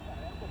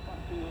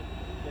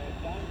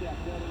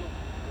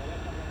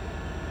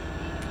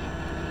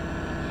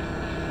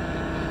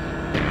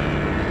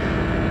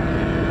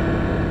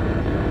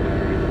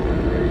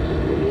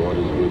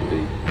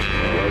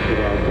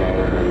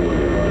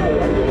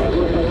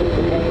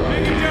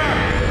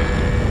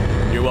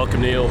You're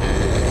welcome, Neil.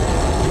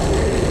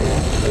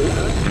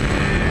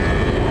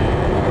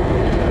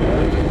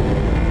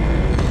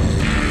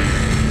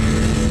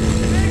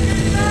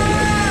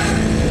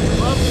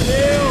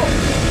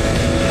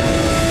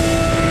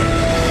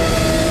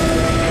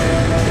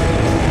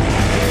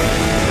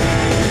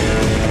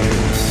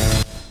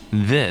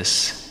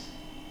 This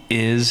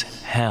is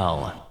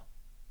hell.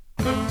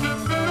 The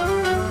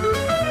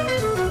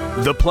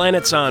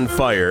planet's on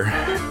fire,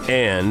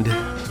 and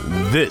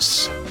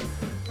this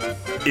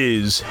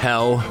is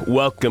hell.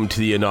 Welcome to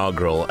the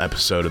inaugural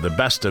episode of the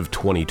Best of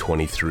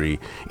 2023.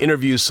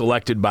 Interviews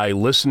selected by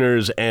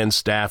listeners and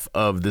staff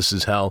of This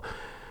Is Hell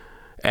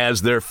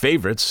as their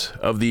favorites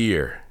of the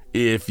year.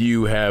 If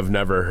you have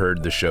never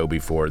heard the show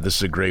before, this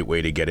is a great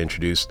way to get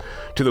introduced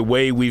to the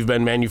way we've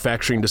been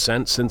manufacturing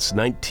dissent since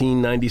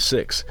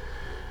 1996.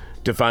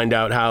 To find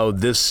out how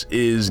this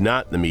is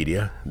not the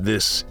media,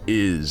 this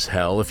is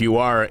hell. If you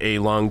are a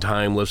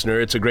long-time listener,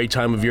 it's a great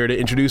time of year to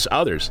introduce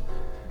others.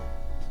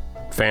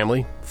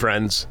 Family,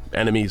 friends,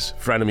 enemies,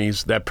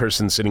 frenemies, that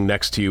person sitting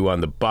next to you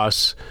on the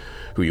bus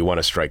who you want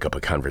to strike up a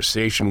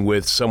conversation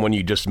with, someone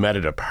you just met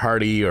at a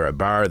party or a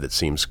bar that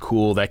seems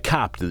cool, that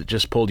cop that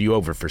just pulled you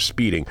over for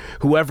speeding,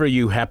 whoever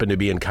you happen to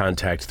be in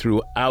contact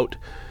throughout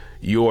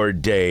your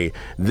day.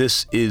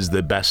 This is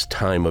the best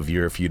time of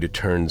year for you to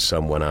turn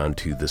someone on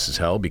to This Is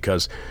Hell,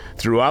 because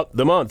throughout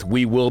the month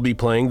we will be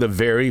playing the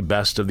very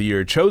best of the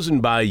year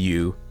chosen by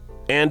you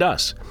and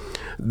us.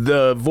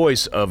 The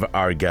voice of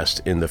our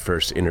guest in the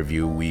first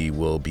interview we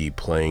will be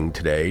playing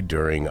today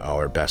during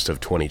our Best of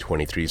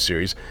 2023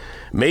 series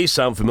may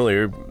sound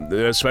familiar,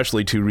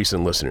 especially to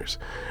recent listeners.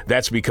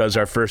 That's because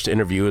our first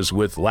interview is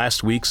with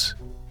last week's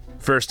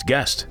first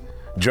guest,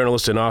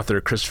 journalist and author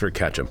Christopher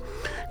Ketcham.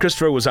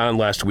 Christopher was on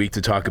last week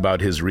to talk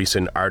about his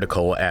recent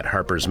article at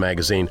Harper's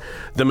Magazine,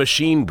 The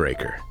Machine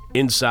Breaker,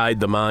 Inside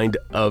the Mind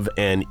of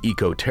an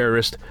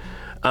Eco-Terrorist,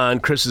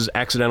 on Chris's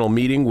accidental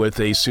meeting with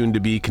a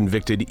soon-to-be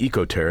convicted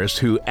eco-terrorist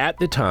who, at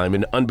the time,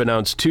 and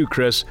unbeknownst to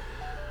Chris,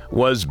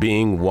 was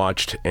being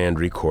watched and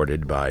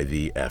recorded by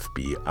the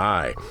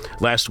FBI.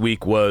 Last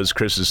week was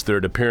Chris's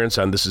third appearance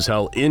on This Is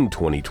Hell in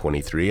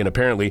 2023, and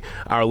apparently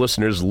our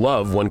listeners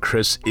love when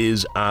Chris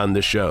is on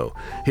the show.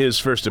 His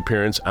first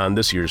appearance on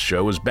this year's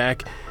show was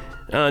back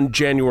on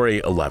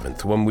January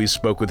 11th, when we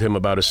spoke with him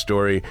about a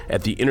story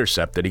at The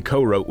Intercept that he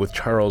co-wrote with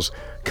Charles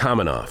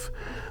Kamenoff.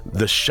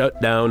 The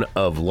shutdown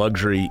of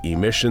luxury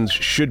emissions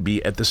should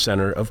be at the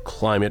center of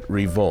climate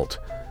revolt.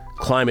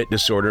 Climate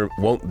disorder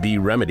won't be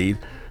remedied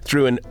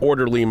through an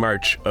orderly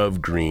march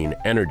of green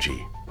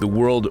energy. The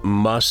world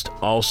must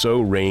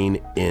also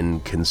rein in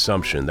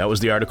consumption. That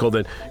was the article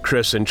that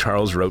Chris and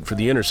Charles wrote for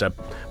The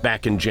Intercept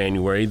back in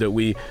January that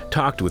we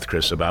talked with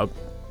Chris about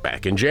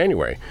back in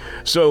January.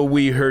 So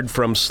we heard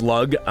from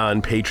Slug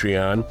on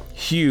Patreon,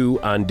 Hugh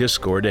on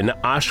Discord, and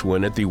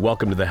Ashwin at the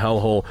Welcome to the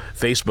Hellhole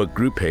Facebook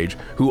group page,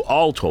 who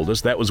all told us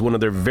that was one of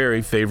their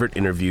very favorite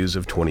interviews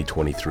of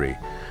 2023.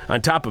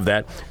 On top of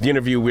that, the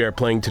interview we are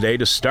playing today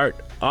to start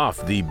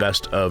off the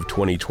Best of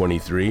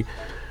 2023,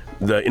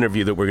 the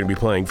interview that we're going to be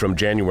playing from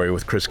January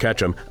with Chris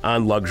Ketcham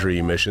on luxury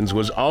emissions,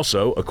 was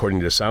also, according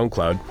to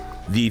SoundCloud,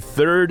 the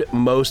third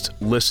most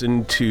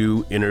listened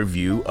to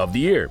interview of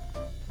the year.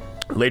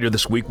 Later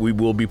this week, we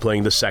will be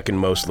playing the second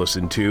most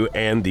listened to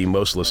and the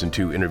most listened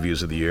to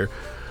interviews of the year,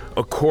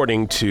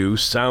 according to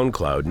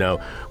SoundCloud. Now,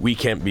 we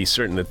can't be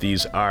certain that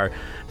these are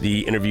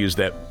the interviews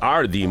that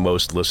are the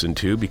most listened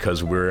to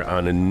because we're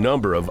on a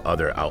number of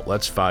other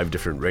outlets, 5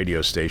 different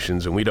radio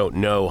stations, and we don't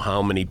know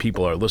how many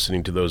people are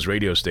listening to those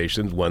radio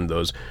stations when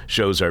those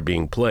shows are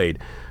being played.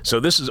 So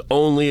this is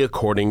only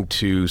according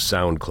to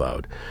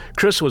SoundCloud.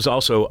 Chris was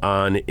also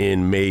on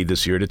in May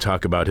this year to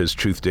talk about his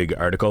Truthdig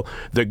article,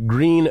 The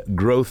Green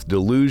Growth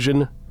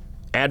Delusion.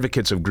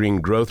 Advocates of green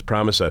growth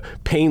promise a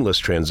painless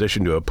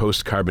transition to a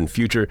post-carbon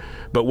future,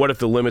 but what if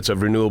the limits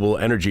of renewable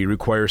energy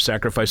require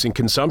sacrificing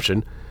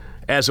consumption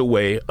as a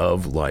way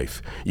of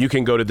life? You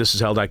can go to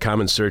thisishell.com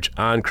and search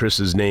on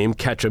Chris's name,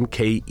 Ketcham,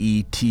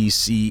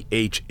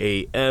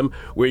 Ketcham,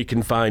 where you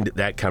can find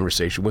that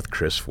conversation with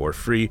Chris for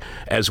free,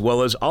 as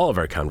well as all of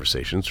our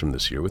conversations from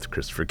this year with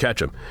Christopher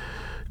Ketcham.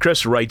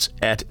 Chris writes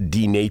at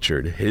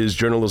Denatured, his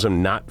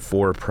journalism not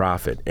for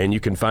profit, and you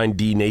can find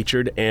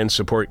Denatured and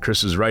support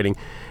Chris's writing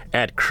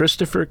at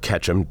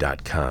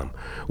ChristopherKetcham.com.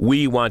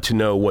 We want to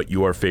know what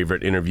your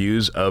favorite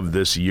interviews of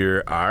this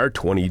year are,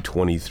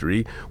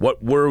 2023.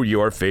 What were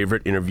your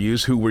favorite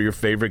interviews? Who were your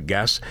favorite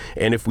guests?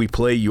 And if we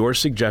play your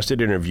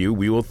suggested interview,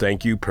 we will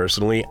thank you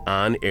personally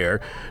on air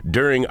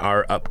during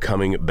our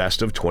upcoming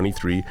Best of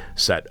 23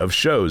 set of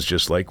shows,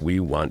 just like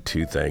we want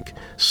to thank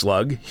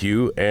Slug,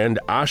 Hugh, and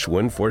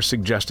Ashwin for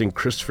suggesting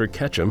Christopher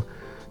Ketcham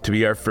to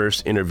be our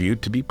first interview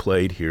to be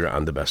played here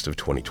on the Best of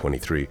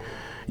 2023.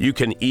 You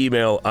can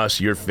email us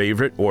your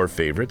favorite or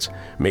favorites.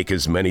 Make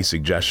as many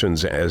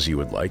suggestions as you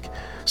would like.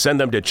 Send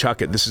them to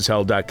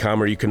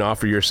chuck@thisishell.com, or you can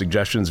offer your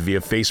suggestions via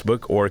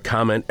Facebook or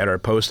comment at our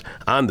post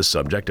on the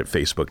subject at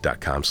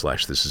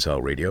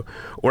facebook.com/thisishellradio,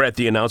 or at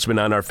the announcement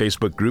on our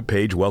Facebook group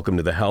page, Welcome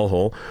to the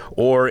Hellhole,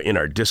 or in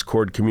our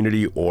Discord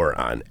community, or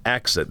on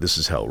X at This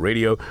Is Hell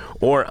Radio,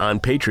 or on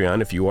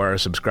Patreon if you are a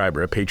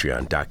subscriber at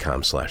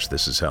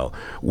patreon.com/thisishell.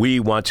 We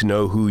want to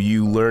know who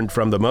you learned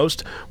from the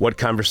most, what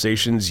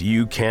conversations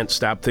you can't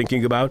stop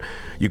thinking about,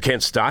 you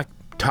can't stop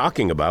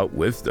talking about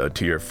with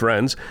to your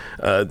friends,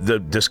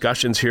 the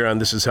discussions here on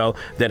This Is Hell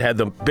that had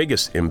the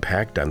biggest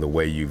impact on the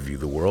way you view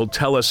the world.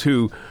 Tell us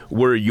who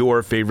were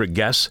your favorite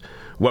guests,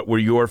 what were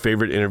your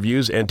favorite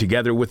interviews, and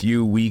together with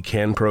you, we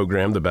can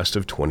program the best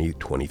of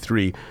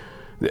 2023.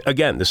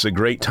 Again, this is a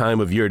great time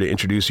of year to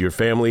introduce your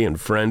family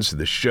and friends to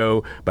the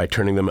show by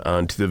turning them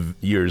on to the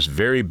year's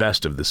very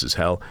best of This Is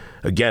Hell.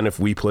 Again, if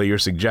we play your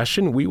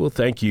suggestion, we will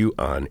thank you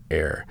on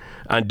air.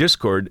 On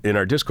Discord, in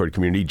our Discord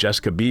community,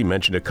 Jessica B.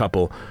 mentioned a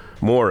couple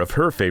more of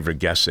her favorite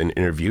guests and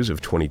interviews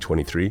of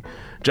 2023.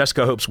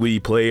 Jessica hopes we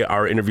play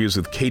our interviews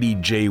with Katie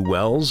J.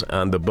 Wells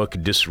on the book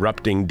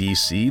Disrupting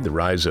DC, The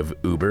Rise of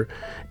Uber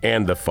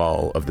and the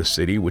Fall of the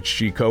City, which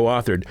she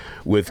co-authored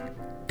with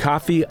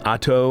Kofi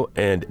Otto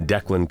and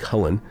Declan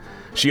Cullen.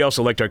 She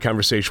also liked our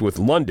conversation with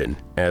London,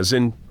 as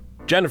in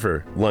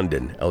Jennifer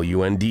London,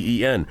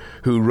 Lunden,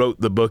 who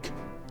wrote the book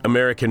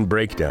American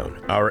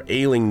Breakdown, Our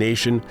Ailing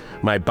Nation,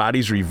 My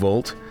Body's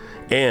Revolt,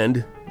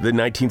 and The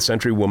 19th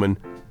Century Woman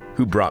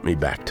Who Brought Me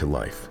Back to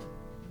Life.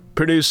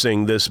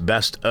 Producing this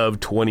Best of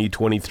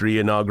 2023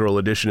 inaugural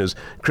edition is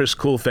Chris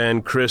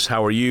Coolfan. Chris,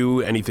 how are you?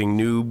 Anything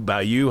new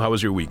about you? How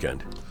was your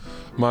weekend?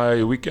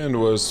 My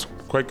weekend was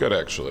quite good,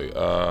 actually.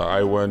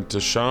 I went to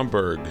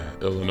Schaumburg,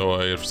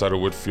 Illinois, outside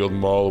of Whitfield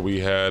Mall. We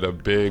had a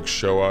big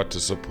show out to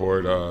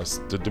support,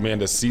 to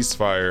demand a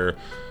ceasefire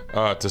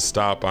to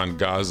stop on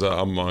Gaza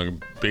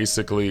among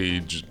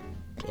basically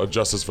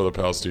justice for the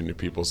Palestinian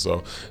people.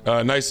 So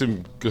nice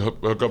to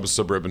hook up with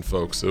suburban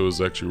folks. It was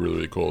actually really,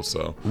 really cool.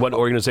 So, what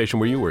organization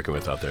were you working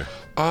with out there?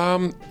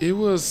 It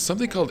was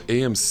something called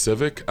AM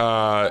Civic.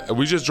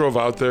 We just drove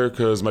out there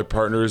because my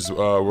partner's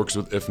works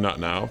with If Not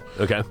Now.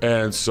 Okay.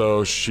 And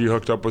so she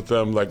hooked up with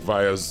them like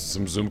via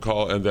some Zoom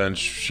call, and then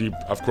she,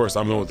 of course,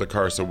 I'm the one with the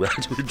car, so we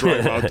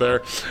drove out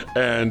there,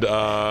 and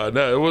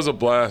no, it was a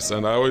blast.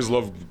 And I always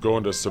love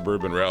going to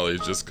suburban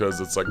rallies just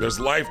because it's like there's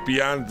life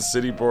beyond the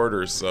city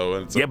borders. So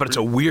it's but it's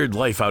a weird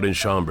life out in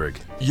Schaumburg.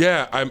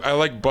 Yeah, I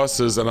like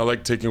buses and I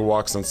like taking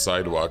walks on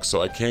sidewalks.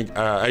 So I can't.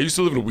 I used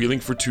to live in Wheeling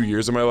for 2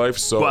 years of my life.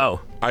 So wow.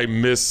 I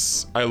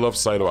love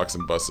sidewalks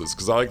and buses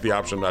because I like the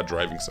option of not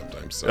driving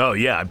sometimes. So. Oh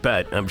yeah, I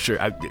bet. I'm sure.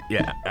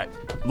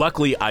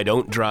 Luckily, I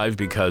don't drive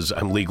because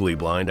I'm legally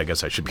blind. I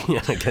guess I should be.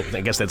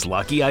 I guess that's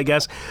lucky. I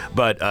guess,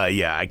 but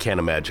yeah, I can't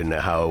imagine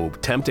how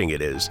tempting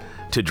it is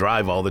to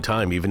drive all the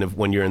time, even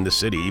when you're in the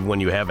city, even when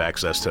you have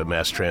access to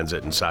mass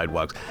transit and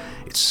sidewalks.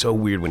 It's so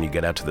weird when you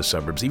get out to the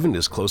suburbs, even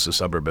as close a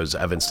suburb as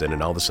Evanston,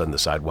 and all of a sudden the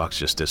sidewalks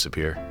just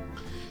disappear.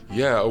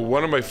 Yeah,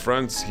 one of my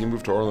friends, he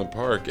moved to Orland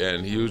Park,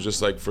 and he was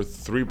just like, for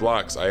 3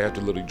 blocks, I have to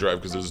literally drive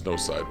because there's no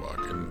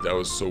sidewalk. And that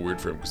was so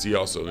weird for him because he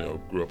also,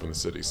 grew up in the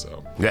city,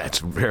 so. Yeah, it's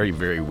very,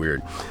 very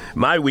weird.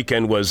 My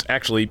weekend was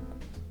actually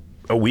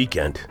a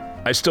weekend.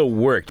 I still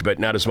worked, but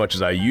not as much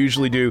as I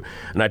usually do,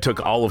 and I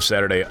took all of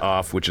Saturday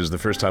off, which is the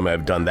first time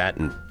I've done that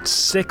in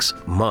 6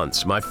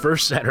 months. My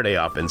first Saturday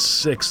off in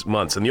 6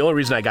 months. And the only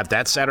reason I got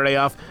that Saturday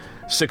off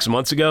 6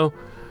 months ago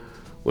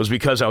was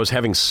because I was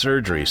having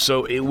surgery.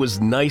 So it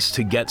was nice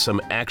to get some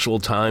actual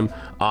time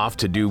off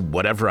to do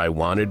whatever I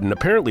wanted. And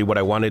apparently what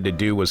I wanted to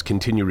do was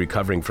continue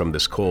recovering from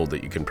this cold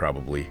that you can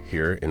probably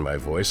hear in my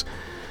voice.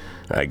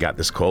 I got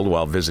this cold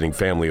while visiting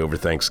family over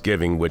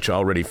Thanksgiving, which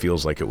already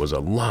feels like it was a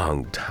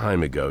long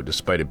time ago,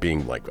 despite it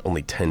being like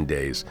only 10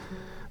 days.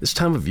 This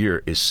time of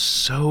year is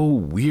so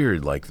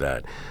weird like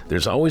that.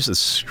 There's always this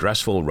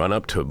stressful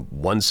run-up to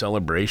one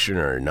celebration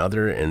or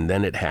another, and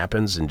then it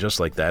happens, and just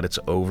like that, it's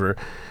over.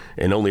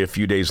 And only a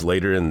few days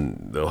later,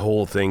 and the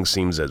whole thing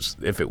seems as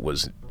if it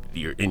was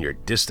in your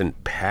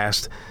distant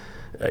past,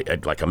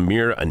 like a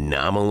mere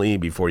anomaly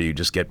before you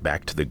just get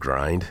back to the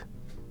grind.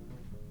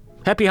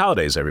 Happy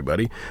holidays,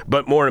 everybody.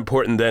 But more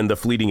important than the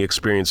fleeting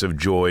experience of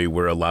joy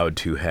we're allowed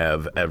to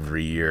have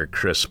every year,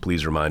 Chris,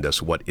 please remind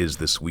us, what is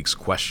this week's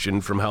question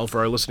from hell for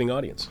our listening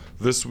audience?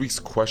 This week's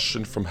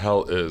question from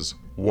hell is,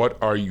 what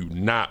are you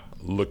not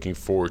looking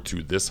forward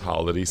to this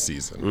holiday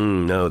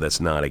season? No, that's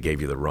not. I gave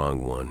you the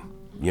wrong one.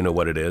 You know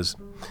what it is?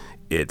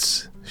 I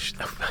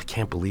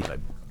can't believe I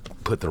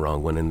put the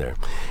wrong one in there.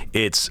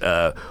 It's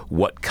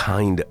what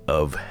kind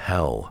of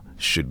hell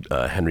should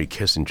Henry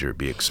Kissinger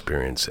be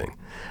experiencing?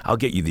 I'll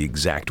get you the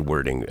exact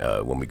wording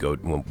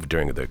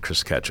during the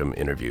Chris Ketcham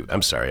interview.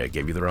 I'm sorry, I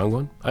gave you the wrong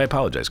one. I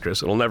apologize,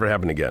 Chris. It'll never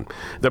happen again.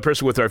 The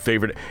person with our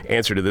favorite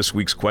answer to this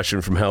week's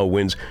question from hell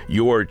wins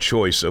your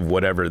choice of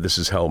whatever This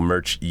Is Hell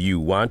merch you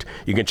want.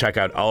 You can check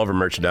out all of our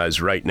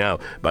merchandise right now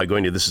by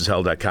going to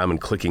thisishell.com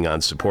and clicking on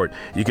support.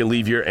 You can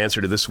leave your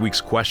answer to this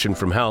week's question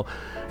from hell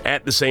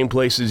at the same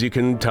places you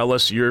can tell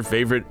us your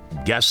favorite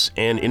guests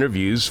and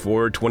interviews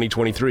for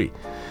 2023.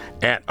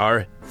 At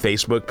our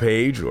Facebook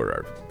page or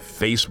our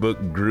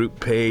Facebook group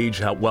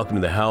page, Welcome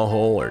to the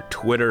Hellhole, or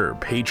Twitter or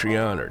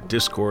Patreon or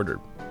Discord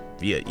or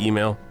via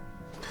email.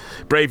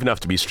 Brave enough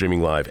to be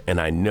streaming live, and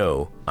I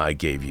know I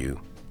gave you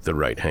the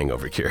right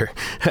hangover cure.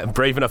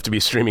 Brave enough to be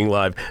streaming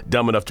live,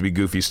 dumb enough to be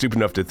goofy, stupid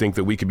enough to think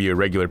that we could be a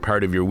regular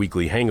part of your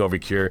weekly hangover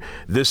cure.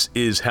 This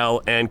is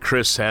Hell, and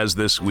Chris has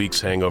this week's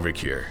hangover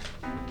cure.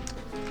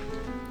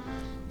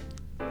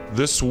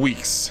 This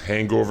week's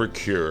hangover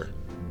cure: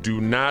 do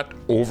not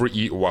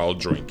overeat while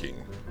drinking.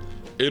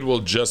 It will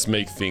just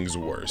make things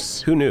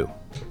worse. Who knew?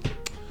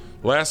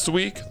 Last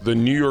week, the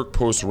New York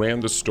Post ran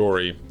the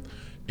story,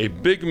 "A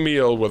big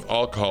meal with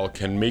alcohol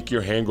can make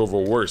your hangover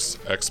worse,"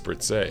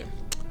 experts say.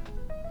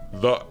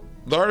 The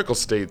article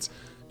states,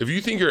 if you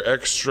think your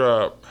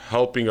extra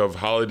helping of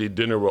holiday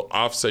dinner will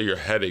offset your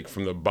headache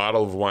from the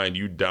bottle of wine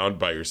you downed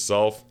by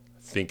yourself,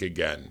 think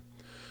again.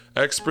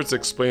 Experts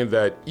explain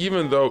that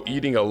even though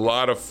eating a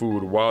lot of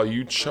food while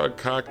you chug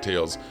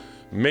cocktails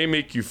may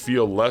make you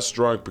feel less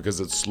drunk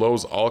because it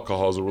slows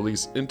alcohol's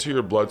release into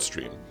your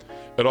bloodstream,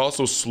 it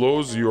also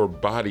slows your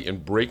body in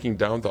breaking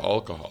down the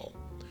alcohol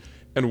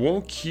and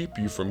won't keep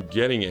you from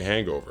getting a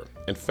hangover.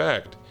 In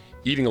fact,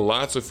 eating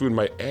lots of food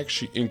might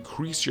actually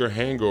increase your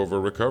hangover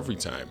recovery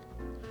time.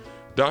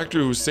 Dr.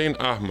 Hussein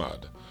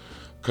Ahmad,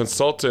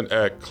 consultant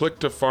at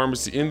Clickta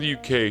Pharmacy in the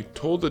UK,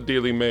 told the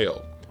Daily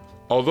Mail,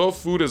 although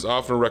food is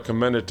often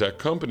recommended to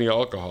accompany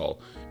alcohol,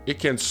 it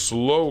can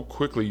slow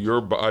quickly your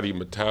body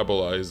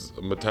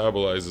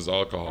metabolizes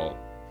alcohol.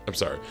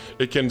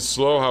 It can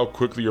slow how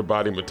quickly your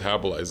body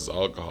metabolizes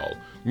alcohol,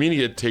 meaning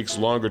it takes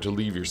longer to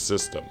leave your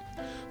system.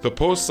 The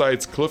Post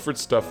cites Clifford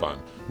Stephan,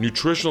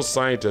 nutritional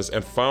scientist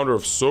and founder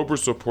of sober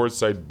support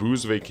site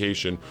Booze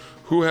Vacation,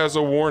 who has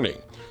a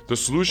warning. The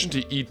solution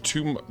to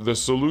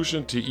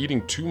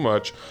eating too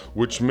much,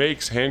 which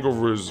makes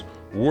hangovers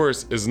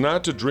worse, is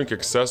not to drink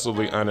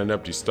excessively on an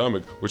empty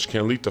stomach, which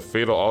can lead to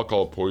fatal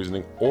alcohol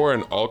poisoning or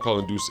an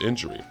alcohol-induced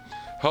injury.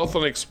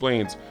 Healthline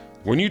explains,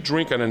 when you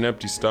drink on an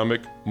empty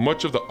stomach,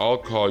 much of the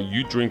alcohol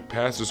you drink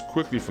passes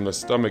quickly from the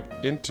stomach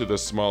into the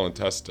small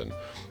intestine,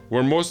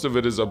 where most of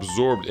it is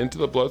absorbed into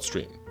the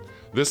bloodstream.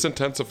 This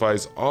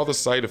intensifies all the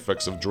side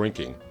effects of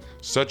drinking,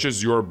 such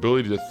as your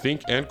ability to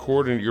think and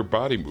coordinate your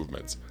body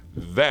movements.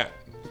 That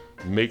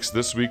makes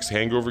this week's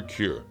hangover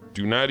cure: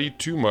 do not eat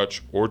too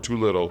much or too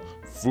little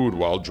food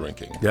while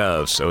drinking.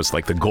 Oh, so it's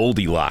like the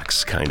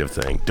Goldilocks kind of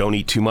thing. Don't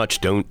eat too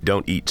much, don't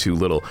eat too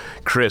little.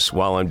 Chris,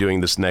 while I'm doing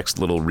this next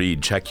little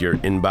read, check your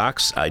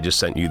inbox. I just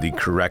sent you the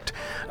correct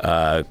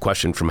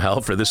question from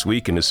hell for this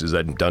week, and as soon as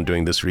I'm done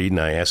doing this read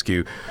and I ask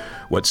you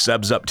what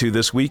Seb's up to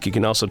this week, you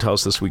can also tell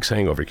us this week's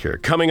hangover cure.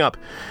 Coming up,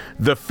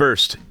 the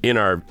first in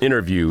our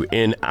interview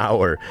in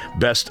our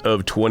Best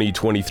of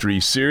 2023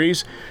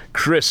 series,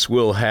 Chris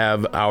will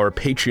have our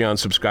Patreon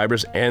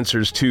subscribers'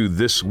 answers to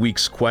this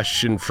week's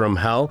question from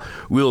hell.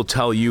 We'll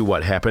tell you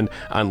what happened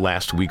on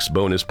last week's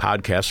bonus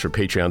podcast for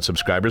Patreon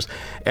subscribers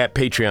at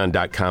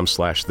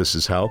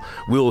patreon.com/thisishell.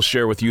 We'll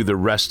share with you the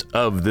rest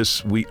of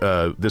this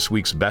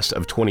week's Best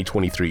of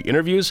 2023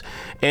 interviews,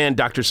 and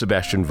Dr.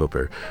 Sebastian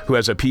Wupper, who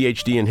has a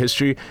PhD in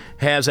history,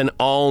 has an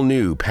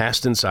all-new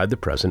Past Inside the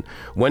Present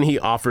when he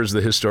offers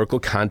the historical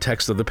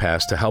context of the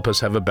past to help us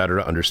have a better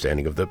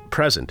understanding of the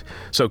present.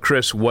 So,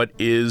 Chris, what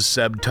is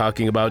Seb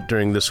talking about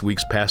during this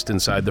week's Past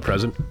Inside the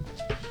Present?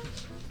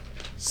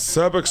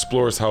 Seb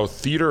explores how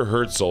Theodor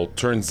Herzl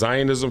turned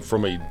Zionism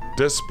from a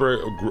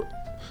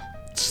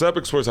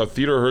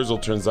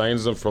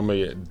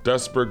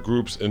desperate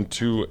groups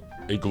into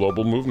a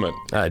global movement.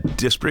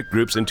 Disparate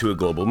groups into a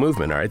global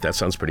movement. All right, that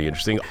sounds pretty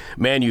interesting.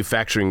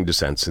 Manufacturing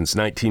dissent since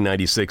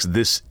 1996.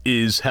 This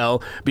is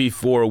hell.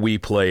 Before we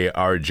play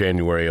our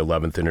January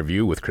 11th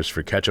interview with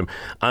Christopher Ketcham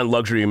on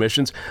luxury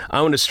emissions,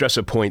 I want to stress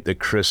a point that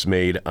Chris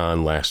made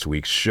on last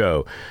week's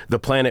show. The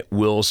planet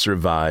will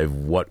survive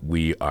what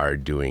we are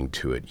doing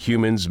to it.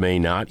 Humans may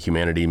not.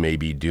 Humanity may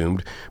be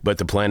doomed, but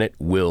the planet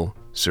will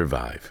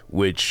survive,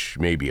 which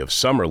may be of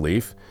some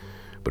relief,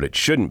 but it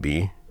shouldn't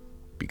be.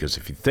 Because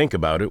if you think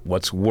about it,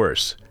 what's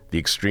worse? The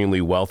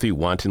extremely wealthy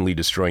wantonly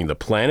destroying the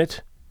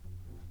planet?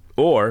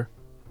 Or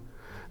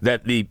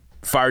that the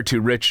far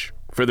too rich,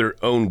 for their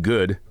own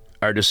good,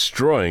 are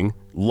destroying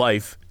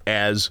life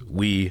as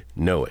we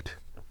know it?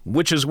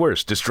 Which is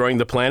worse, destroying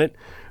the planet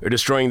or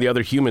destroying the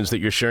other humans that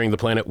you're sharing the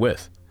planet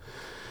with?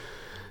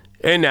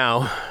 And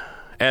now,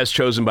 as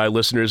chosen by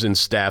listeners and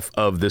staff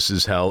of This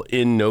Is Hell,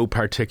 in no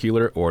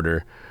particular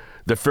order,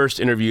 the first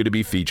interview to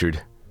be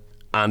featured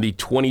on the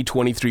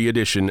 2023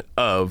 edition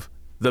of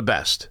the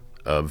Best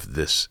of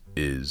This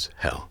Is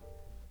Hell.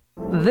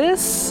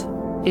 This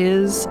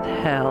is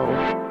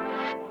hell.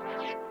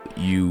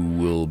 You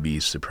will be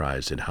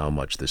surprised at how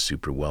much the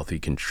super wealthy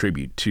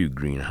contribute to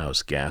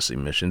greenhouse gas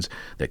emissions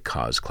that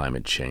cause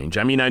climate change.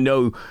 I mean, I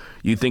know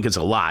you think it's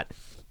a lot,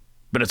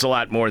 but it's a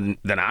lot more than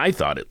I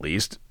thought, at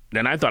least.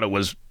 And I thought it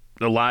was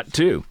a lot,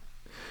 too.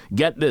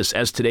 Get this,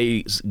 as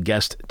today's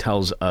guest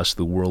tells us,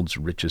 the world's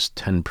richest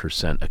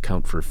 10%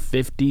 account for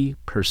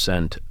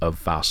 50% of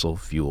fossil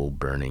fuel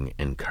burning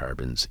and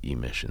carbon's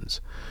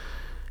emissions.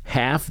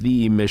 Half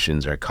the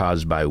emissions are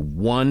caused by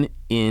 1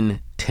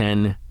 in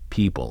 10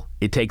 people.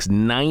 It takes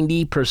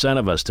 90%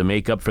 of us to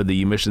make up for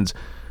the emissions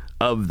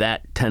of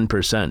that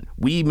 10%.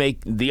 We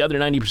make the other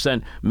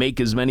 90% make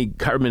as many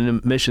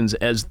carbon emissions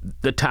as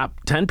the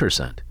top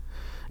 10%.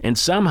 And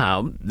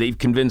somehow they've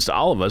convinced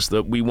all of us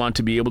that we want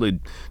to be able to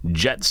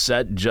jet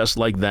set just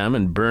like them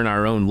and burn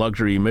our own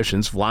luxury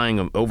emissions,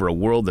 flying over a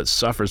world that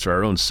suffers for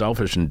our own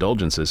selfish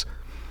indulgences.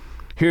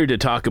 Here to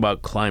talk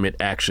about climate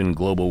action,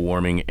 global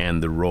warming,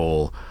 and the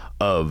role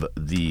of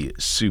the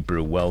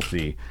super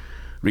wealthy.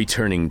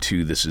 Returning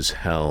to This Is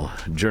Hell,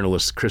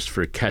 journalist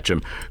Christopher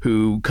Ketcham,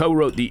 who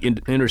co-wrote the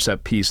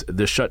Intercept piece,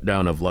 The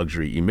Shutdown of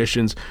Luxury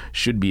Emissions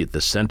Should Be at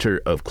the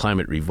Center of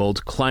Climate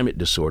Revolt. Climate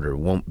disorder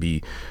won't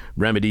be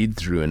remedied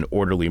through an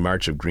orderly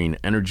march of green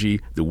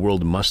energy. The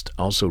world must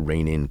also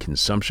rein in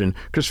consumption.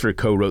 Christopher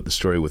co-wrote the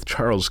story with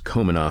Charles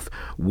Komanoff.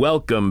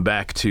 Welcome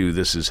back to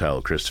This Is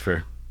Hell,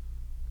 Christopher.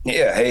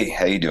 Yeah, hey,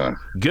 how you doing?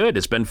 Good.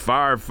 It's been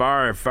far,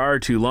 far, far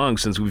too long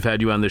since we've had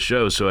you on the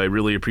show, so I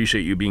really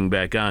appreciate you being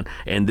back on.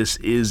 And this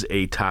is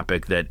a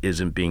topic that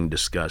isn't being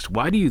discussed.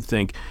 Why do you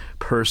think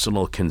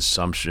personal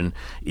consumption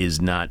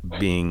is not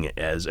being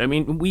as... I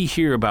mean, we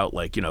hear about,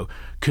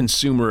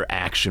 consumer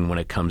action when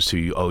it comes to,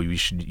 you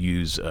should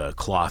use a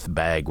cloth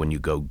bag when you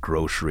go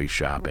grocery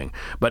shopping.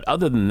 But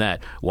other than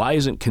that, why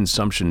hasn't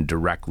consumption being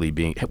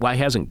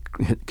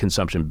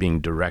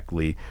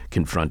directly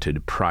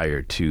confronted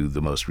prior to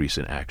the most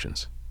recent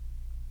actions?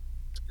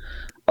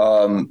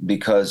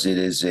 Because it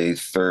is a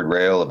third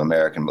rail of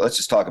American. Let's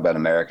just talk about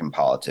American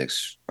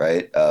politics,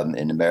 right?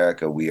 In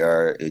America, we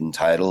are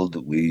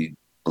entitled. We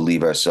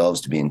believe ourselves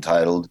to be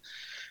entitled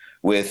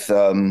with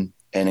an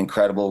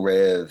incredible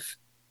array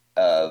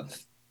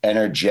of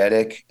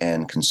energetic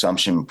and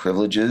consumption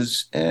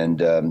privileges, and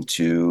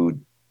to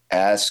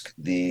ask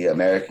the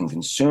American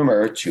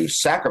consumer to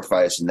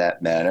sacrifice in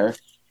that manner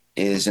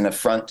is an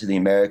affront to the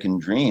American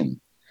dream.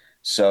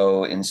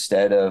 So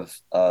instead of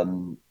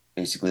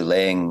basically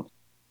laying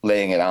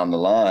it on the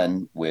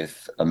line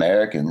with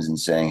Americans and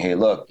saying, hey,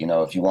 look,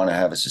 if you want to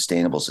have a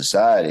sustainable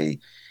society,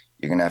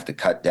 you're going to have to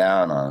cut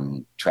down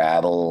on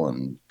travel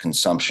and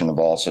consumption of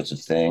all sorts of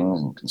things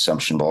and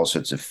consumption of all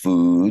sorts of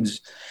foods.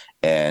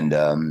 And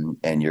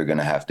you're going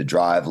to have to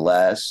drive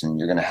less, and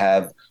you're going to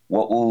have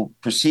what will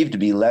perceive to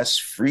be less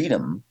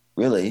freedom,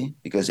 really,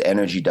 because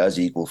energy does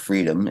equal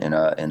freedom in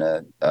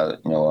a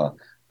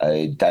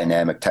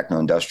dynamic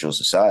techno-industrial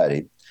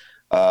society.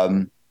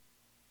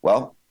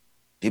 Well,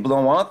 people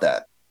don't want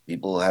that.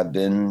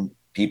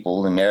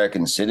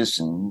 American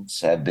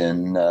citizens have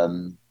been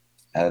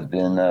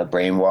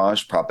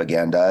brainwashed,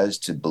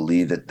 propagandized to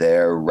believe that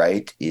their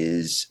right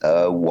is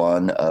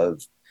one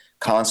of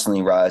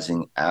constantly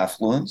rising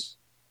affluence.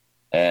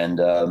 And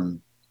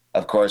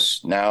of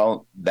course,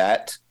 now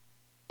that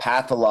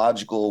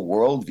pathological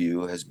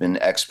worldview has been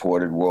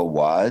exported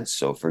worldwide.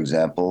 So, for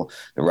example,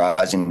 the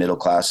rising middle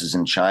classes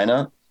in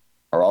China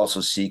are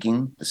also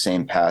seeking the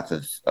same path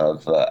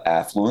of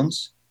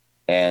affluence.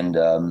 And,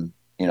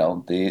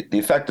 the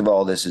effect of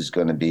all this is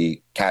going to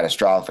be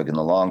catastrophic in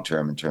the long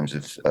term in terms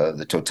of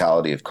the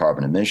totality of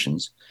carbon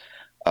emissions.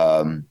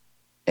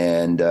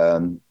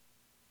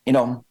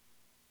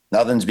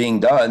 Nothing's being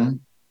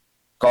done.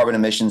 Carbon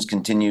emissions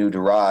continue to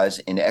rise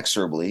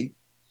inexorably.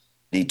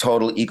 The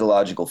total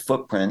ecological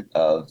footprint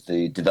of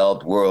the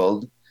developed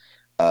world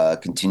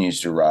continues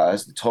to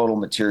rise. The total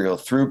material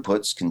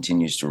throughputs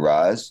continues to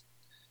rise.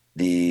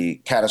 The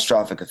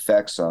catastrophic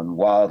effects on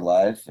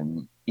wildlife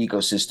and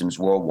ecosystems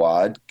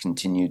worldwide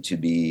continue to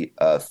be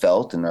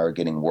felt and are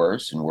getting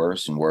worse and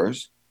worse and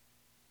worse.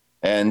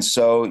 And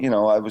so,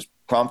 I was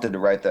prompted to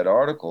write that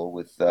article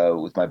with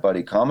my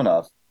buddy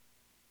Kamenov,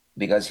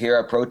 because here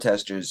are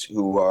protesters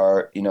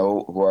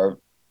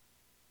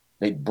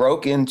they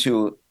broke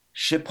into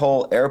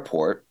Schiphol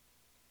Airport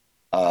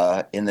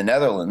in the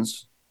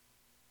Netherlands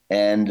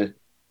and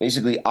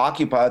basically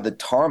occupied the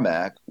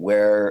tarmac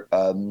where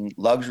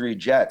luxury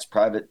jets,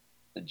 private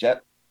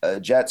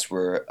jets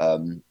were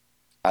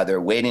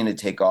either waiting to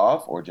take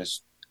off or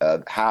just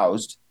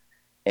housed,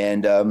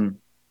 and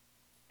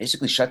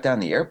basically shut down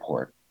the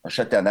airport, or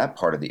shut down that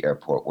part of the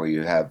airport where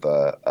you have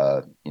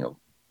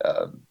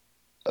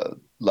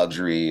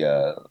luxury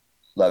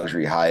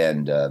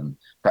high-end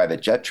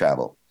private jet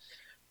travel.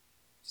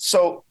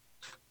 So,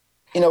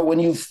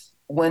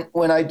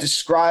 when I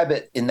describe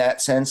it in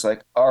that sense,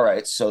 like, all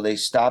right, so they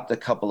stopped a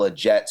couple of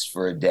jets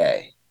for a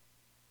day,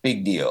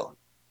 big deal.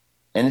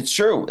 And it's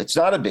true, it's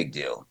not a big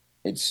deal.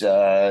 It's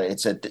a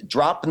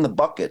drop in the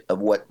bucket of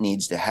what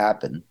needs to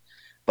happen.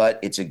 but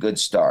it's a good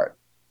start.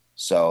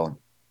 So,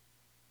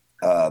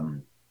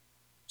 um,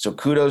 so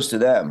kudos to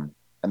them.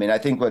 I mean, I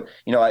think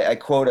I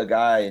quote a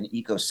guy, an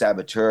eco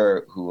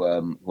saboteur who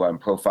I'm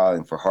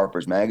profiling for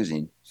Harper's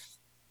Magazine,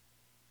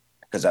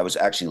 because I was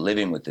actually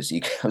living with this.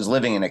 I was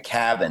living in a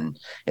cabin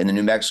in the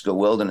New Mexico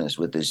wilderness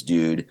with this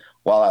dude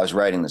while I was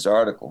writing this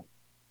article,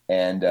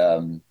 and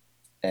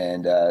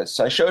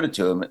so I showed it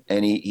to him,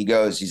 and he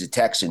goes, he's a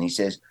Texan. He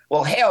says,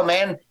 "Well, hell,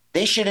 man,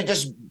 they should have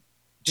just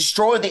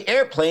destroyed the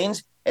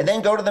airplanes and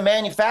then go to the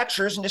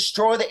manufacturers and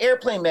destroy the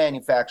airplane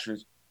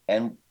manufacturers."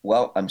 And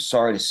well, I'm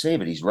sorry to say,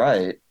 but he's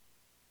right,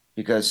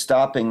 because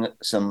stopping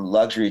some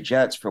luxury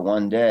jets for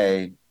one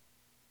day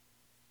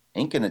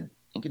ain't gonna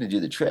do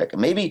the trick.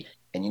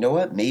 And you know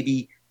what?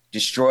 Maybe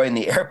destroying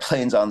the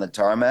airplanes on the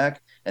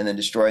tarmac and then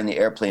destroying the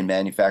airplane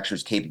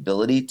manufacturer's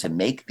capability to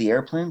make the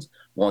airplanes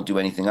won't do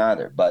anything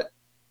either. But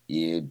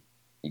you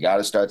got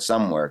to start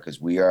somewhere, because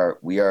we are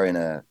in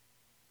a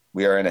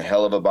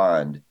hell of a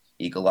bind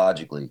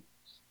ecologically.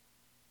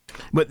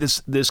 But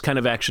this kind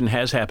of action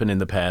has happened in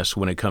the past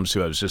when it comes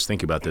to, I was just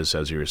thinking about this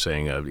as you were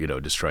saying,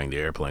 destroying the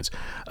airplanes.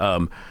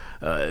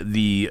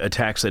 The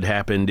attacks that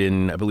happened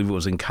I believe it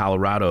was in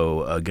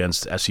Colorado,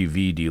 against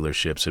SUV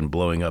dealerships and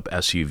blowing up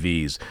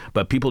SUVs.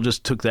 But people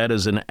just took that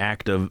as an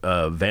act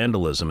of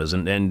vandalism,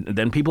 and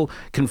then people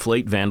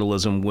conflate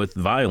vandalism with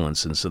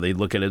violence. And so they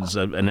look at it as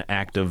an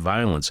act of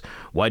violence.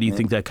 Why do you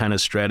think that kind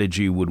of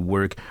strategy would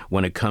work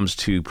when it comes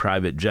to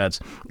private jets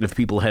if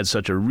people had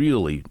such a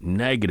really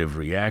negative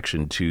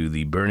reaction to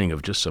the burning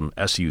of just some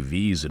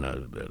SUVs in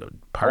a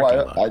parking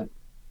lot?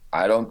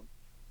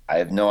 I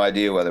have no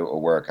idea whether it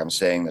will work. I'm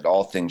saying that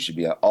all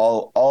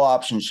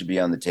options should be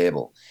on the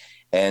table.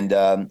 And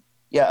I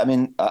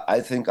mean,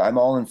 I think I'm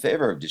all in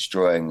favor of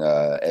destroying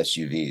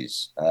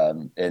SUVs.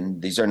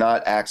 And these are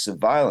not acts of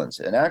violence.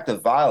 An act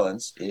of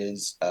violence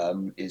is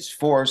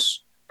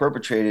force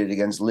perpetrated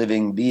against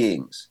living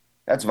beings.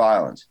 That's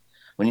violence.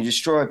 When you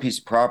destroy a piece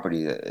of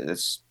property, to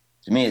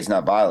me, it's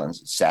not violence.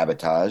 It's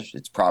sabotage.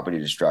 It's property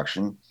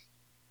destruction.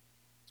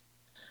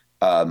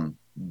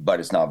 But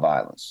it's not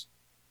violence.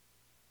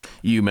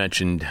 You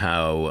mentioned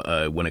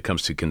how when it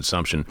comes to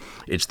consumption,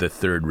 it's the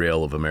third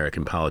rail of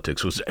American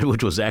politics,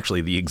 which was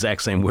actually the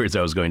exact same words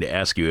I was going to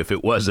ask you if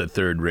it was a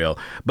third rail.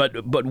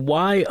 But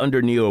why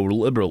under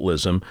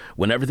neoliberalism,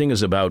 when everything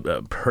is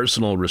about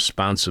personal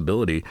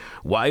responsibility,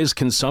 why is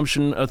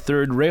consumption a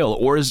third rail?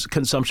 Or is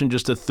consumption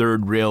just a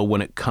third rail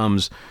when it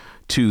comes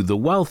to the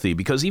wealthy?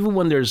 Because even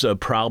when there's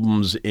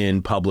problems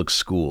in public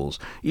schools,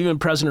 even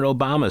President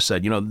Obama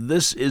said,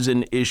 this is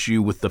an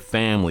issue with the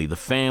family. The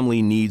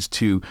family needs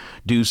to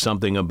do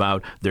something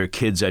about their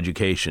kids'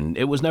 education.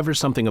 It was never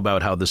something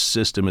about how the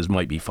system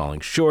might be falling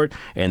short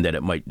and that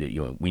it might,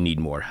 we need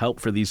more help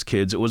for these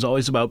kids. It was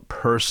always about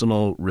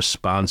personal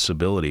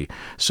responsibility.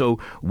 So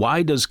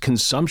why does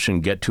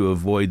consumption get to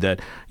avoid that,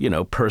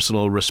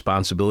 personal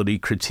responsibility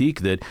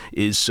critique that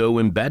is so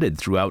embedded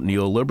throughout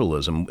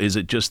neoliberalism? Is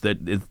it just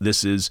that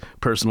this is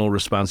personal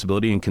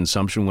responsibility and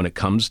consumption when it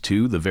comes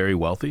to the very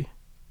wealthy?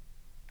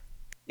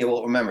 Yeah,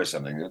 well, remember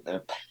something.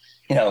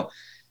 The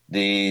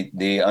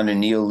under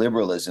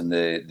neoliberalism,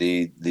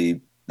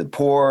 the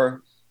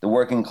poor, the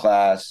working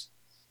class,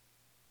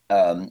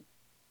 the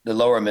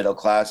lower middle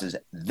classes,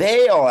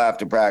 they all have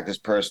to practice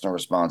personal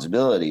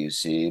responsibility, you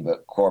see,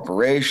 but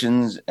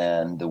corporations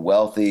and the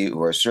wealthy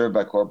who are served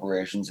by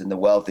corporations and the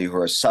wealthy who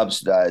are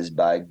subsidized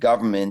by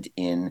government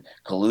in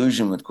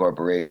collusion with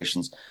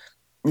corporations,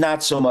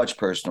 not so much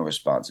personal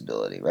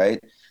responsibility,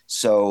 right?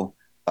 So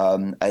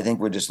I think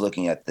we're just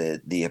looking at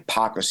the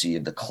hypocrisy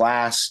of the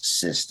class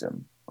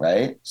system,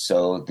 right?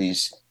 So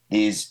these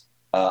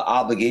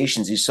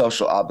obligations, these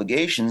social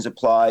obligations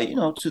apply,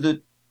 to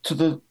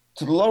the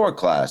lower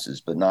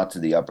classes, but not to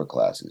the upper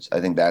classes. I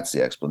think that's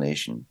the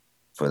explanation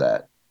for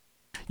that.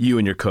 You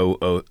and your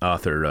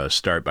co-author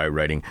start by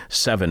writing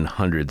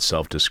 700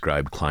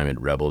 self-described climate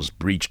rebels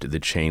breached the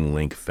chain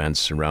link fence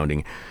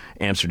surrounding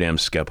Amsterdam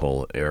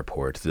Schiphol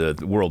Airport, the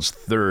world's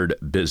third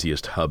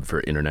busiest hub for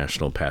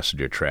international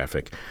passenger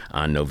traffic,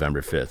 on November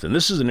 5th. And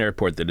this is an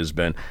airport that has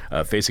been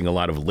facing a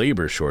lot of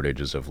labor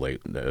shortages of late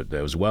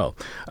as well.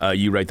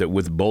 You write that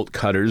with bolt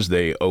cutters,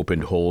 they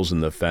opened holes in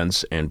the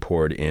fence and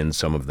poured in,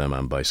 some of them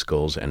on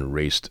bicycles, and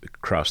raced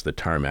across the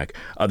tarmac.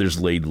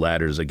 Others laid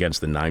ladders against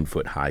the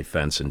 9-foot-high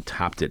fence and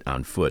topped it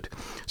on foot.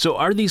 So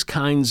are these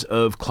kinds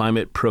of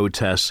climate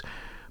protests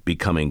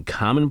becoming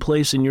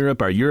commonplace in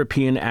Europe? Are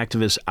European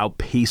activists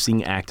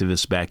outpacing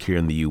activists back here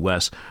in the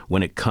U.S.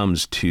 when it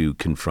comes to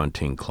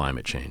confronting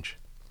climate change?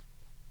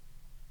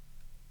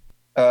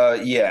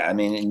 Yeah, I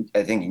mean,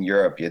 I think in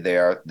Europe, they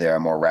are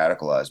more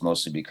radicalized,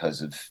 mostly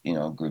because of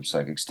groups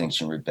like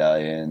Extinction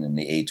Rebellion and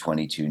the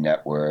A22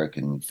 network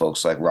and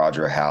folks like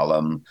Roger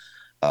Hallam,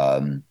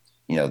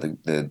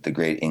 the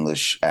great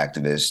English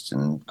activist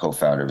and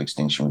co-founder of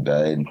Extinction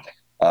Rebellion.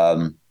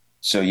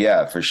 So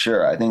yeah, for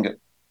sure. I think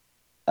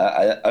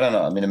I don't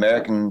know. I mean,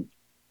 American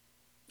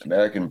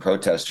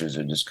protesters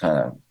are just kind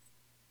of,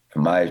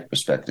 from my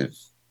perspective,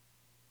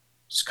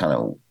 just kind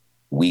of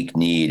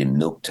weak-kneed and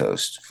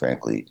milquetoast,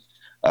 frankly.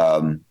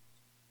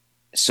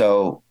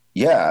 So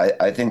yeah,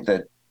 I think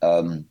that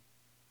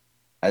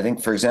I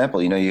think, for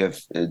example, you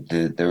have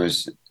there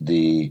was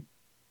the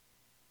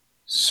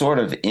sort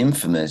of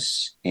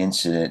infamous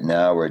incident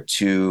now where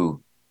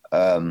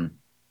um,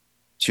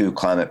 two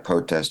climate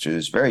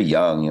protesters, very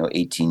young,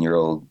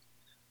 18-year-old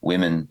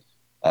women,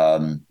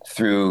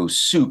 threw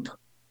soup,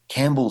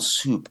 Campbell's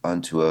soup,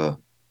 onto a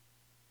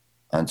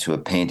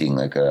painting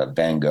like a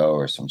Van Gogh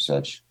or some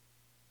such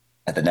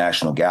at the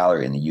National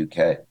Gallery in the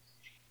UK.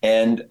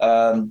 And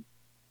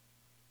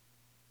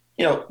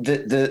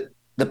the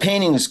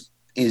painting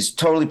is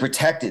totally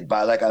protected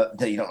by like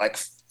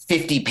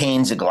 50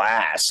 panes of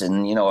glass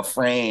and a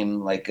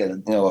frame like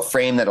a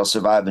frame that'll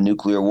survive a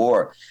nuclear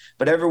war.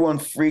 But everyone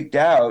freaked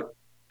out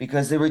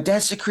because they were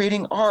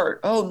desecrating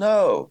art. Oh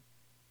no.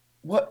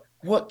 What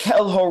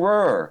quel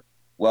horror?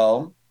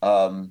 Well,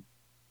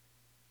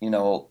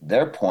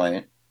 their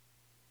point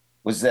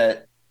was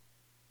that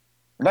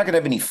we're not going to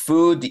have any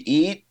food to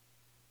eat,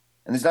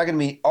 and there's not going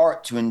to be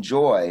art to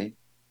enjoy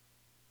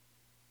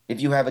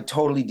if you have a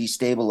totally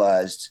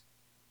destabilized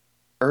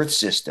Earth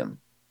system,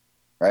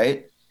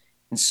 right?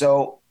 And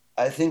so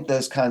I think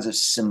those kinds of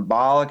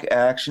symbolic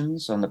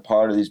actions on the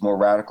part of these more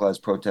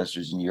radicalized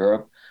protesters in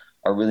Europe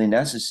are really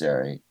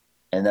necessary,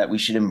 and that we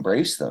should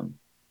embrace them,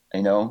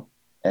 you know,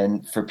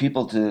 and for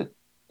people to,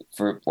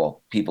 for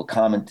well, people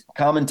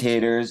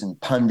commentators and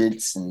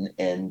pundits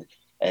and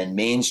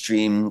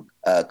mainstream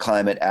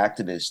climate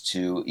activists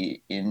to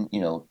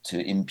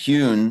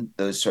impugn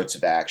those sorts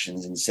of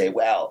actions and say,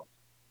 well,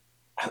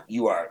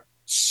 you are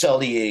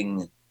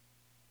sullying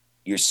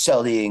you're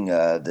sullying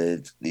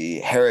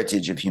the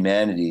heritage of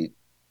humanity.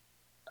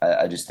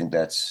 I just think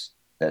that's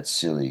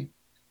silly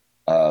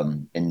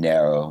and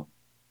narrow.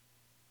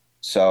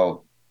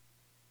 So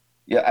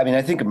yeah, I mean,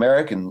 I think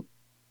American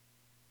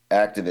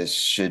activists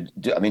should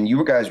do. I mean,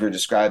 you guys were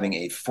describing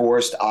a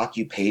forced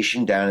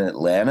occupation down in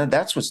Atlanta.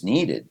 That's what's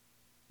needed.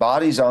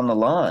 Bodies on the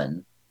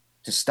line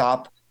to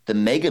stop the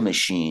mega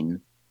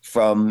machine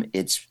from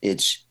its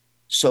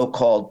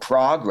so-called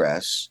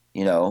progress.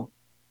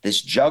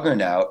 This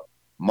juggernaut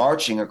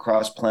marching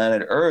across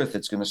planet Earth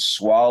that's going to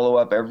swallow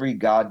up every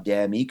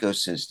goddamn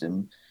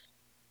ecosystem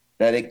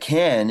that it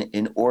can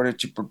in order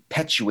to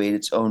perpetuate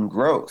its own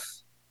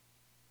growth.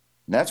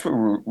 And that's what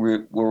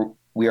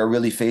we are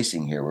really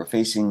facing here. We're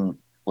facing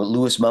what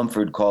Lewis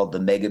Mumford called the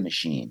mega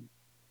machine,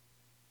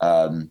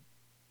 and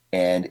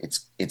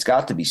it's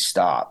got to be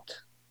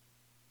stopped.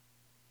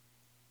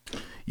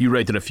 You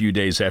write that a few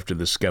days after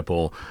the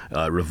Skeppel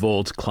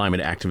revolt,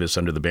 climate activists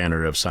under the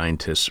banner of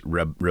Scientists'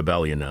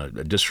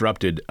 Rebellion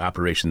disrupted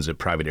operations at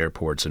private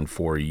airports in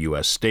 4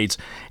 U.S. states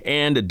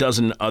and a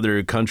dozen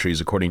other countries,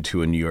 according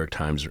to a New York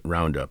Times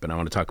roundup. And I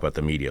want to talk about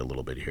the media a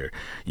little bit here.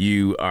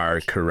 You are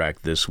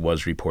correct. This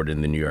was reported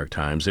in the New York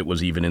Times. It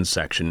was even in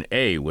Section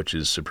A, which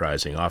is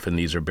surprising. Often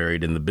these are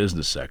buried in the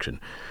business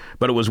section.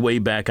 But it was way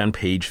back on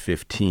page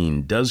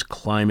 15. Does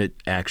climate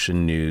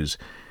action news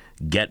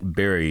get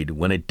buried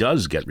when it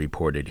does get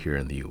reported here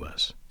in the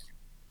U.S.?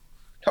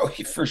 Oh,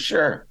 for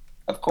sure.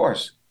 Of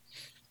course,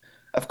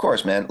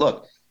 man.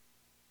 Look,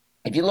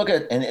 if you look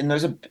at, and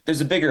there's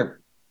a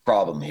bigger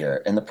problem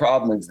here. And the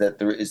problem is that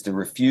there is the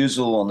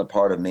refusal on the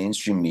part of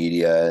mainstream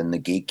media and the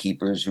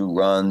gatekeepers who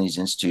run these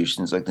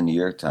institutions like the New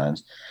York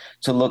Times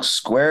to look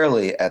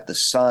squarely at the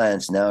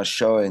science now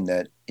showing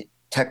that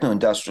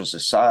techno-industrial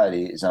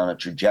society is on a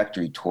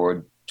trajectory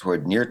toward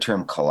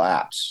near-term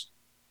collapse.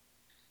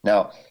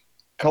 Now,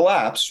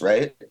 collapse,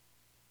 right,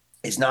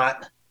 is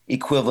not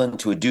equivalent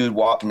to a dude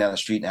walking down the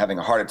street and having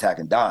a heart attack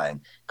and dying.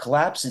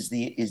 Collapse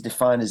is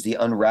defined as the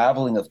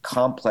unraveling of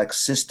complex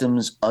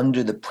systems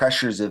under the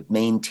pressures of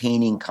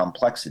maintaining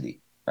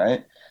complexity,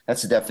 right?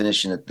 That's the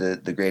definition that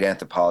the great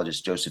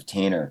anthropologist Joseph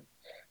Tainer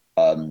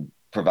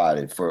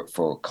provided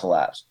for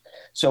collapse.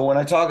 So when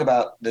I talk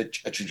about a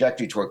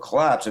trajectory toward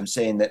collapse, I'm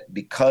saying that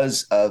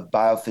because of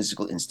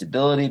biophysical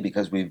instability,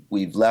 because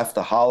we've left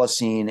the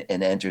Holocene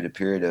and entered a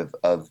period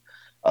of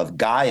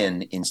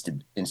Gaian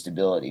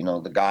instability.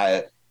 The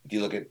Gaia, if you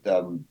look at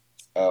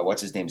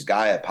what's his name's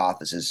Gaia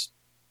hypothesis,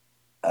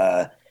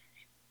 the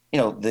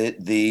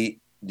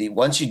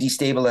once you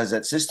destabilize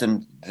that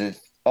system,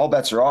 all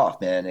bets are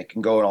off, man. It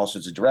can go in all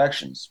sorts of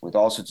directions with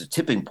all sorts of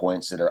tipping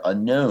points that are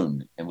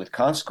unknown and with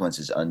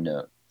consequences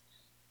unknown.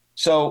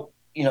 So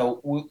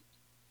we're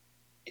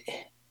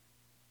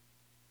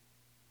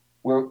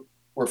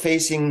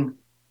facing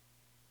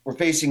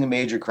a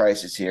major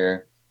crisis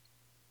here.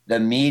 The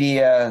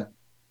media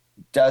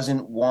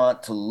doesn't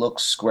want to look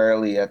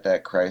squarely at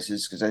that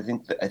crisis because I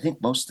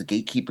think most of the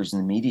gatekeepers in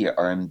the media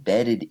are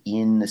embedded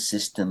in the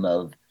system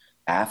of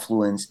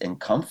affluence and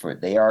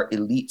comfort. They are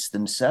elites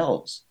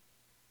themselves.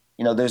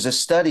 There's a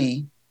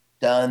study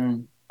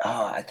done,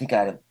 I think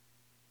out of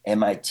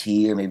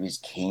MIT or maybe it's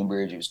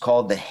Cambridge. It was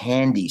called the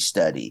HANDY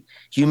study.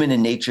 Human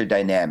and Nature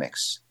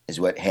Dynamics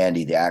is what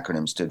HANDY, the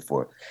acronym, stood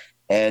for.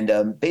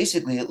 And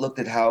basically, it looked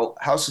at how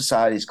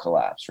societies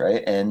collapse,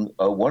 right? And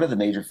one of the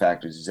major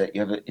factors is that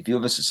if you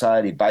have a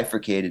society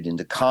bifurcated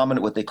into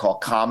what they call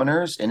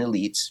commoners and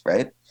elites,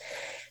 right?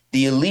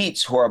 The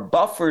elites who are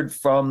buffered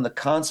from the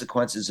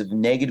consequences of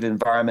negative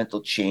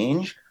environmental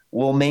change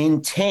will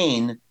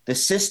maintain the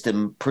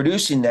system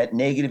producing that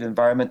negative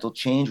environmental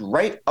change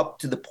right up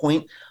to the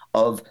point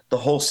of the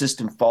whole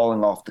system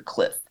falling off the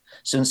cliff.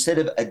 So instead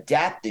of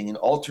adapting and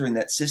altering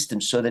that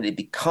system so that it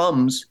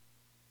becomes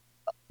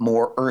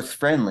more earth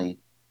friendly,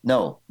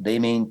 no, they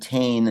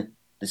maintain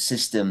the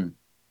system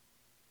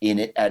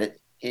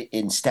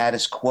in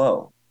status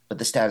quo. But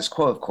the status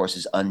quo, of course,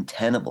 is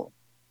untenable,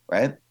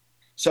 right?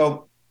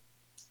 So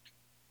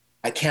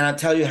I cannot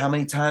tell you how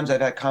many times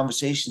I've had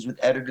conversations with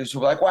editors who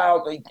are like,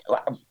 wow,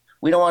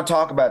 we don't want to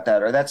talk about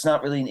that, or that's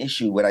not really an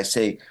issue. When I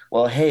say,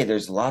 well, hey,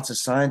 there's lots of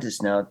scientists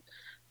now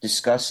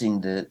discussing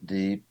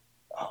the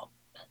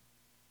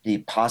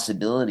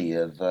possibility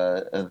of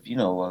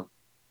the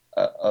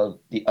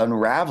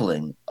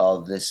unraveling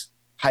of this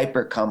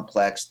hyper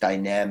complex,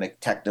 dynamic,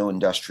 techno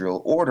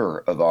industrial order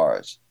of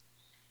ours.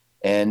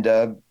 And,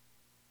 a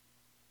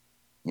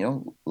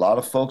lot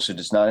of folks are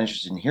just not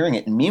interested in hearing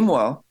it. And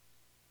meanwhile,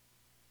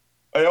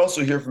 I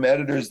also hear from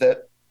editors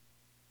that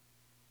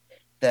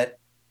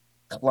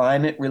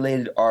climate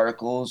related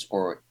articles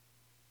or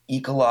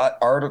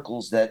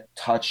articles that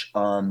touch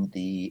on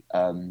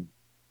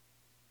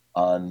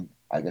on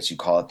I guess you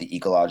call it the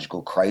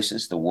ecological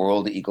crisis, the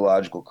world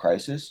ecological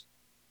crisis,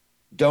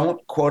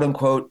 don't quote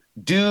unquote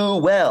do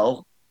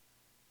well,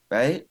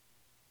 right,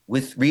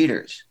 with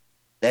readers.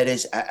 That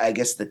is, I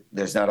guess that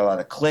there's not a lot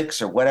of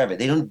clicks or whatever.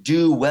 They don't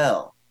do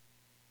well,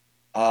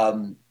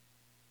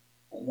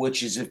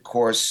 which is of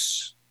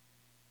course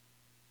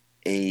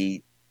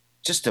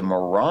just a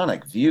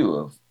moronic view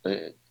of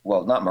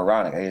well, not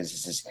moronic.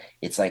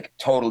 It's like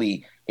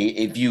totally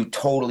a view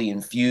totally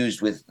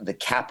infused with the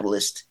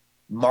capitalist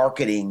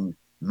marketing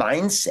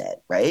mindset,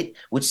 right?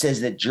 Which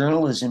says that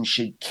journalism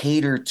should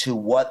cater to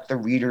what the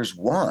readers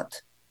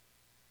want.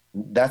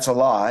 That's a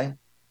lie.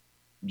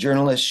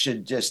 Journalists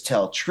should just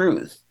tell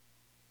truth.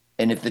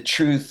 And if the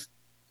truth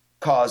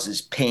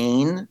causes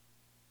pain,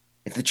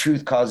 if the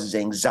truth causes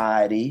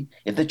anxiety,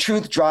 if the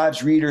truth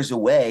drives readers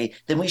away,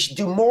 then we should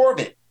do more of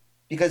it,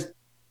 because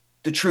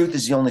the truth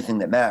is the only thing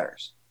that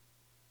matters.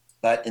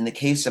 But in the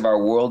case of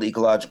our world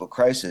ecological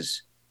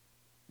crisis,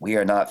 we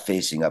are not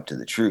facing up to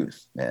the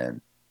truth,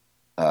 man.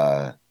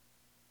 For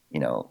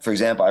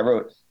example, I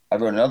wrote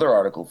another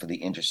article for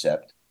The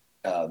Intercept.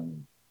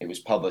 It was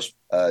published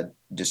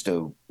just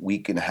a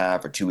week and a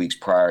half or 2 weeks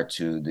prior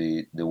to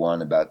the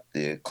one about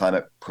the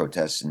climate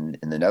protests in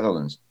the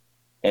Netherlands.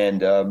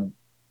 And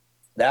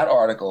that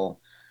article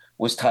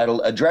was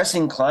titled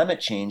 "Addressing Climate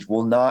Change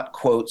Will Not,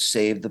 quote,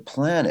 save the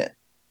planet,"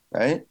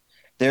 right?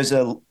 There's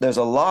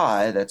a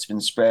lie that's been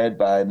spread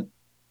by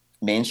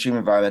mainstream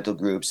environmental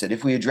groups that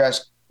if we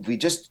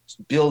just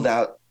build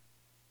out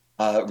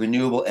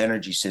renewable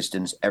energy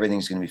systems,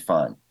 everything's going to be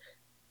fine,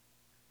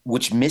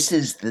 which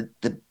misses the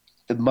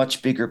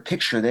much bigger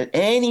picture that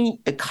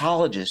any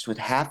ecologist with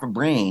half a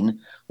brain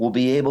will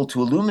be able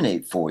to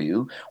illuminate for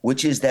you,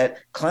 which is that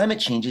climate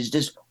change is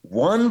just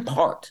one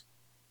part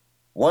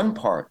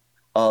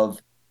of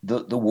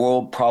the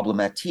world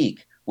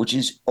problematique, which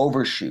is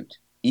overshoot,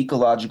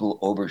 ecological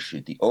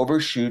overshoot, the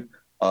overshoot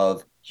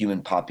of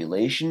human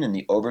population and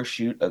the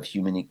overshoot of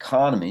human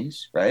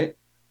economies, right?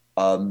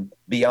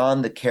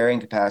 Beyond the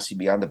carrying capacity,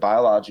 beyond the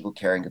biological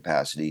carrying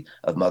capacity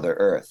of Mother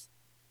Earth.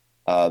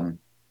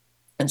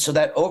 And so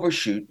that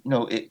overshoot,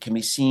 it can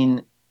be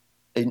seen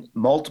in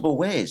multiple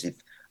ways. If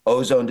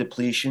ozone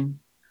depletion,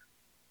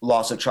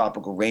 loss of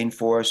tropical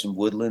rainforests and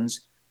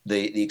woodlands,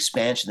 the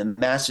expansion, the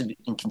massive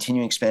and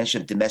continuing expansion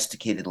of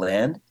domesticated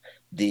land,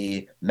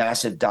 the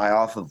massive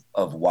die-off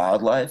of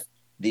wildlife,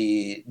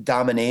 the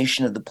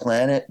domination of the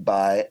planet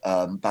by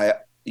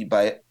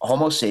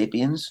Homo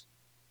sapiens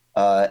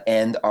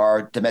and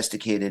our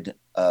domesticated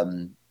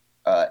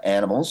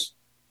animals,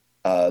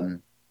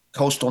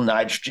 coastal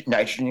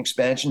nitrogen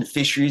expansion,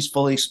 fisheries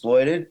fully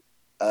exploited,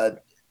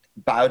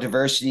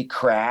 biodiversity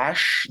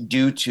crash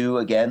due to,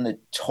 again, the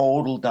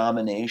total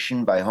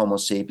domination by Homo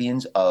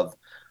sapiens of,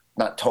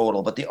 not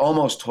total, but the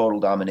almost total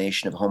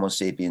domination of Homo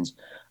sapiens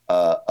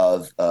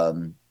of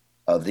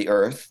the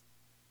earth,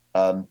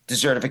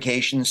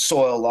 desertification,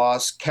 soil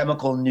loss,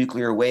 chemical and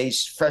nuclear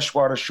waste,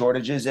 freshwater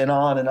shortages, and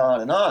on and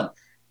on and on.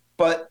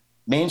 But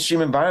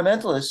mainstream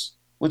environmentalists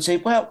would say,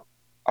 well,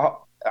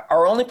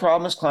 our only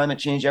problem is climate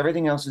change.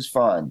 Everything else is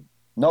fine.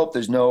 Nope,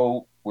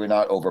 we're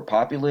not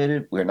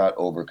overpopulated. We're not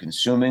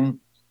over-consuming.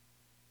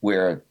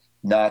 We're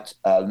not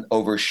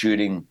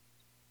overshooting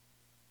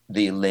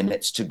the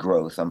limits to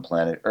growth on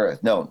planet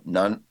Earth. No,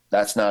 none.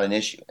 That's not an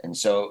issue. And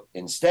so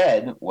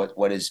instead,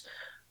 what is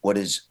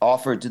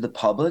offered to the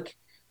public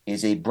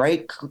is a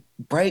bright,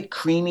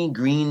 creamy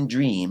green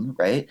dream,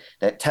 right?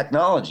 That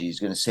technology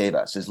is going to save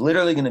us. There's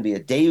literally going to be a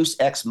deus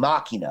ex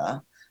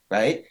machina,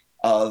 right,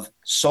 of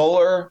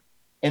solar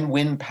and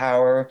wind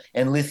power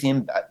and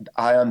lithium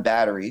ion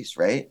batteries,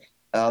 right?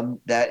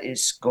 That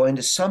is going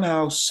to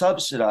somehow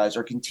subsidize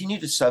or continue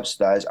to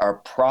subsidize our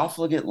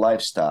profligate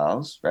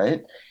lifestyles,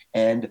 right?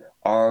 And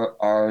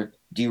our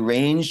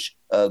deranged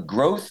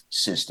growth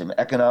system,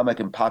 economic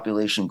and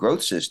population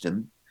growth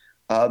system,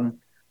 Um,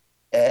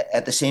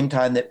 at the same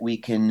time that we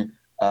can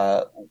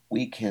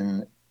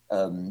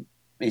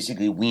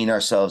basically wean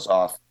ourselves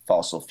off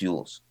fossil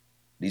fuels.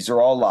 These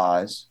are all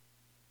lies,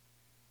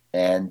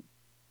 and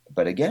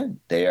but again,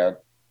 they are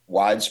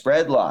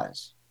widespread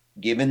lies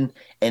given,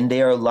 and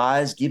they are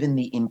lies given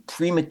the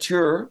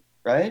imprimatur,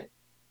 right,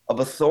 of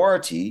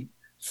authority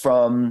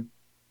from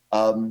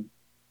um,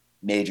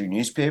 major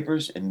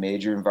newspapers and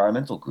major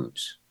environmental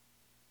groups.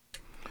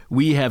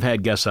 We have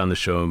had guests on the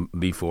show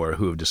before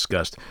who have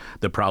discussed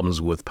the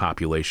problems with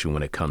population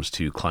when it comes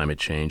to climate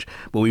change.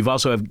 But we've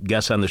also had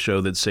guests on the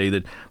show that say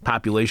that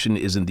population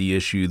isn't the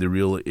issue. The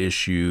real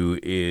issue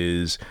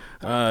is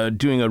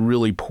doing a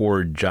really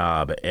poor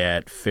job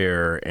at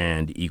fair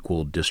and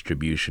equal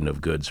distribution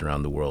of goods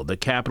around the world. That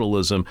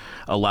capitalism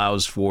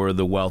allows for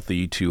the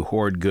wealthy to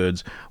hoard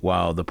goods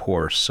while the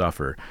poor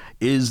suffer.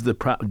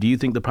 Do you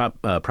think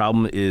the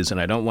problem is, and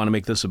I don't want to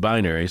make this a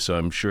binary, so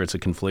I'm sure it's a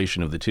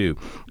conflation of the two,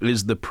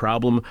 is the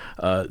problem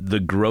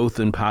the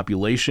growth in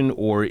population,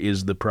 or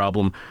is the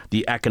problem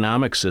the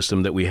economic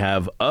system that we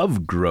have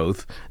of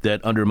growth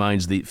that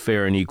undermines the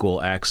fair and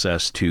equal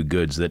access to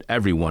goods that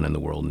everyone in the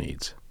world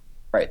needs?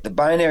 Right. The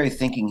binary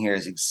thinking here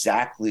is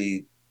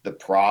exactly the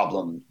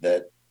problem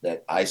that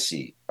I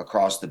see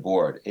across the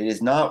board. It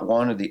is not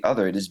one or the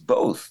other. It is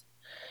both.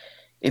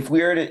 If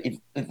we were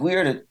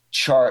to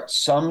chart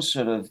some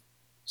sort of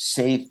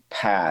safe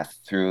path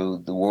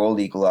through the world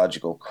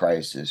ecological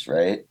crisis,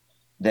 right?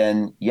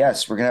 Then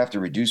yes, we're going to have to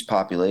reduce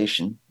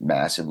population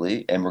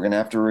massively, and we're going to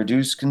have to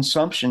reduce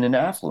consumption and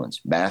affluence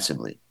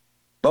massively,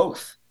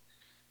 both.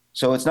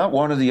 So it's not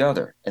one or the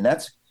other, and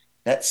that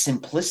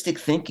simplistic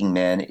thinking,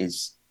 man,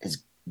 is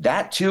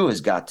that too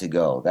has got to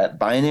go. That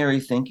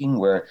binary thinking,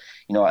 where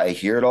I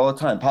hear it all the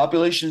time.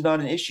 Population is not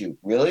an issue,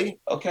 really?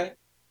 Okay,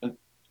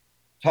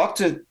 talk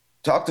to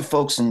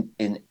folks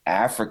in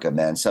Africa,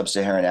 man,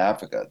 sub-Saharan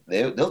Africa.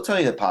 They'll tell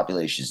you that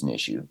population is an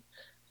issue.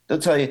 They'll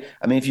tell you.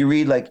 I mean, if you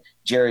read like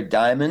Jared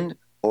Diamond,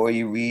 or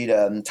you read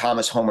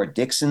Thomas Homer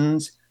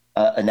Dixon's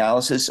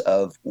analysis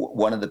of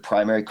one of the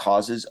primary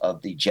causes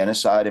of the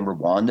genocide in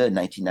Rwanda in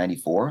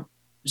 1994, it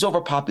was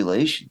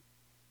overpopulation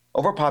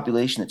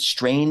that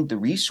strained the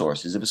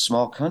resources of a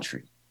small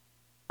country.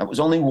 That was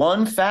only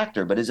one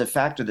factor, but is a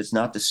factor that's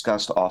not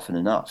discussed often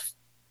enough.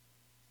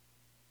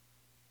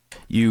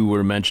 You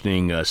were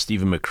mentioning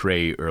Stephen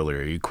McCrae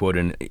earlier. You quote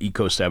an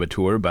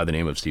eco-saboteur by the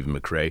name of Stephen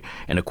McCrae,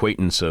 an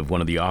acquaintance of one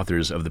of the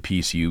authors of the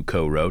piece you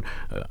co-wrote,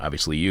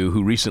 obviously you,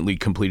 who recently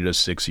completed a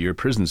 6-year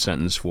prison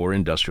sentence for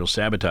industrial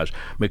sabotage.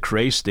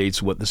 McCrae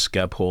states what the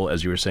skep hole,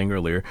 as you were saying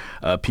earlier,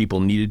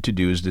 people needed to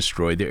do is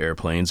destroy the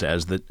airplanes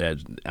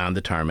on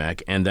the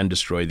tarmac and then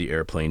destroy the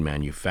airplane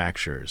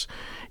manufacturers.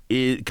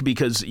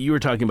 Because you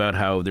were talking about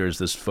how there's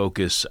this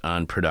focus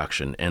on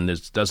production and there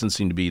doesn't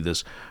seem to be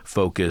this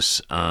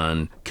focus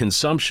on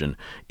consumption.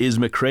 Is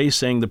McCrae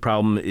saying the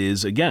problem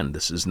is, again,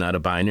 this is not a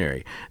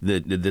binary,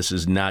 that this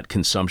is not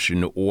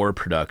consumption or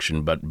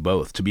production, but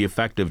both? To be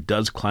effective,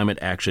 does climate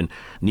action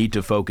need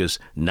to focus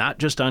not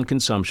just on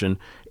consumption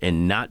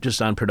and not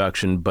just on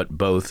production, but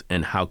both?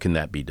 And how can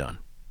that be done?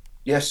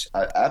 Yes,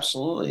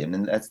 absolutely. I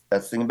mean, that's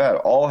the thing about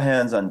it. All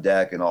hands on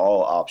deck and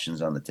all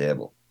options on the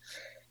table.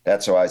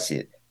 That's how I see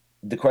it.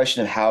 The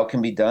question of how it can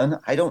be done,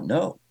 I don't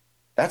know.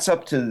 That's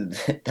up to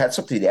the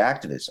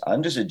activists.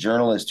 I'm just a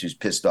journalist who's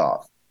pissed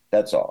off.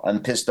 That's all.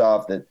 I'm pissed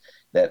off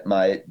that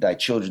my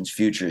children's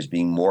future is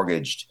being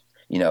mortgaged,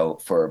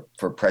 for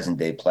present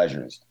day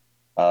pleasures.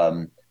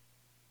 But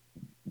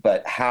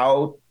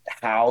how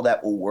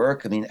that will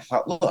work? I mean,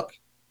 look,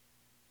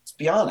 let's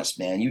be honest,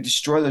 man. You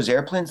destroy those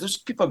airplanes, those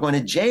people are going to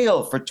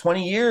jail for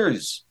 20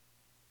 years.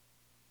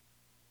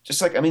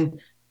 Just like, I mean,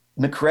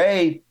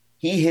 McCrae,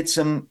 he hit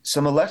some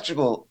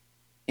electrical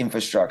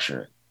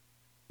infrastructure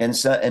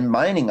and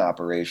mining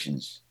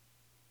operations.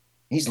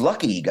 He's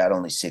lucky he got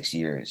only 6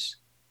 years.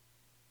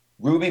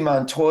 Ruby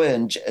Montoya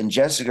and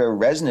Jessica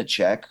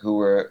Resnicek, who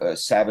were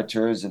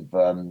saboteurs of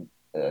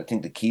I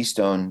think the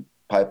Keystone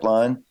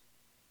Pipeline,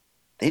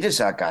 they just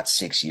got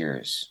 6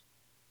 years.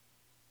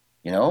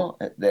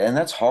 And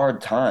that's hard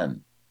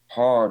time,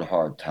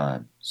 hard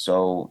time.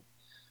 So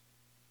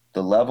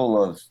the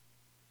level of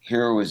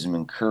heroism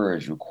and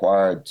courage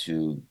required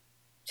to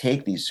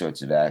take these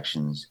sorts of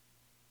actions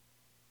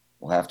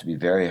will have to be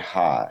very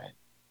high.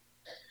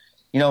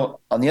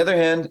 On the other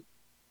hand,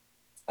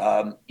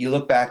 you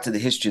look back to the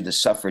history of the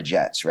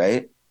suffragettes,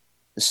 right?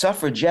 The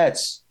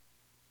suffragettes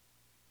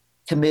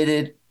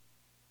committed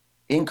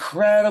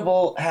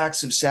incredible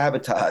acts of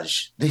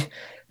sabotage.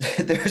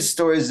 There's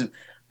stories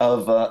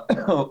of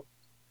who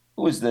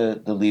was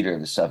the leader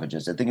of the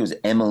suffragettes? I think it was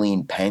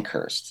Emmeline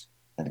Pankhurst,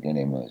 I think her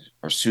name was,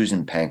 or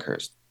Susan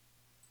Pankhurst.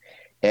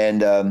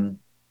 And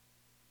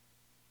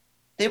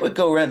they would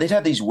go around, they'd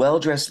have these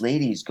well-dressed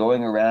ladies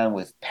going around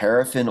with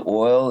paraffin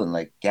oil and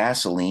like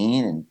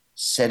gasoline and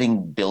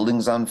setting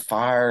buildings on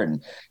fire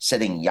and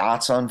setting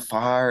yachts on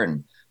fire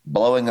and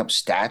blowing up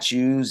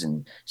statues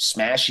and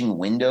smashing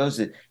windows.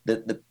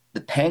 The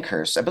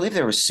Pankhursts, I believe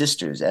they were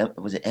sisters.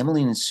 Was it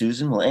Emmeline and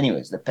Susan? Well,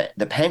 anyways,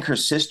 the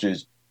Pankhurst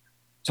sisters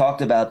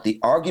talked about the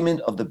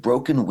argument of the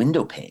broken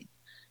window pane.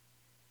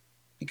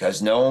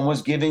 Because no one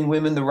was giving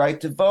women the right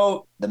to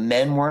vote, the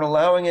men weren't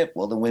allowing it.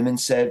 Well, the women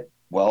said,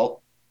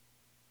 well,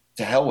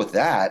 to hell with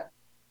that.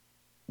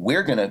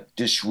 We're going to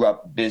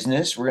disrupt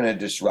business. We're going to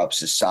disrupt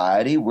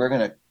society. We're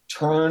going to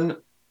turn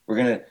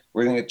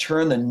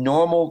the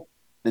normal,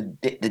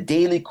 the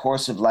daily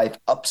course of life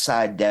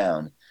upside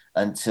down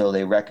until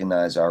they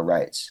recognize our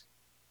rights.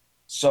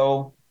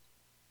 So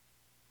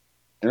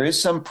there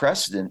is some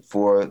precedent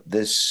for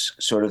this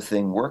sort of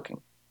thing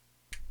working.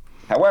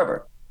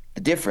 However,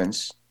 the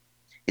difference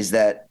is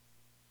that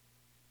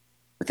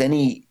with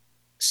any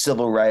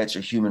civil rights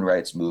or human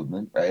rights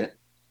movement, right,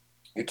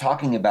 you're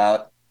talking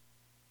about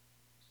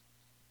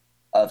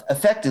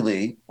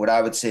effectively what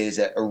I would say is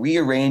that a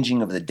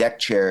rearranging of the deck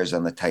chairs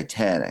on the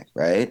Titanic,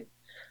 right?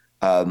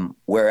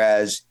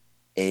 Whereas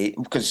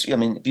because I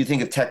mean, if you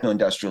think of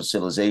techno-industrial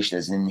civilization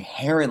as an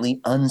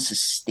inherently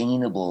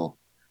unsustainable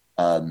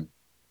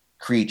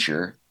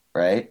creature,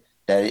 right,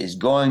 that is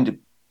going to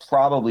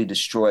probably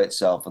destroy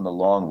itself in the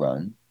long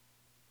run,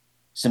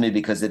 simply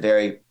because its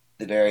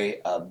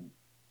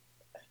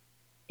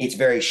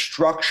very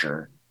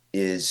structure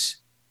is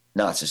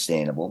not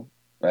sustainable,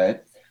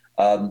 right?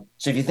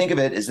 So if you think of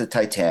it as the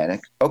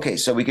Titanic, okay,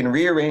 so we can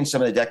rearrange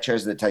some of the deck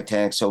chairs of the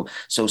Titanic. So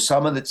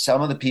some of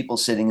the people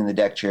sitting in the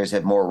deck chairs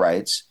have more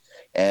rights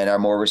and are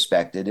more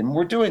respected, and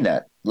we're doing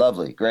that.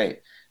 Lovely,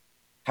 great.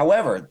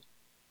 However,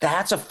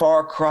 that's a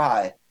far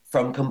cry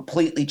from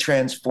completely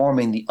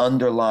transforming the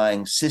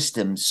underlying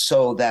system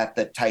so that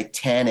the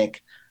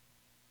Titanic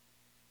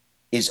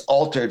is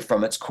altered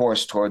from its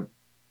course toward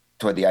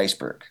the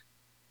iceberg.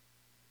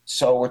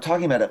 So we're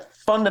talking about a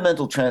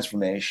fundamental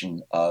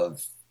transformation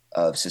of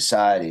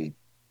society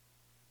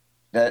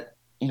that,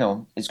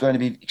 is going to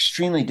be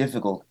extremely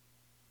difficult.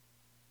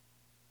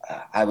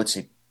 I would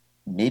say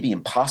maybe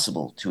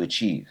impossible to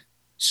achieve.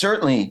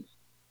 Certainly,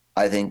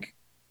 I think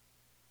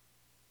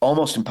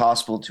almost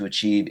impossible to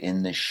achieve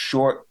in the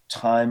short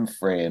time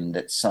frame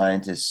that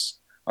scientists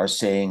are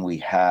saying we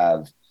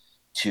have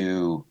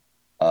to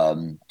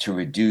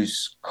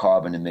reduce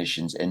carbon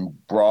emissions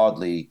and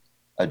broadly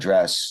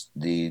address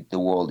the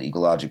world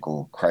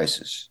ecological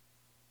crisis.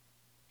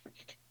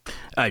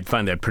 I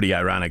find that pretty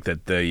ironic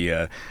that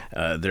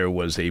there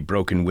was a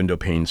broken window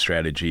pane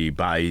strategy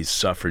by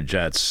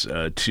suffragettes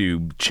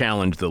to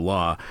challenge the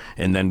law,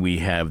 and then we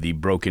have the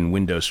broken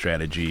window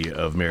strategy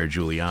of Mayor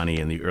Giuliani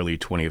in the early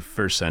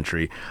 21st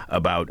century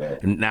about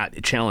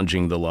not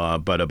challenging the law,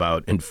 but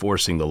about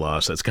enforcing the law.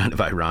 So it's kind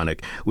of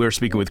ironic. We were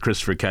speaking with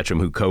Christopher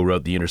Ketcham, who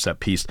co-wrote the Intercept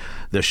piece,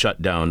 "The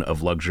Shutdown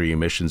of Luxury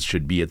Emissions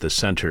Should Be at the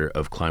Center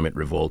of Climate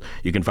Revolt."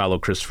 You can follow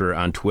Christopher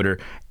on Twitter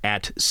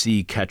at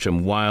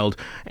 @CKetchamWild,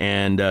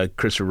 and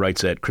Christopher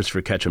writes at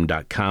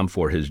ChristopherKetcham.com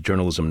for his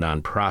journalism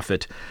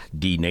nonprofit,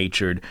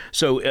 Denatured.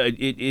 So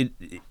the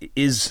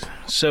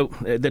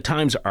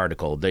Times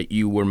article that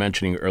you were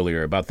mentioning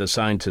earlier about the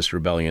scientist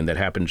rebellion that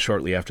happened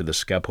shortly after the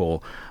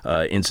Skep-Hole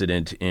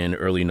incident in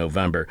early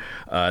November.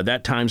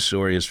 That Times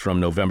story is from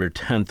November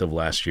 10th of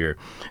last year,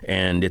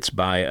 and it's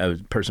by a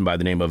person by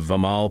the name of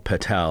Vimal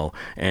Patel.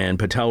 And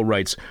Patel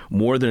writes,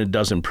 more than a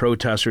dozen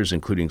protesters,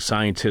 including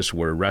scientists,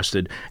 were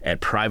arrested at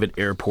private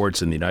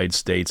airports in the United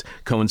States,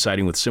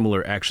 coinciding with similar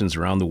actions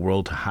around the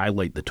world to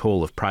highlight the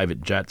toll of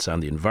private jets on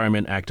the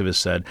environment, activists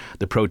said.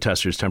 The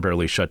protesters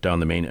temporarily shut down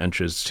the main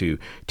entrance to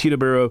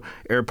Teterboro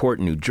Airport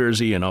in New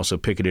Jersey and also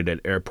picketed at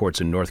airports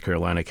in North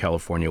Carolina,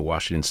 California,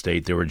 Washington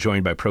State. They were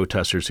joined by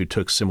protesters who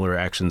took similar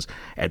actions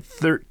at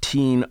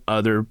 13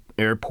 other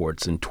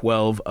airports in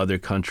 12 other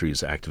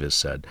countries, activists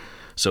said.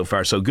 So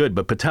far, so good.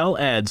 But Patel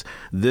adds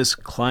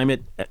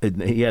climate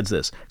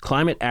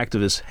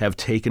activists have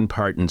taken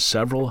part in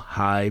several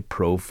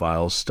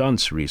high-profile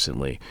stunts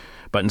recently.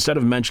 But instead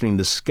of mentioning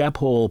the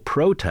Skep-Hole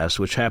protest,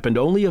 which happened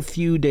only a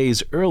few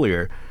days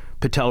earlier,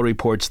 Patel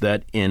reports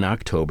that in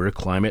October,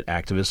 climate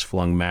activists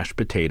flung mashed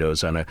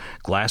potatoes on a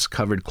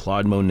glass-covered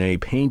Claude Monet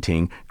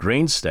painting,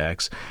 Grain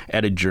Stacks,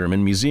 at a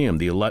German museum.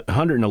 The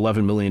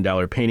 $111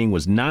 million painting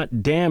was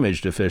not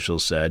damaged,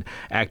 officials said.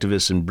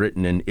 Activists in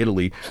Britain and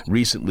Italy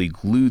recently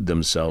glued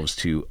themselves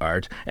to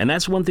art. And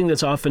that's one thing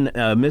that's often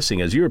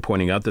missing, as you were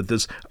pointing out, that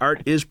this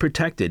art is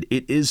protected.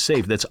 It is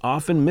safe. That's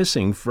often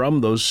missing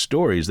from those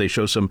stories. They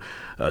show some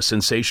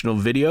sensational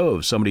video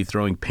of somebody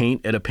throwing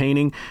paint at a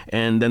painting,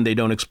 and then they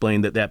don't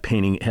explain that painting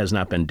has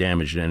not been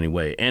damaged in any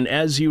way. And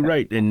as you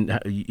write, and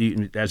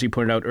as you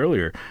pointed out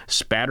earlier,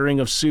 spattering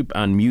of soup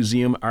on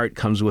museum art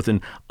comes with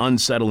an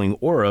unsettling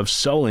aura of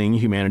sullying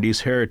humanity's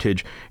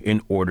heritage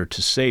in order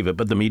to save it.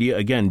 But the media,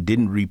 again,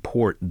 didn't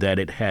report that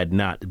it had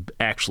not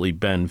actually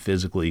been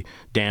physically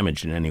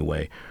damaged in any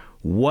way.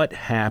 What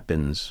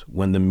happens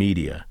when the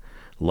media,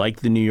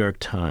 like the New York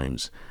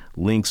Times,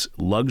 links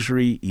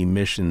luxury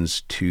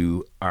emissions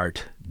to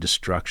art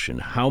destruction?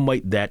 How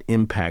might that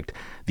impact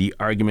the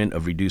argument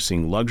of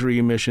reducing luxury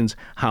emissions?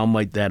 How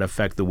might that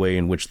affect the way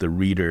in which the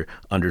reader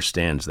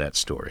understands that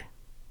story?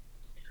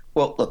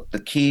 Well, look, the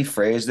key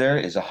phrase there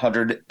is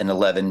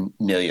 111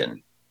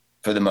 million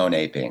for the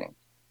Monet painting.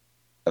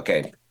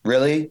 Okay,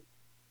 really?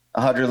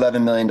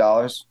 $111 million?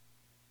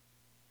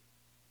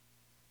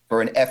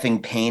 for an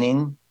effing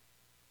painting,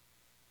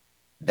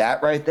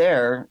 that right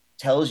there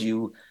tells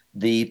you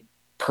the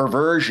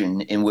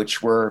perversion in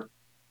which we're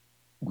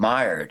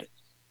mired.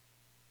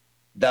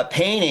 The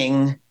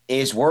painting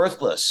is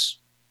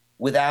worthless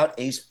without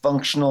a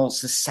functional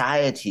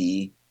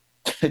society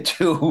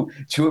to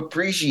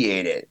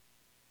appreciate it.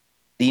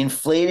 The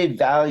inflated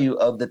value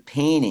of the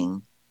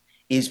painting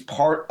is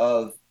part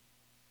of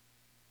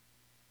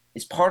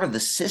the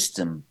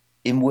system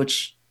in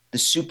which the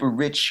super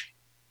rich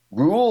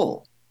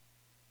rule.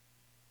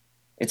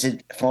 It's a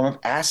form of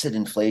asset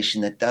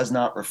inflation that does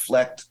not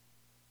reflect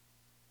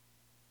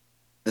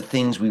the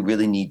things we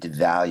really need to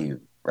value,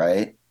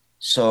 right?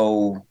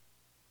 So,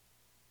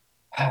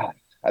 I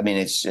mean,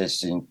 it's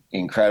just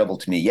incredible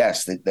to me.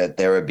 Yes, that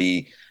there would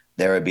be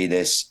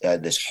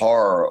this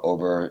horror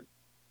over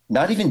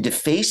not even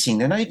defacing.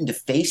 They're not even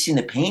defacing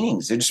the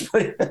paintings. They're just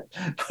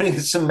putting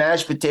some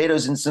mashed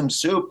potatoes in some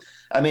soup.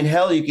 I mean,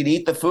 hell, you could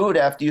eat the food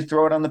after you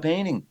throw it on the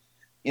painting.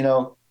 You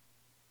know,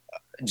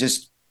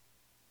 just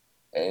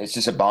it's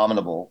just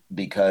abominable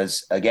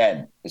because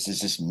again, this is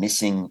just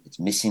missing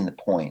the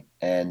point,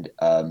 and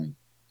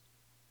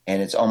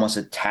it's almost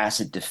a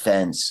tacit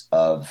defense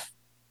of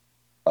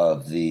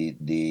the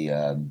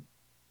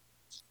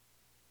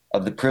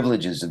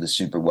privileges of the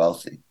super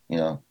wealthy,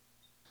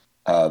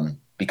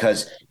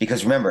 because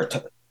remember,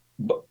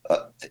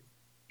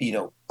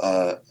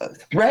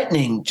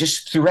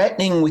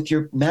 threatening with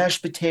your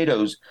mashed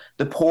potatoes,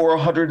 the poor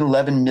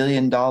 $111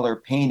 million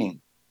painting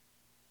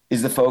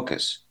is the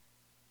focus.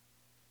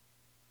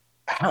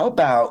 How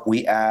about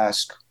we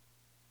ask,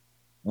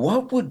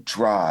 what would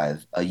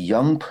drive a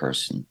young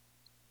person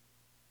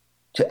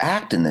to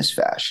act in this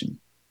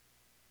fashion?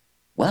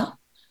 Well,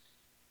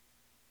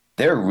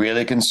 they're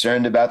really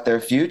concerned about their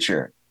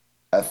future,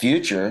 a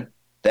future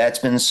that's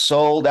been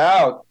sold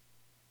out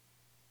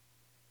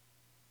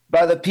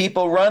by the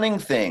people running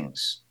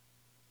things.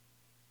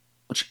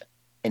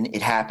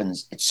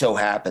 It so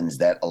happens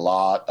that a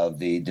lot of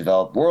the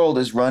developed world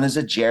is run as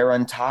a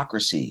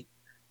gerontocracy,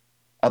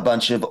 a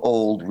bunch of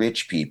old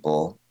rich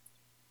people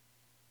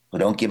who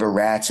don't give a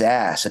rat's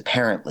ass,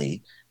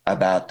 apparently,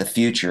 about the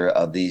future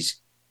of these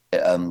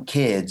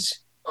kids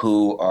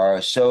who are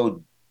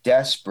so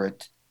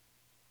desperate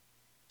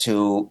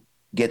to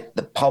get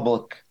the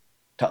public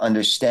to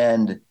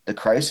understand the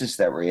crisis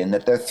that we're in,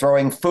 that they're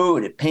throwing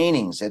food at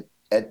paintings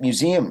at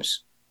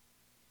museums.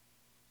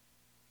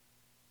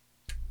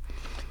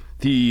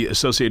 The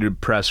Associated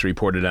Press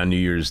reported on New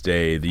Year's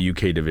Day the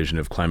UK division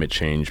of climate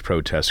change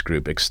protest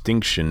group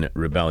Extinction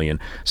Rebellion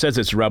says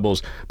its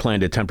rebels plan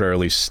to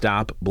temporarily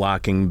stop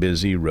blocking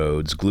busy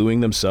roads,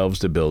 gluing themselves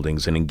to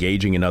buildings, and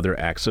engaging in other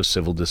acts of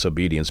civil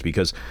disobedience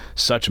because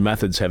such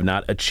methods have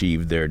not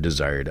achieved their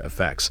desired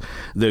effects.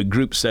 The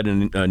group said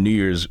in a New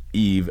Year's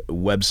Eve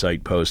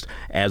website post,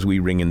 "As we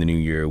ring in the new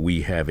year,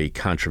 we have a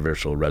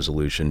controversial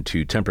resolution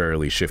to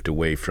temporarily shift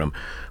away from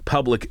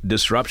public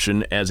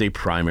disruption as a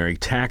primary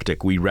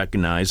tactic. We recognize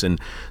and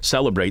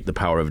celebrate the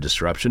power of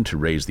disruption to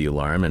raise the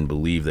alarm and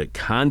believe that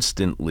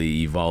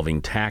constantly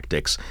evolving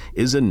tactics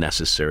is a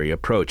necessary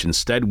approach.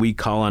 Instead, we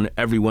call on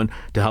everyone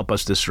to help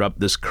us disrupt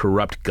this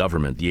corrupt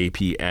government." The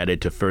AP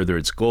added, to further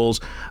its goals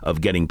of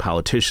getting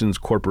politicians,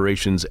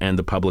 corporations, and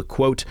the public,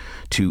 quote,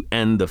 to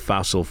end the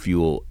fossil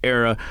fuel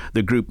era.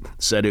 The group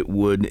said it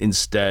would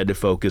instead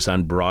focus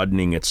on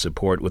broadening its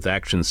support with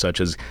actions such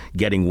as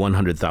getting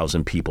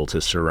 100,000 people to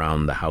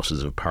surround the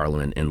Houses of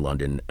Parliament in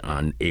London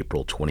on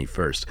April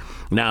 21st.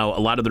 Now,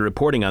 a lot of the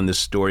reporting on this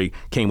story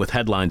came with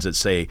headlines that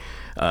say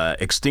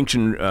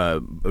Extinction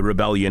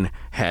Rebellion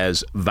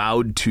has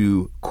vowed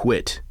to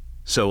quit.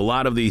 So a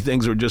lot of the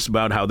things were just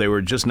about how they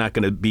were just not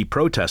going to be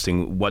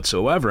protesting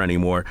whatsoever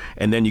anymore.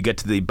 And then you get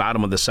to the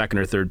bottom of the second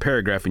or third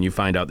paragraph and you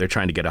find out they're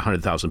trying to get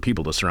 100,000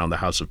 people to surround the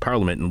House of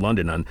Parliament in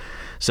London on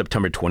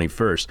September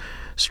 21st.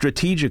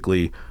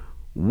 Strategically,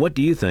 what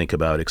do you think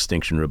about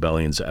Extinction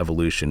Rebellion's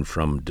evolution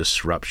from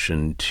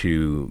disruption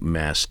to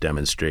mass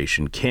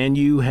demonstration? Can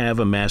you have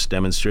a mass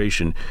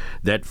demonstration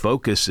that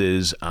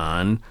focuses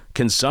on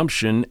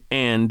consumption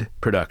and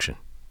production?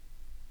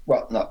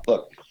 Well, no,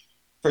 look,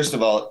 first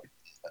of all,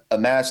 a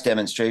mass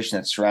demonstration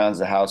that surrounds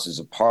the Houses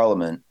of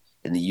Parliament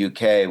in the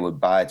UK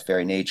would, by its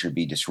very nature,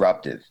 be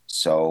disruptive.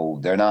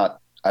 So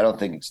I don't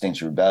think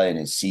Extinction Rebellion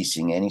is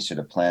ceasing any sort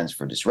of plans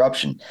for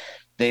disruption.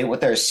 What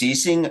they're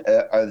ceasing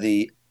are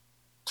the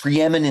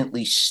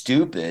preeminently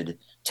stupid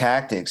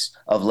tactics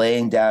of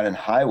laying down in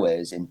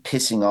highways and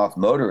pissing off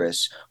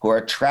motorists who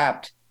are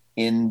trapped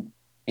in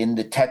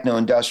the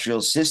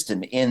techno-industrial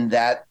system, in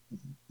that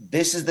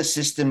this is the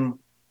system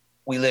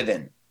we live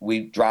in.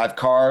 We drive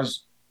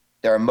cars,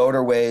 there are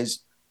motorways,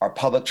 our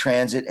public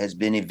transit has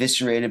been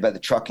eviscerated by the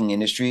trucking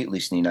industry, at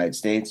least in the United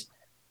States.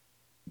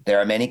 There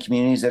are many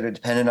communities that are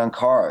dependent on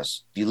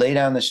cars. If you lay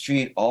down the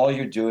street, all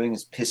you're doing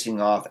is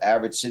pissing off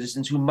average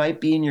citizens who might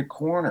be in your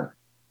corner.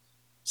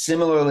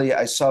 Similarly,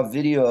 I saw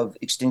video of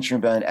Extinction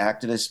Rebellion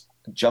activists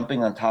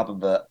jumping on top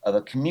of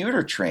a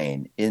commuter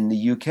train in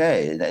the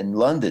UK, in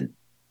London,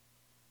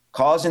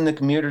 causing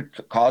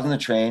the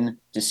train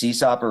to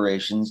cease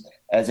operations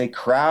as a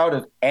crowd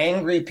of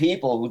angry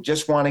people who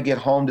just want to get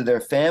home to their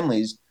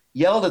families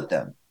yelled at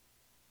them.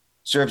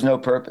 Serves no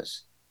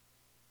purpose.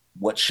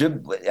 What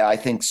should I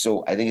think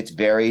so? I think it's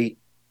very,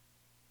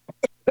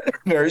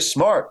 very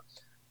smart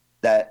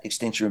that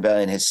Extinction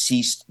Rebellion has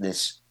ceased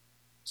this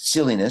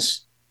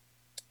silliness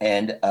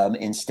and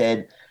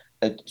instead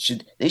they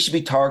should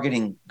be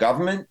targeting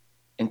government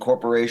and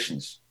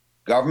corporations.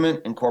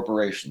 Government and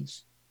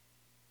corporations.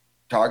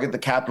 Target the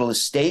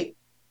capitalist state,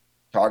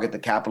 target the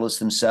capitalists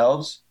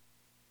themselves,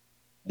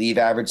 leave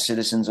average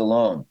citizens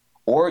alone.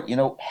 Or,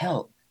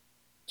 hell,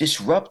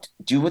 disrupt,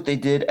 do what they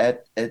did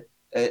at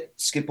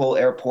Schiphol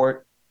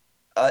Airport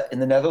in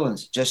the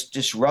Netherlands. Just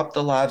disrupt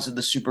the lives of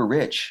the super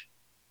rich.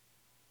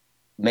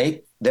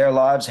 Make their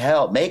lives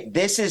hell. Make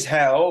this is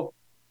hell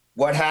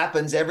what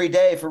happens every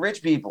day for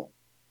rich people.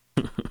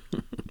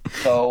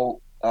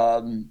 So,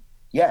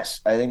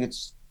 yes, I think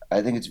it's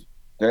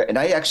very, and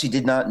I actually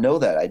did not know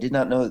that. I did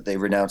not know that they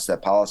renounced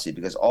that policy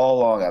because all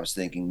along I was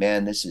thinking,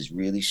 man, this is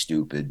really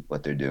stupid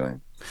what they're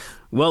doing.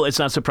 Well, it's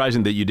not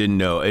surprising that you didn't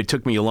know. It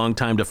took me a long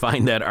time to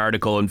find that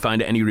article and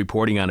find any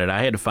reporting on it.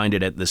 I had to find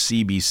it at the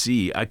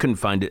CBC. I couldn't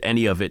find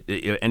any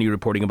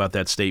reporting about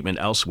that statement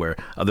elsewhere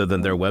other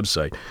than their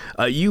website.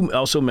 You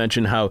also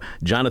mentioned how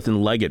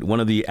Jonathan Leggett,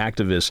 one of the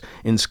activists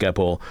in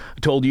Schiphol,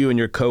 told you and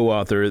your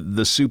co-author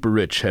the super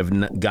rich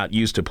have got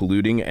used to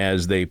polluting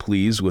as they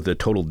please with a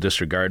total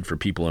disregard for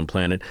people and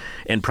planet,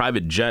 and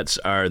private jets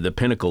are the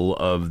pinnacle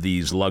of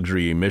these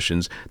luxury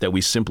emissions that we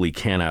simply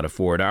cannot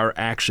afford. Our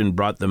action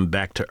brought them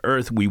back to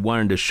Earth. We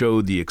wanted to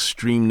show the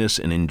extremeness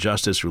and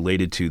injustice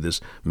related to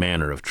this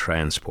manner of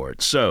transport.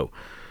 So,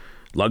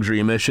 luxury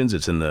emissions,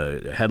 it's in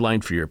the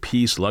headline for your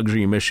piece,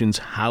 luxury emissions.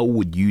 How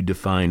would you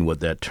define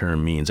what that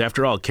term means?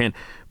 After all, can't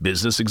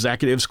business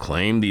executives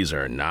claim these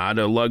are not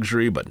a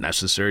luxury but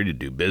necessary to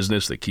do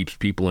business that keeps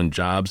people in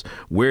jobs?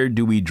 Where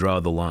do we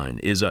draw the line?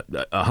 Is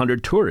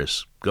 100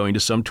 tourists going to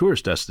some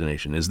tourist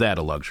destination, is that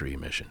a luxury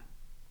emission?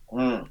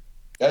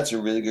 That's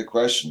a really good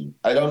question.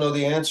 I don't know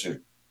the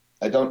answer.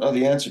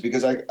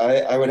 Because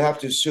I would have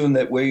to assume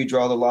that where you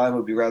draw the line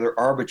would be rather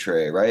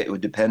arbitrary, right? It would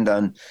depend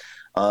on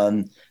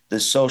the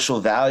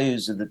social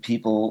values of the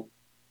people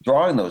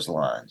drawing those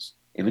lines.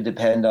 It would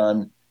depend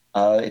on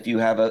if you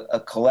have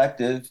a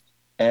collective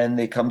and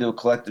they come to a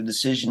collective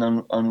decision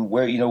on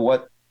where,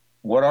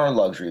 what are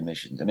luxury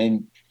emissions? I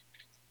mean,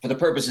 for the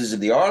purposes of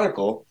the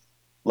article,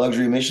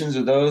 luxury emissions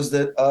are those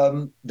that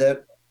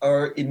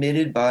are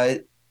emitted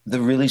by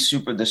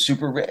the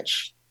super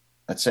rich.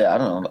 Let's say, I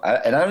don't know.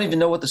 I don't even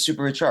know what the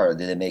super rich are.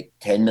 Do they make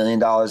 $10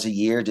 million a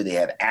year? Do they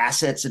have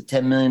assets of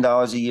 $10 million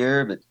a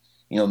year, but,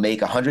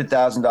 make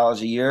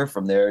 $100,000 a year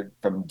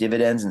from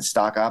dividends and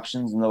stock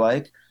options and the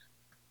like?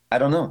 I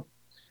don't know.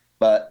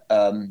 But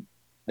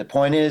the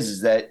point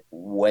is that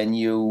when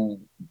you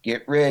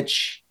get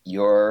rich,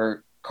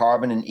 your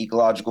carbon and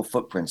ecological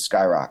footprint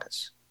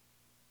skyrockets.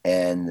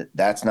 And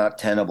that's not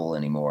tenable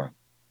anymore.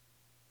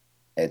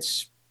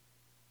 It's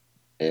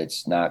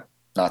not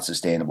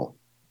sustainable.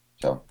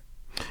 So.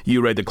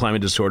 You write the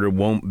climate disorder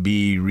won't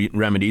be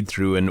remedied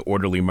through an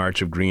orderly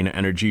march of green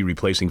energy,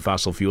 replacing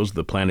fossil fuels,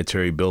 the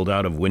planetary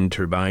build-out of wind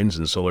turbines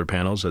and solar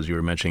panels, as you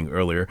were mentioning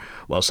earlier,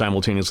 while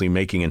simultaneously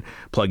making and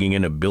plugging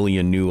in 1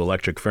 billion new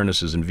electric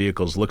furnaces and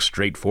vehicles looks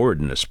straightforward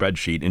in a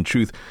spreadsheet. In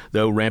truth,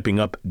 though, ramping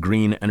up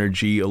green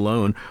energy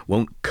alone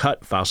won't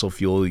cut fossil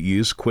fuel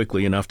use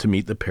quickly enough to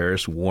meet the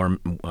Paris warming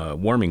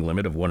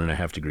limit of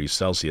 1.5 degrees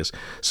Celsius.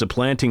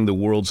 Supplanting the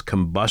world's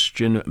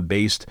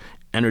combustion-based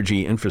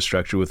energy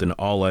infrastructure with an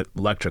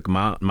all-electric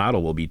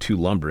model will be too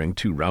lumbering,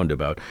 too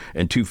roundabout,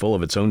 and too full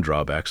of its own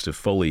drawbacks to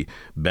fully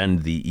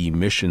bend the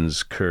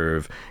emissions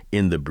curve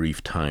in the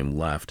brief time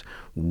left.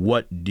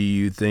 What do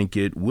you think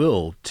it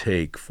will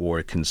take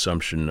for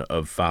consumption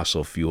of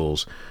fossil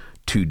fuels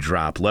to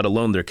drop, let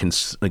alone their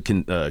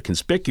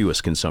conspicuous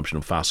consumption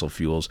of fossil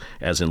fuels,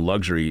 as in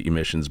luxury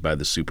emissions by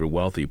the super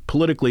wealthy?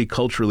 Politically,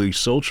 culturally,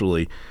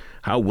 socially,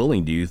 how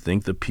willing do you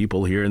think the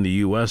people here in the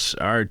U.S.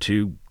 are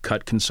to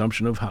cut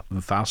consumption of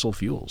fossil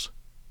fuels?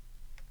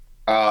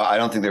 I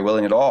don't think they're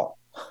willing at all.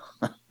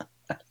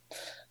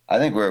 I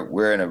think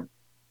we're in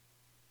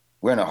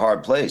a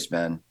hard place,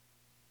 man.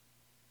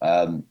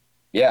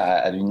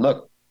 Yeah, I mean,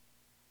 look,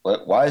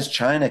 why is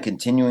China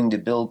continuing to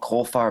build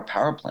coal-fired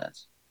power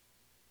plants?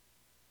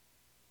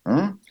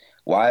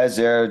 Why is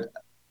there,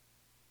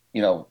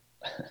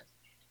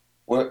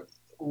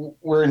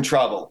 we're in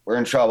trouble. We're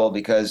in trouble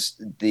because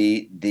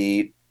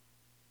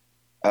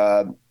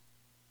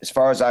as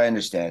far as I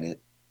understand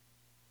it,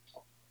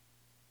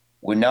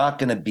 we're not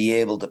going to be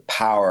able to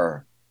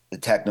power the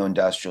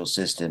techno-industrial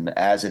system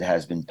as it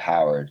has been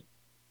powered,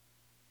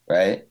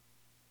 right,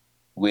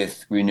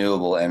 with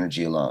renewable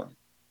energy alone.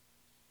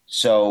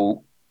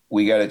 So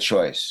we got a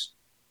choice.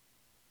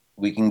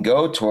 We can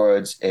go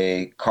towards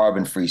a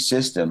carbon-free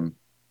system,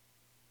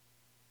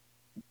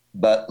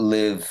 but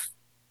live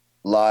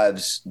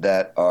lives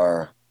that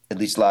are, at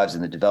least lives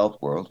in the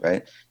developed world,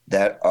 right,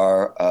 that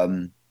are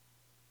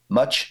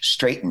much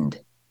straightened,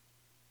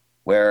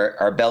 where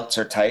our belts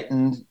are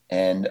tightened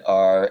and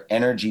our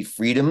energy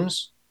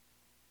freedoms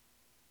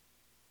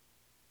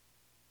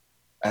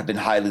have been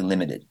highly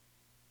limited.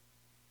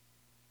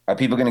 Are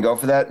people going to go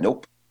for that?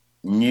 Nope.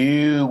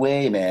 New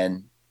way,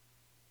 man.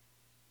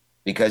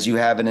 Because you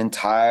have an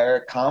entire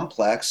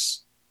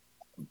complex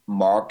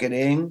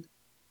marketing,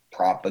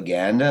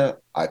 propaganda,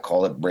 I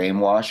call it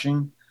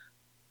brainwashing,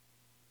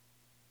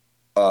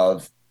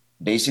 of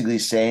basically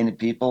saying to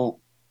people,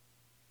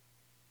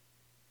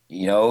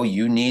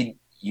 you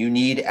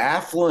need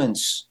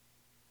affluence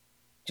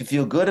to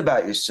feel good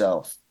about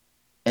yourself.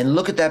 And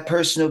look at that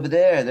person over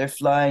there. They're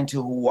flying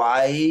to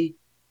Hawaii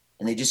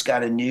and they just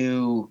got a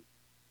new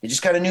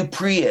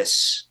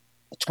Prius,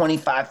 a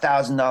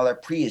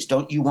 $25,000 Prius.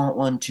 Don't you want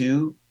one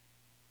too?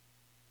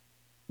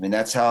 I mean,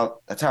 that's how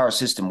our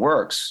system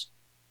works.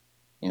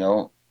 You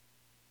know,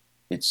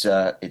 it's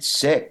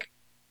sick.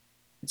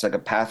 It's like a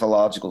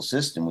pathological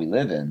system we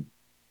live in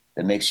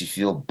that makes you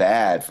feel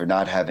bad for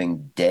not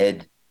having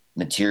dead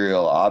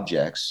material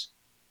objects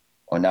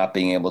or not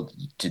being able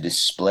to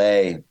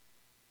display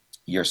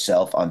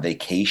yourself on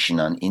vacation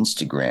on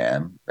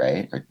Instagram,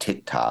 right? Or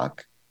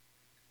TikTok.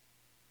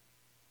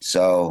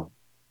 So,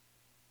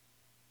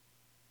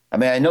 I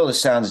mean, I know this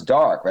sounds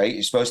dark, right?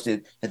 You're supposed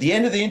to, at the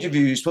end of the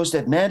interview, you're supposed to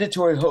have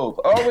mandatory hope.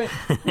 Oh,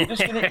 we're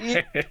just going to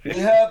eat. We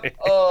have,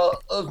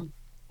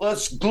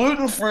 let's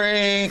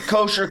gluten-free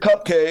kosher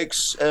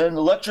cupcakes and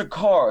electric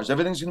cars.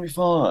 Everything's going to be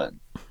fine.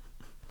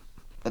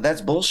 But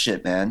that's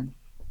bullshit, man.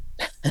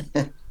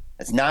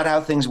 That's not how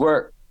things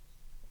work.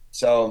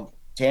 So,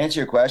 to answer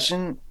your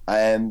question, I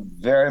am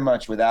very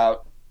much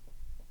without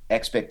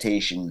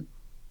expectation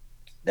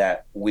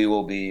that we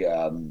will be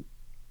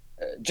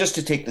just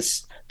to take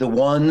this the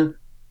one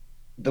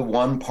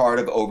part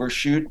of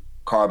overshoot,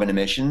 carbon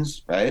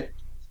emissions, right?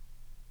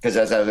 Because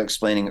as I was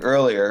explaining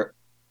earlier,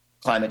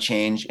 climate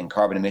change and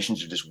carbon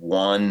emissions are just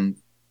one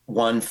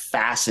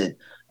facet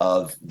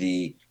of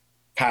the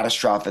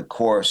catastrophic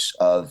course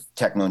of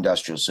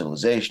techno-industrial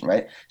civilization,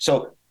 right?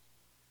 So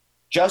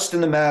just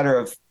in the matter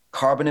of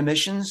carbon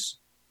emissions,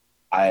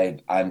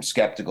 I'm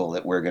skeptical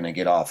that we're going to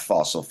get off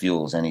fossil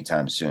fuels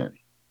anytime soon.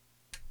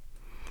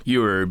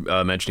 You were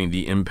mentioning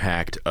the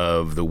impact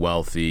of the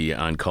wealthy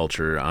on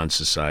culture, on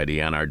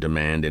society, on our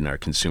demand and our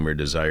consumer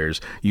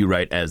desires. You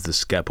write, as the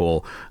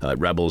Skepple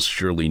rebels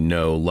surely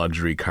know,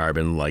 luxury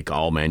carbon, like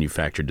all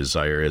manufactured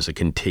desire, is a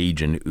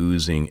contagion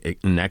oozing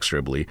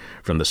inexorably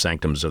from the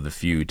sanctums of the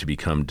few to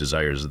become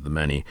desires of the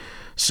many.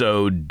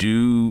 So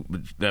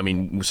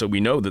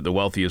we know that the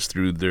wealthiest,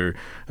 through their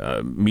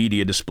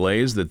media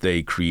displays, that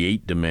they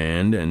create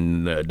demand,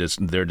 and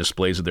their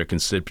displays of their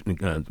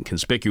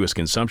conspicuous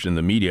consumption in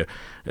the media,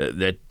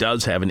 that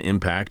does have an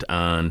impact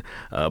on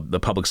the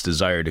public's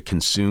desire to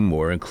consume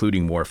more,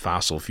 including more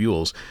fossil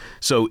fuels.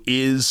 So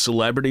is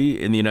celebrity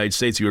in the United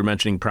States, you were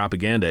mentioning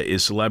propaganda,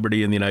 is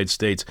celebrity in the United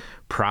States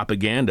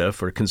propaganda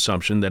for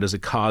consumption that is a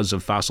cause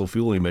of fossil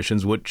fuel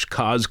emissions, which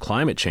cause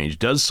climate change?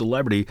 Does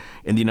celebrity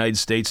in the United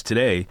States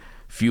today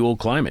fuel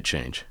climate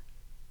change?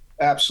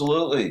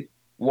 Absolutely.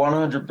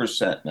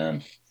 100%,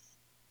 man.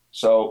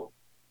 So,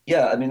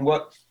 yeah, I mean,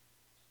 what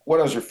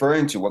I was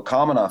referring to, what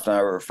Kamanoff and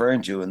I were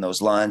referring to in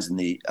those lines in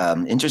the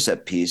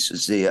Intercept piece,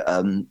 is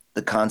the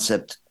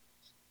concept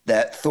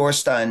that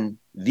Thorstein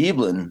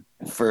Veblen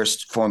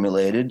first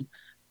formulated,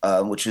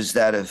 which was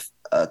that of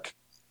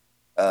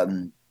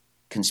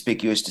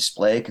conspicuous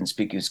display,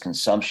 conspicuous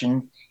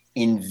consumption,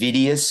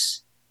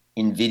 invidious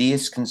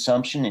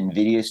consumption,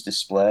 invidious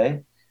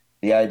display.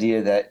 The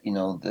idea that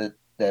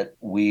that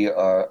we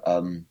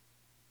are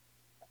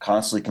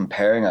constantly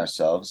comparing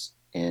ourselves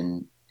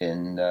in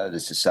the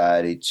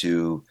society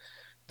to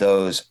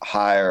those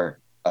higher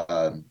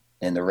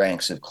in the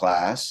ranks of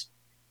class,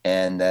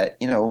 and that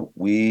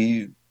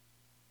we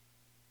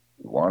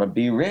want to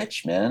be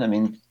rich, man. I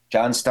mean,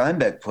 John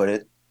Steinbeck put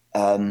it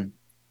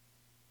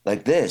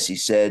like this. He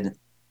said,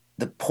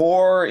 the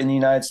poor in the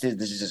United States,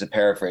 this is just a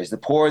paraphrase, the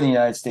poor in the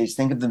United States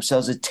think of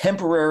themselves as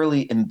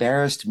temporarily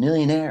embarrassed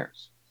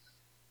millionaires,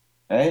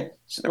 right?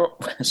 So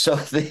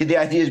the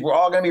idea is we're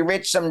all going to be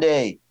rich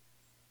someday,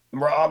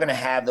 and we're all going to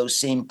have those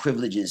same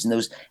privileges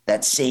and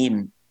that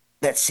same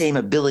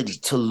ability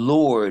to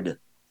lord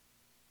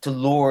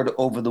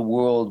over the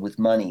world with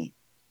money,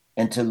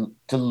 and to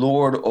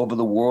lord over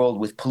the world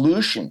with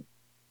pollution.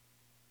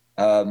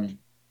 So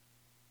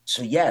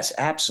yes,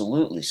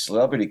 absolutely,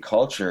 celebrity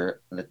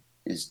culture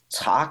is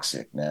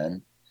toxic,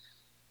 man.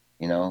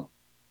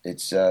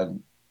 It's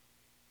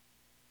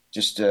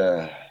just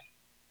an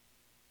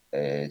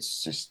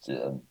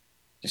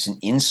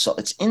insult.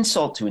 It's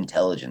insult to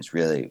intelligence,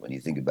 really, when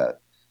you think about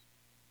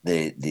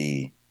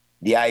the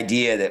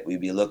idea that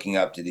we'd be looking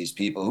up to these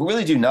people who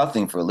really do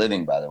nothing for a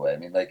living, by the way. I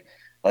mean,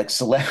 like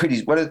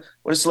celebrities. What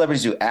do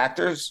celebrities do?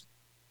 Actors.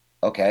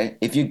 Okay.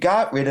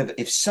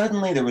 If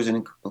suddenly there was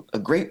a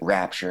great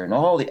rapture and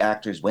all the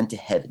actors went to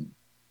heaven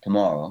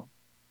tomorrow,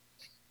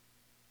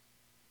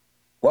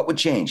 what would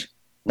change?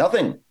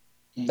 Nothing.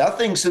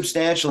 Nothing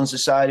substantial in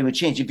society would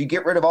change. If you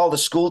get rid of all the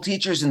school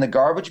teachers and the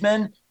garbage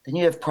men, then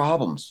you have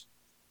problems.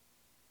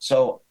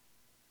 So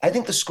I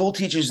think the school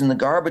teachers and the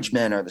garbage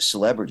men are the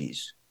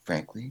celebrities,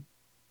 frankly.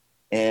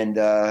 And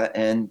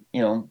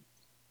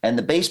And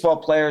the baseball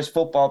players,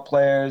 football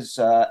players,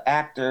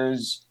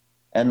 actors,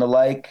 and the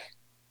like,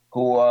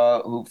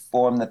 who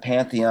form the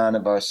pantheon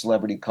of our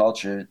celebrity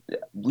culture,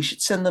 we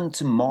should send them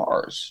to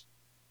Mars,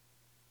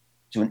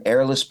 to an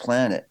airless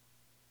planet.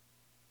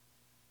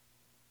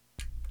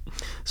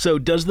 So,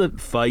 does the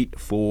fight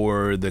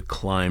for the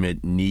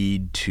climate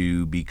need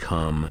to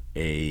become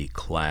a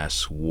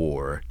class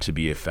war to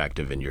be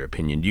effective, in your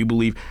opinion? Do you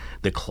believe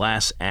the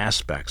class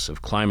aspects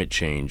of climate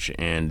change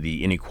and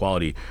the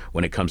inequality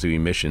when it comes to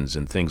emissions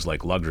and things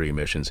like luxury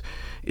emissions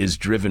is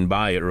driven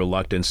by a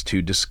reluctance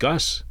to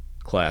discuss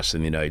class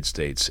in the United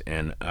States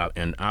and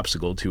an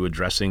obstacle to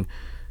addressing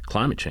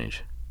climate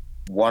change?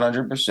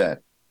 100%.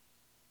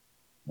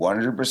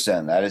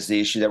 100%. That is the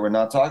issue that we're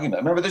not talking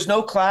about. Remember, there's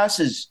no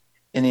classes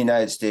in the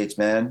United States,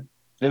 man.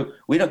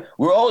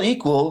 We're all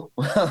equal.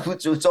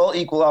 It's all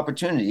equal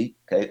opportunity.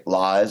 Okay.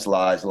 Lies,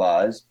 lies,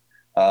 lies.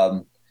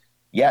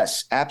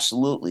 Yes,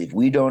 absolutely. If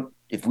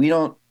we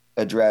don't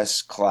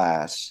address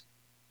class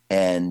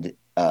and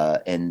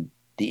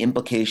the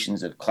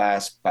implications of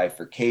class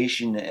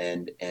bifurcation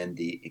and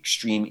the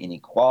extreme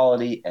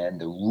inequality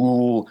and the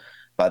rule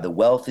by the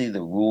wealthy,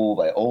 the rule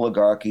by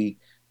oligarchy,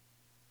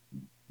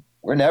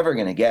 we're never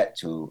going to get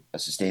to a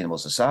sustainable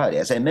society.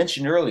 As I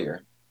mentioned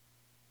earlier,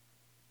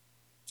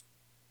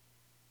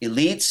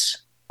 elites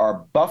are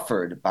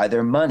buffered by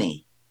their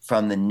money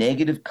from the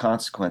negative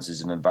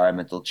consequences of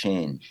environmental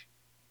change.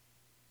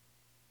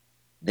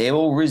 They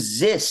will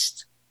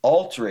resist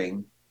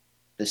altering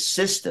the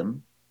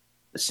system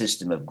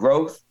of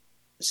growth,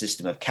 the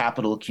system of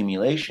capital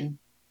accumulation,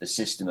 the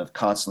system of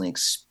constantly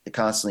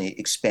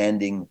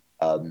expanding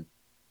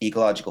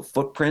ecological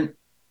footprint.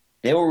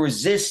 They will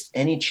resist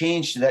any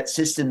change to that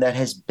system that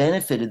has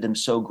benefited them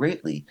so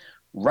greatly,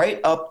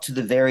 right up to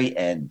the very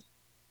end.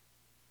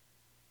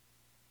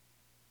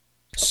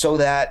 So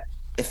that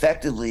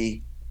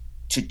effectively,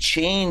 to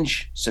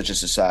change such a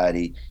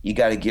society, you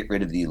got to get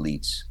rid of the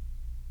elites.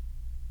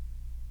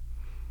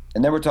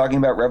 And then we're talking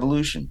about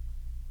revolution.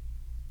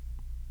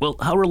 Well,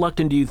 how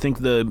reluctant do you think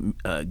the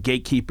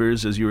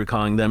gatekeepers, as you were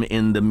calling them,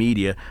 in the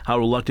media, how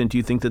reluctant do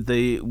you think that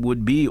they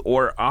would be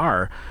or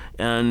are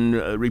in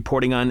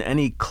reporting on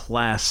any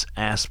class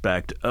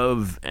aspect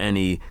of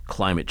any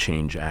climate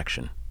change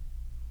action?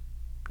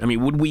 I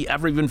mean, would we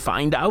ever even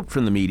find out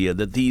from the media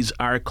that these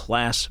are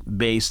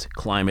class-based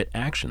climate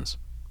actions?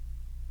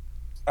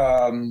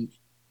 I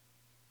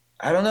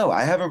don't know.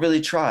 I haven't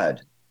really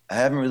tried. I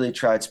haven't really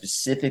tried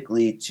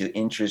specifically to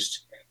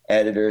interest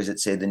editors at,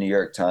 say, the New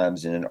York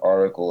Times in an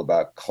article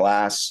about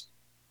class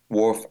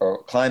warfare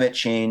or climate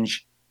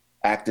change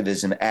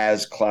activism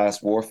as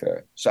class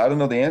warfare. So I don't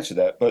know the answer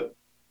to that. But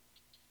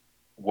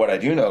what I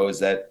do know is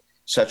that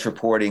such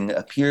reporting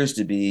appears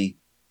to be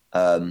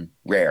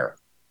rare.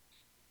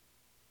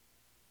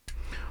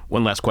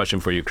 One last question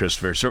for you,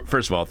 Christopher. So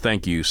first of all,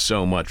 thank you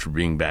so much for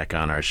being back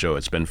on our show.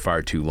 It's been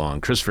far too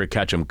long. Christopher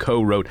Ketcham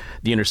co-wrote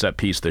the Intercept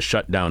piece, "The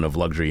Shutdown of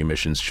Luxury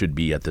Emissions Should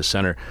Be at the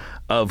Center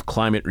of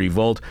Climate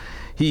Revolt."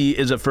 He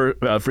is a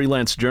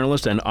freelance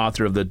journalist and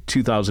author of the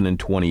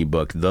 2020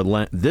 book,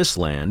 This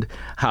Land,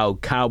 How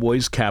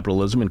Cowboys,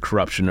 Capitalism, and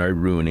Corruption Are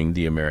Ruining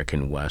the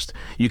American West.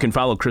 You can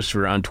follow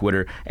Christopher on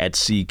Twitter at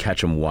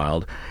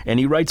 @CKetchamWild, and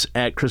he writes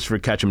at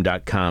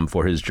ChristopherKetcham.com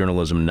for his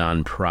journalism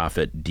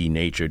nonprofit,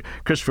 Denatured.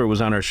 Christopher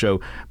was on our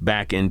show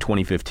back in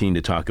 2015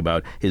 to talk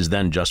about his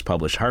then just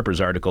published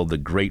Harper's article, The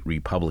Great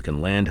Republican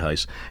Land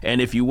Heist.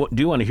 And if you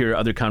do want to hear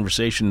other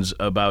conversations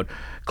about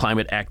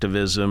climate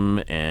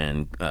activism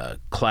and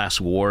class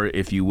war,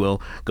 if you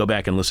will, go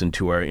back and listen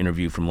to our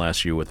interview from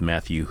last year with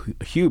Matthew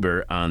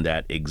Huber on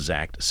that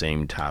exact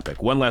same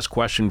topic. One last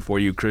question for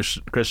you,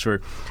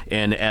 Christopher,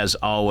 and as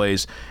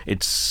always,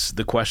 it's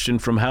the question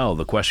from hell,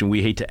 the question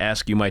we hate to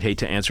ask, you might hate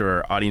to answer,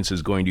 our audience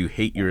is going to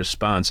hate your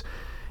response.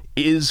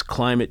 Is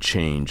climate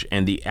change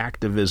and the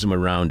activism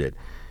around it,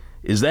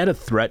 is that a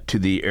threat to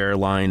the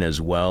airline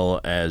as well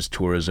as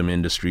tourism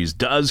industries?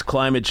 Does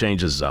climate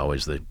change, this is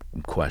always the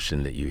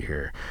question that you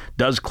hear,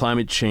 does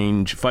climate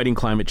change, fighting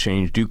climate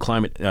change, do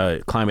climate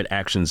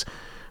actions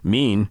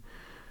mean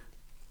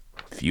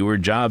fewer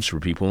jobs for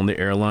people in the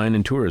airline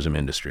and tourism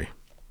industry?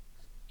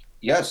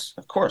 Yes,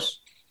 of course.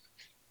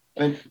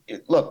 I mean,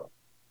 look,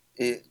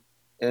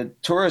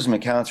 tourism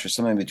accounts for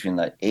something between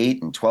like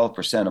 8 and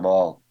 12% of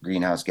all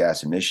greenhouse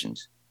gas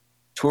emissions.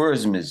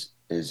 Tourism is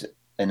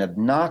an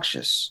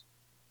obnoxious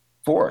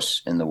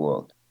force in the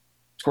world.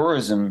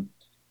 Tourism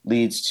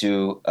leads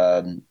to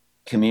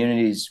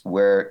communities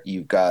where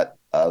you've got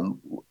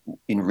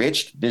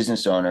enriched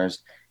business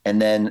owners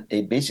and then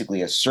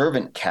basically a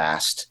servant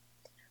caste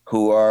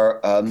who are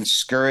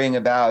scurrying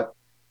about,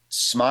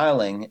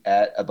 smiling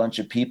at a bunch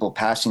of people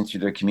passing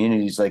through their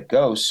communities like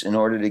ghosts in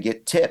order to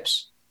get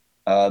tips.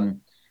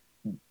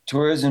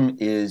 Tourism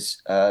is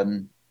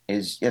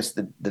yes,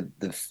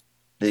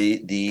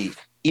 the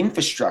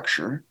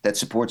infrastructure that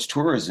supports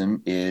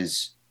tourism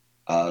is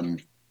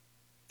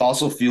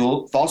fossil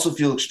fuel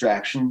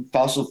extraction,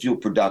 fossil fuel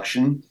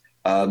production,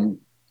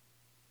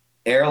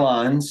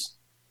 airlines,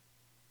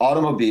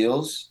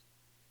 automobiles,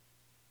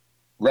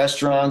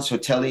 restaurants,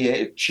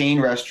 hotelier, chain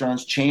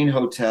restaurants, chain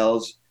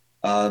hotels,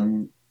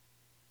 and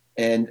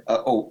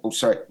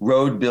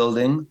road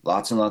building,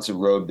 lots and lots of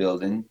road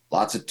building,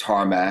 lots of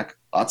tarmac,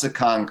 lots of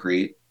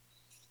concrete.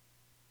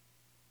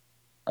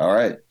 All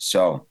right,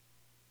 so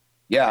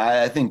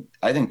yeah, I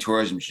think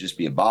tourism should just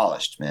be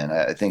abolished, man.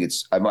 I think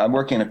I'm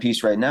working on a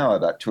piece right now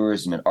about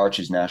tourism in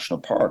Arches National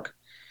Park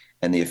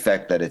and the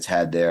effect that it's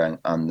had there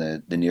on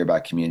the nearby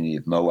community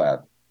of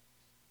Moab,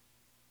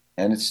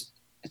 and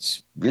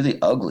it's really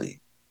ugly.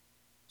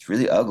 It's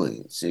really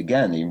ugly. It's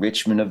again the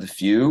enrichment of the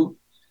few,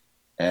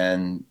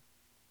 and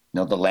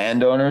the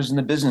landowners and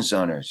the business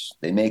owners,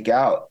 they make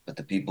out, but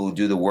the people who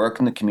do the work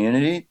in the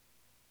community,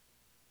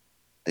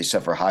 they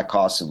suffer high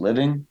costs of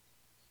living,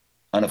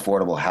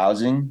 unaffordable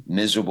housing,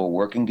 miserable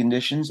working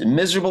conditions, and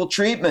miserable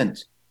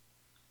treatment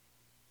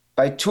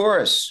by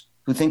tourists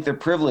who think they're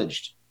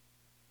privileged.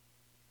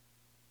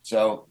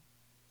 So,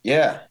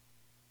 yeah,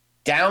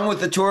 down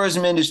with the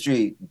tourism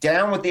industry,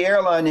 down with the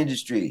airline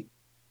industry.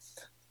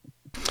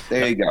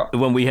 There you go.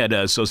 When we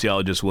had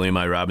sociologist William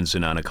I.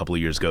 Robinson on a couple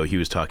of years ago, he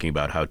was talking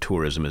about how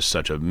tourism is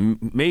such a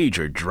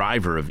major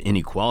driver of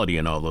inequality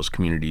in all those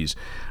communities.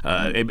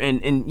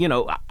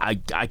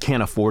 I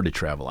can't afford to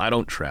travel. I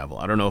don't travel.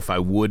 I don't know if I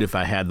would if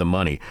I had the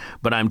money.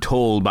 But I'm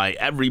told by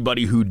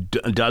everybody who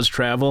does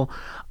travel,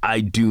 I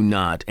do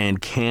not and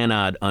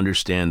cannot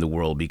understand the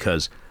world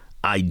because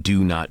I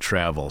do not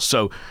travel.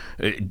 So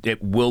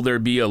will there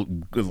be a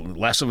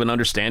less of an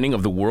understanding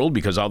of the world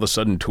because all of a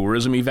sudden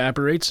tourism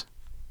evaporates?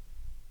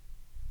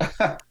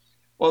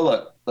 Well,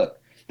 look.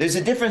 There's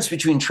a difference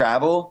between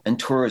travel and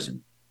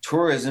tourism.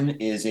 Tourism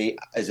is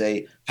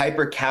a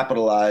hyper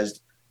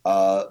capitalized,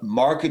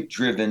 market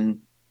driven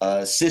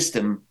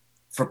system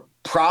for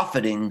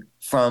profiting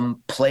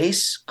from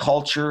place,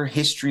 culture,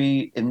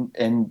 history,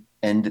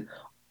 and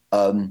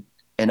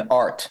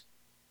art.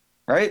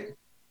 Right?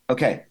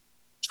 Okay.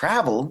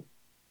 Travel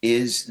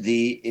is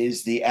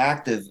the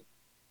act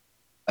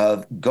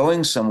of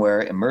going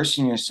somewhere,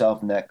 immersing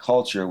yourself in that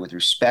culture with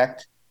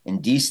respect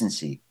and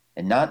decency,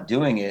 and not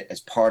doing it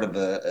as part of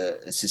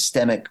a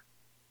systemic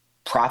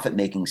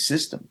profit-making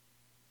system.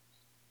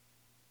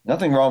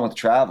 Nothing wrong with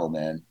travel,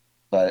 man,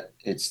 but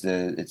it's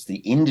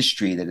the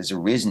industry that has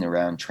arisen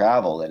around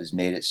travel that has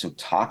made it so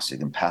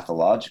toxic and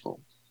pathological.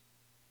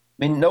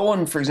 I mean, no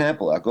one, for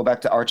example, I'll go back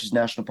to Arches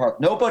National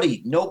Park.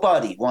 Nobody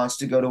wants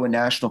to go to a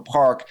national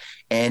park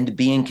and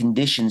be in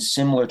conditions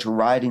similar to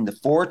riding the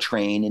 4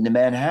 train into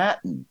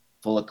Manhattan,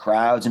 full of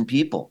crowds and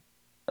people.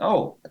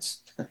 No,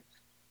 that's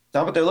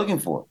not what they're looking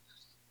for.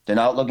 They're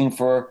not looking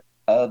for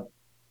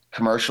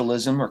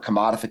commercialism or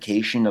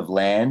commodification of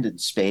land and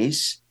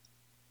space.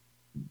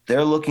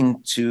 They're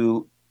looking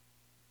to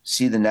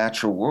see the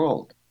natural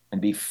world and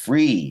be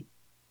free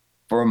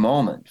for a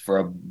moment, for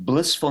a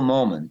blissful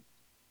moment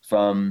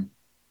from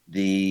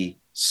the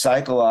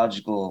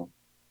psychological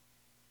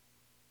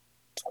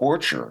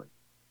torture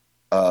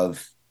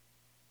of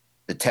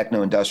the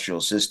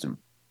techno-industrial system.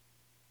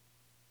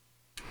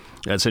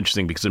 That's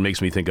interesting because it makes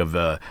me think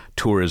of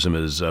tourism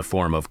as a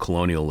form of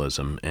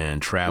colonialism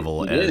and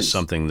travel as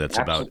something that's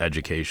about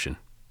education.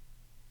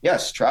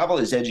 Yes, travel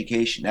is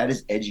education. That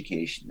is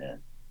education, man.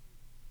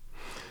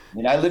 I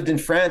mean, I lived in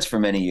France for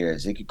many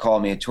years. They could call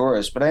me a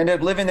tourist, but I ended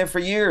up living there for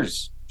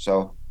years.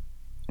 So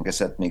I guess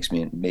that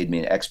made me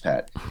an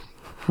expat.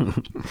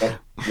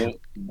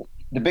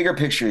 The bigger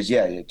picture is,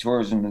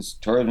 tourism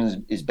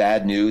is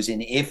bad news.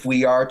 And if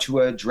we are to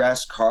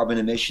address carbon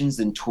emissions,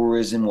 then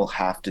tourism will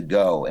have to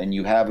go. And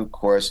you have, of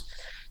course,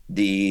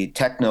 the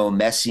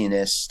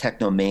techno-messianists,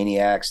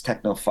 technomaniacs,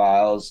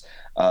 technophiles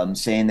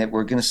saying that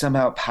we're going to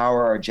somehow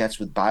power our jets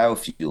with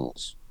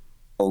biofuels.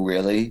 Oh,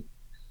 really?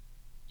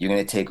 You're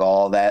going to take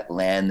all that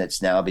land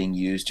that's now being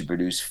used to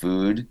produce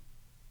food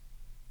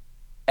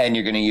and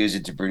you're going to use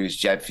it to produce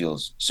jet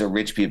fuels so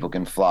rich people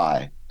can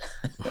fly.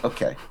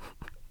 Okay.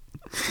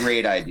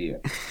 Great idea.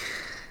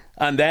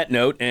 On that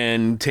note,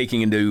 and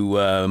taking into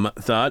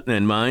thought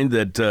and mind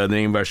that the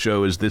name of our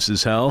show is This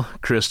Is Hell,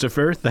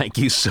 Christopher, thank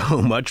you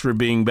so much for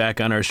being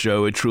back on our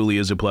show. It truly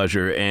is a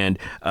pleasure, and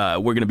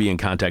we're going to be in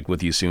contact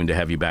with you soon to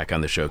have you back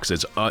on the show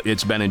because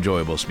it's been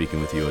enjoyable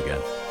speaking with you again.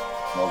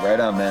 Well, right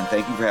on, man.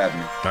 Thank you for having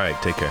me. All right,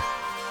 take care.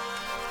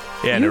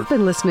 Yeah, You've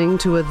been listening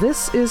to a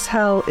This Is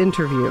Hell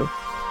interview.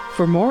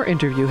 For more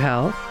interview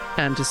hell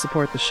and to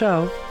support the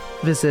show,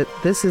 visit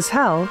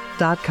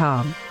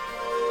thisishell.com.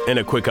 And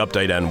a quick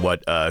update on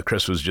what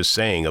Chris was just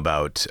saying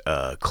about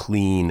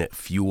clean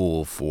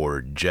fuel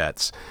for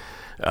jets.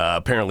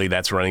 Apparently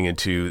that's running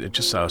into, I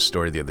just saw a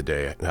story the other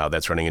day, how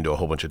that's running into a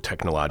whole bunch of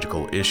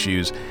technological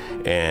issues.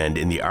 And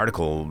in the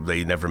article,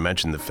 they never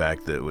mentioned the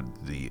fact that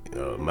the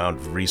amount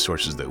of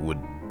resources that would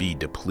be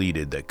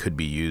depleted that could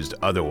be used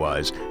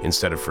otherwise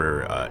instead of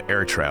for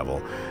air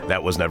travel.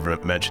 That was never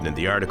mentioned in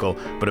the article,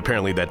 but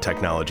apparently that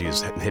technology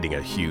is hitting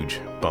a huge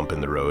bump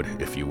in the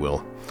road, if you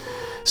will.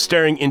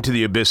 Staring into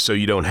the abyss so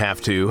you don't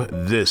have to,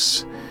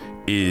 this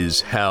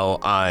is Hell.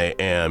 I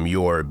am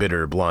your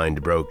bitter,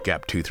 blind, broke,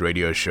 gap-toothed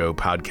radio show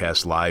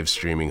podcast live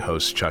streaming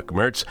host, Chuck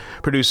Mertz.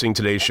 Producing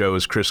today's show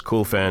is Chris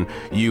Coolfan.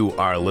 You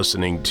are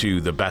listening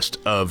to the best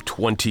of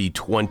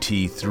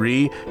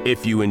 2023.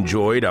 If you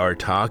enjoyed our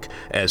talk,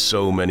 as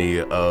so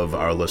many of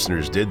our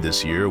listeners did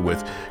this year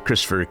with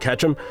Christopher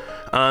Ketcham,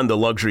 on the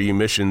luxury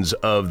emissions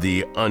of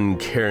the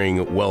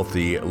uncaring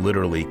wealthy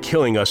literally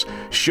killing us,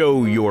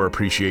 show your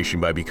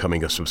appreciation by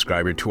becoming a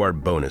subscriber to our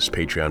bonus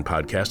Patreon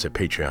podcast at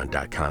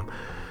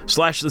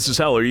patreon.com/This Is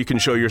Hell, or you can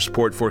show your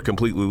support for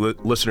completely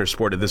listener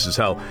support of This Is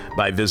Hell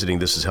by visiting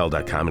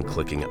thisishell.com and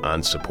clicking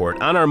on support.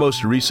 On our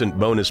most recent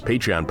bonus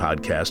Patreon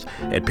podcast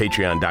at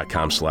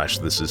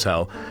patreon.com/This Is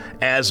Hell,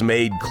 as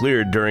made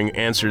clear during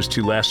answers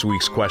to last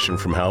week's question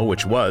from Hell,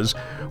 which was,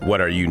 what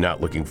are you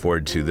not looking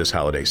forward to this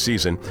holiday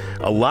season?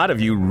 A lot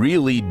of you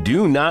really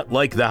do not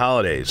like the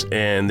holidays,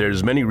 and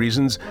there's many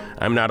reasons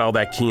I'm not all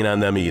that keen on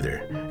them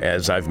either,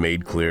 as I've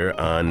made clear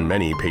on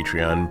many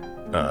Patreon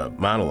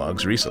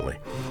monologues recently.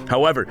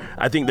 However,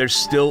 I think there's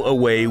still a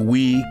way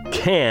we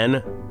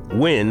can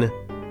win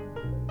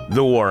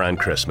the war on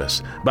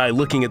Christmas by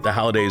looking at the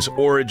holiday's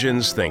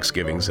origins,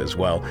 Thanksgiving's as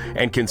well,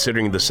 and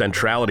considering the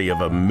centrality of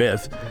a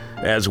myth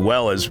as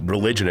well as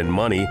religion and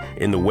money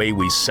in the way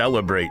we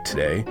celebrate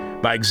today.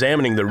 By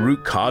examining the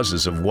root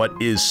causes of what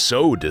is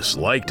so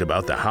disliked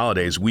about the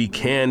holidays, we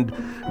can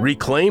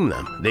reclaim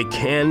them. They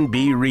can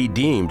be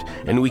redeemed,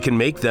 and we can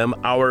make them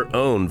our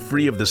own,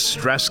 free of the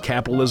stress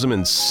capitalism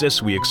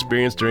insists we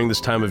experience during this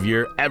time of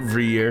year,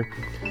 every year.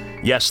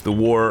 Yes, the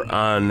war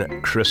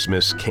on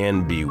Christmas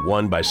can be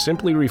won by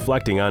simply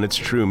reflecting on its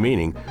true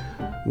meaning,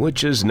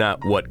 which is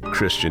not what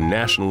Christian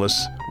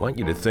nationalists want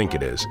you to think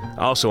it is.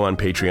 Also on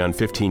Patreon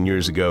 15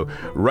 years ago,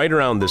 right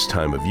around this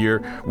time of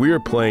year, we are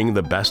playing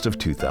the best of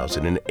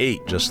 2008,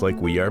 just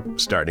like we are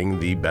starting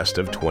the best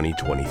of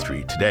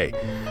 2023 today.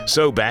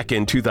 So back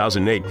in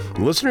 2008,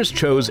 listeners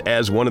chose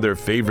as one of their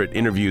favorite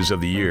interviews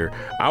of the year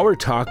our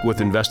talk with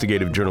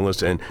investigative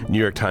journalist and New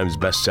York Times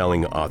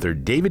best-selling author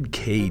David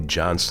K.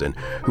 Johnston,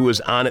 who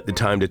was on at the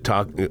time to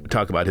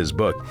talk about his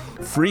book,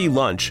 Free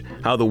Lunch: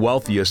 How the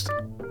Wealthiest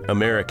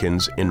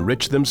Americans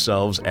Enrich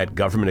Themselves at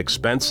Government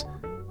Expense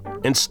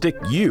and Stick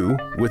You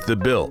with the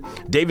Bill.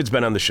 David's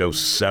been on the show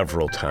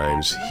several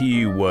times.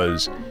 He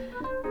was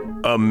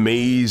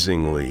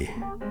amazingly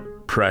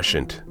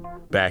prescient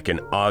back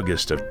in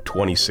August of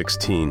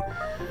 2016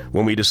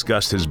 when we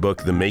discussed his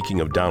book, The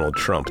Making of Donald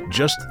Trump,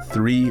 just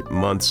 3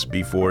 months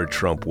before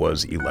Trump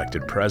was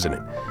elected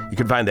president. You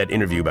can find that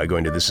interview by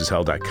going to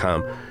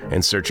thisishell.com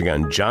and searching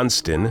on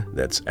Johnston,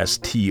 that's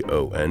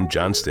S-T-O-N,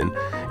 Johnston,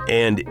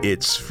 and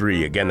it's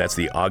free. Again, that's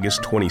the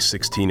August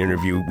 2016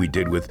 interview we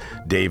did with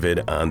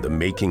David on The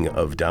Making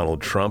of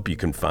Donald Trump. You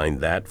can find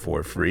that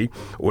for free,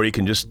 or you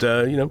can just,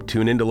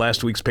 tune into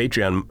last week's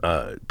Patreon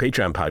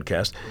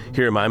podcast,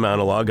 hear my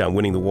monologue on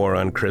winning the war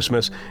on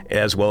Christmas,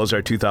 as well as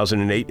our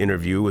 2008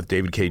 interview with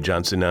David K.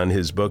 Johnston on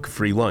his book,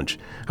 Free Lunch: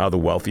 How the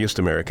Wealthiest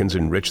Americans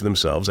Enrich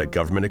Themselves at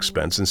Government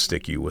Expense and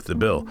Stick You with the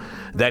Bill.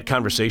 That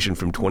conversation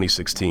from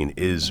 2016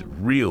 is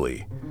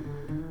really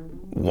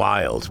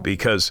wild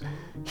because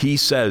he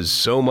says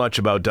so much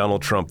about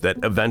Donald Trump that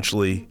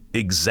eventually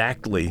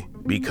exactly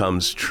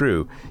becomes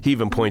true. He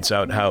even points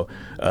out how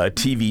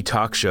TV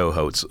talk show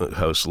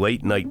hosts,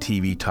 late night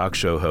TV talk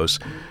show hosts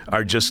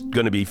are just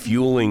going to be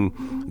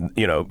fueling,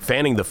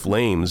 fanning the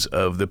flames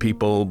of the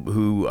people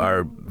who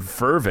are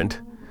fervent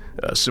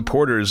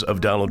supporters of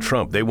Donald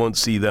Trump. They won't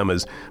see them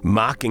as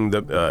mocking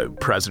the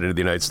president of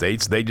the United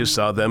States. They just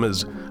saw them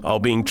as all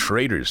being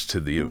traitors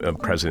to the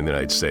president of the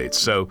United States.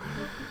 So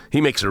he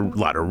makes a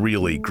lot of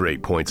really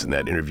great points in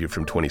that interview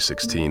from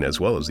 2016, as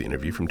well as the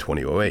interview from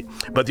 2008.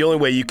 But the only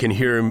way you can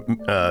hear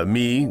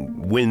me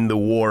win the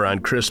war on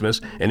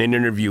Christmas, and an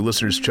interview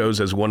listeners chose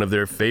as one of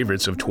their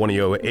favorites of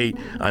 2008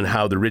 on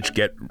how the rich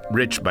get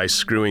rich by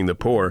screwing the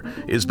poor,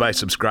 is by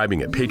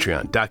subscribing at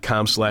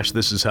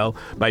patreon.com/thisishell.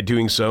 By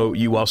doing so,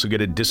 you also get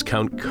a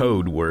discount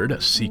code word,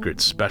 a secret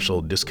special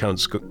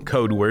discount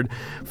code word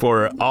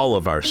for all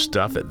of our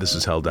stuff at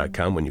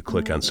thisishell.com when you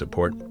click on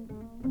support.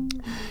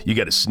 You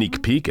get a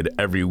sneak peek at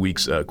every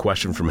week's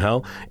Question from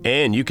Hell,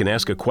 and you can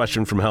ask a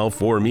question from hell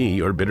for me,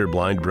 your bitter,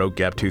 blind, broke,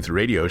 gap-toothed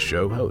radio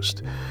show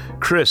host.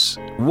 Chris,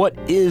 what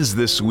is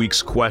this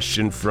week's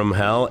Question from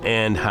Hell,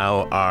 and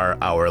how are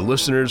our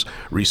listeners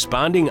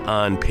responding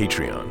on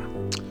Patreon?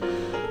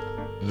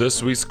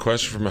 This week's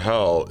question from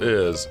hell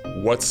is,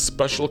 what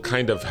special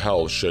kind of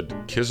hell should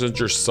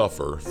Kissinger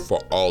suffer for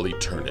all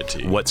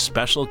eternity? What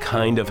special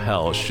kind of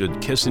hell should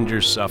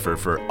Kissinger suffer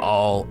for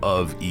all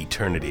of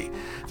eternity?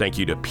 Thank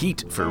you to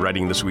Pete for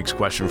writing this week's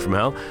question from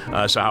hell.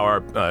 So how are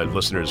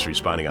listeners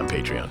responding on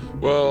Patreon?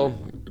 Well,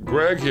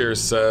 Greg here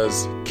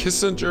says,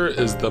 Kissinger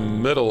is the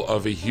middle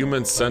of a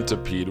human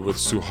centipede with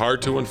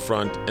Suharto in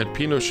front and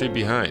Pinochet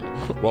behind,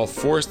 while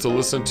forced to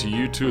listen to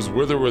U2's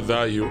With or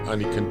Without You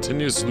on a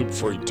continuous loop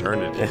for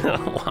eternity.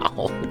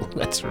 Wow,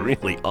 that's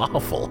really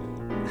awful.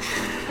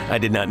 I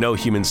did not know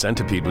Human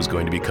Centipede was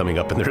going to be coming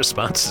up in the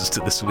responses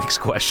to this week's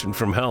question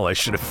from hell. I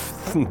should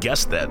have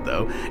guessed that,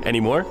 though. Any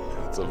more?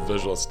 It's a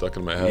visual stuck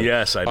in my head.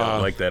 Yes, I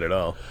don't like that at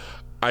all.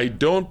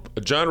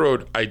 John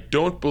wrote, I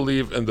don't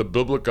believe in the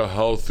biblical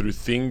hell through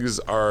things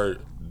are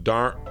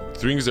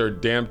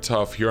damn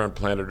tough here on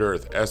planet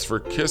Earth. As for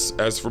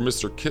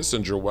Mr.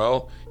 Kissinger,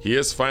 well, he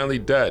is finally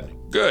dead.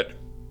 Good.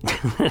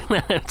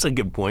 That's a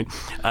good point.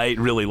 I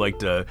really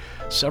liked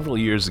several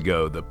years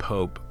ago the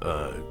Pope,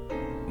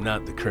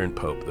 not the current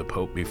Pope, the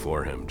Pope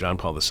before him, John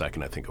Paul II,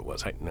 I think it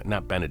was,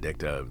 not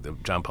Benedict,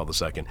 John Paul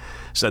II,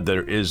 said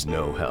there is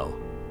no hell.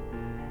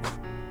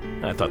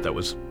 I thought that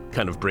was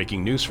kind of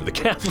breaking news for the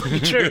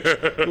Catholic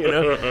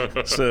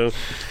Church, So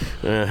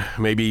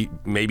maybe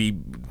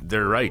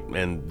they're right,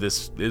 and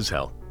this is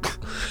hell.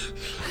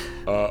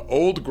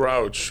 Old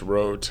Grouch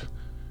wrote,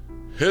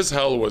 his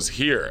hell was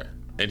here,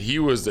 and he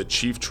was the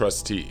chief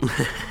trustee.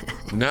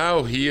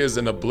 Now he is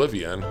in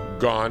oblivion,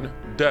 gone,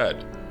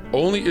 dead.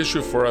 Only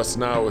issue for us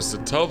now is to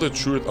tell the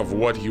truth of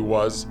what he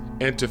was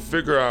and to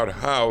figure out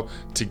how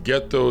to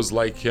get those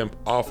like him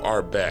off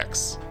our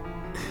backs.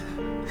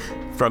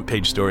 Front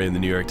page story in the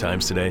New York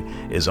Times today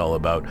is all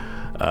about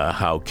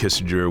how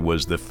Kissinger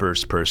was the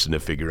first person to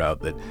figure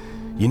out that,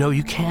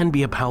 you can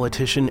be a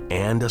politician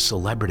and a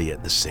celebrity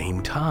at the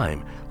same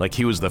time. Like,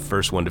 he was the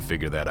first one to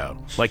figure that out.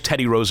 Like,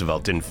 Teddy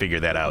Roosevelt didn't figure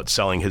that out,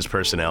 selling his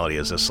personality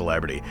as a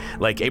celebrity.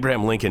 Like,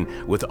 Abraham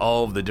Lincoln, with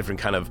all of the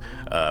different kind of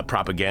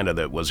propaganda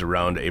that was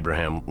around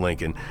Abraham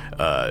Lincoln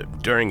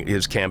during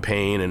his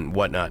campaign and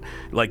whatnot.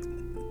 Like,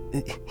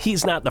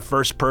 he's not the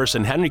first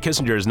person. Henry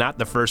Kissinger is not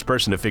the first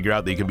person to figure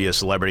out that you can be a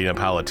celebrity and a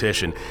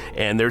politician.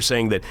 And they're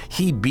saying that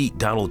he beat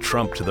Donald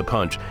Trump to the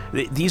punch.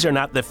 These are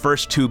not the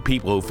first two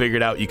people who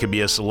figured out you could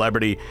be a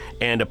celebrity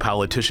and a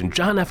politician.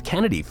 John F.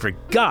 Kennedy, for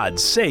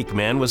God's sake,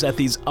 man, was at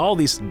all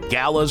these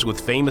galas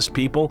with famous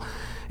people.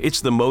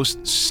 It's the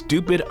most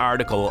stupid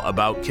article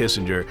about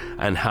Kissinger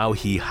and how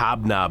he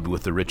hobnobbed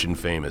with the rich and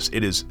famous.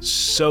 It is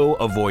so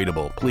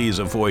avoidable. Please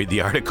avoid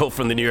the article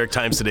from the New York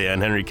Times today on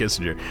Henry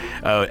Kissinger.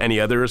 Any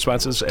other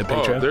responses at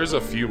Patreon? Oh, there's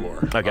a few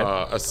more. Okay.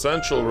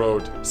 Essential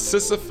wrote,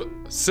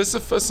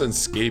 Sisyphus and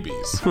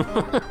scabies.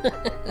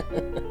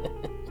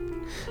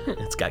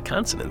 It's got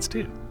consonants,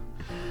 too.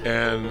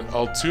 And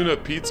Altoona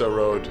Pizza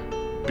wrote,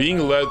 being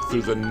led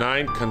through the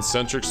 9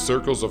 concentric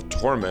circles of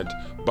torment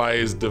by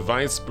his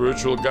divine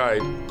spiritual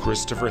guide,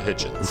 Christopher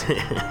Hitchens.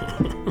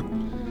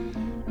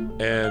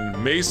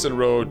 And Mason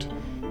wrote,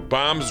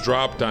 bombs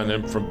dropped on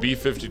him from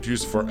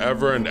B-52s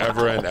forever and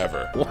ever and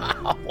ever.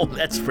 Wow,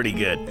 that's pretty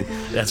good.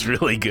 That's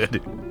really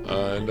good.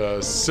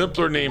 And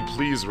Simpler Name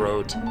Please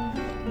wrote,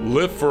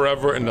 live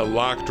forever in a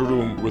locked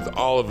room with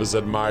all of his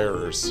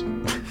admirers.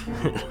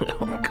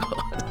 Oh, God.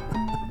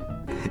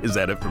 Is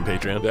that it from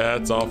Patreon?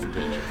 That's all from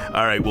Patreon.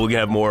 All right, we'll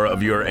have more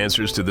of your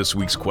answers to this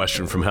week's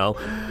question from hell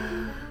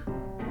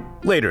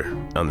later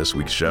on this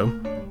week's show.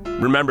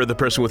 Remember, the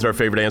person with our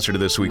favorite answer to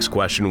this week's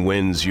question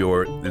wins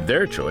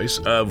their choice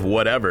of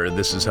whatever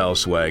This Is Hell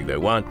swag they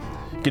want.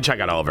 You can check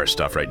out all of our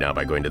stuff right now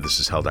by going to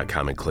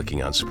thisishell.com and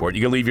clicking on support.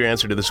 You can leave your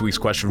answer to this week's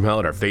question from hell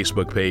at our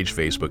Facebook page,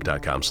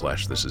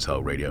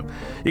 facebook.com/thisishellradio.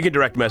 You can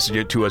direct message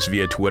it to us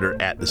via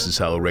Twitter at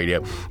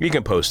thisishellradio. You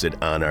can post it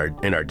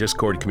in our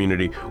Discord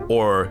community,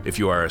 or if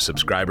you are a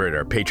subscriber at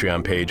our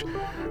Patreon page,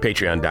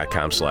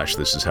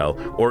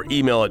 patreon.com/thisishell, or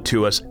email it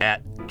to us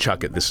at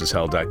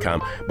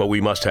chuck@thisishell.com. But we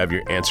must have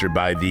your answer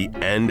by the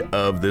end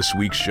of this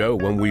week's show,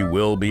 when we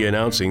will be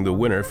announcing the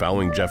winner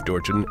following Jeff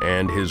Dorchin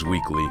and his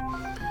weekly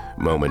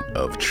Moment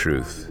of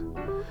Truth.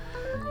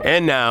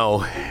 And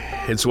now,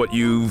 it's what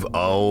you've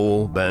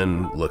all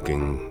been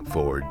looking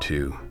forward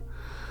to.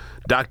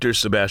 Dr.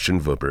 Sebastian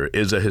Wupper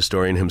is a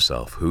historian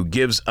himself who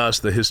gives us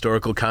the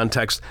historical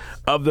context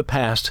of the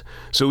past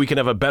so we can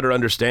have a better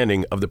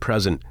understanding of the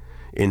present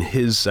in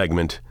his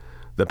segment,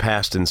 The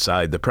Past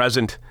Inside the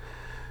Present.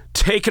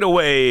 Take it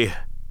away,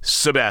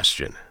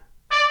 Sebastian.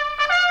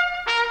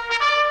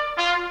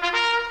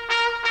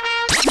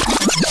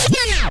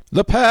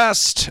 The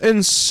past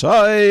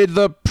inside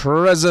the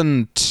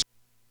present.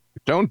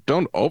 Don't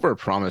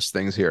overpromise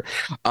things here.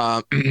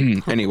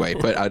 Anyway,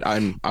 but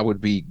I would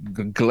be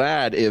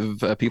glad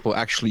if people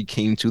actually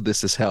came to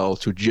This Is Hell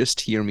to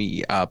just hear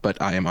me.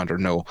 But I am under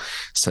no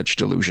such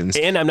delusions.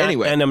 And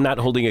I'm not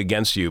holding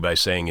against you by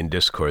saying in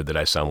Discord that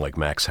I sound like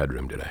Max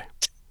Headroom today.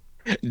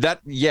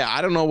 I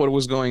don't know what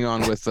was going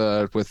on with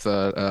a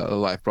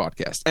live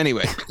broadcast.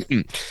 Anyway,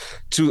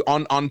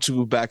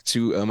 back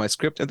to my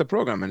script and the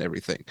program and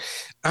everything.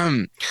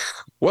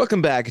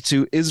 Welcome back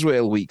to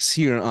Israel Weeks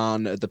here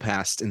on The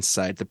Past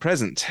Inside the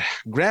Present.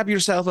 Grab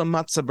yourself a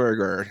matzah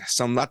burger,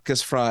 some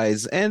latkes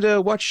fries, and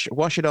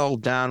wash it all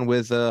down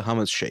with a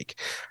hummus shake.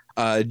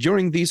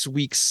 During these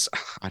weeks,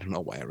 I don't know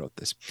why I wrote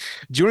this.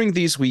 During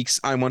these weeks,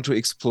 I want to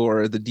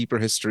explore the deeper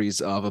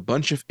histories of a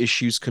bunch of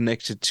issues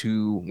connected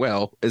to,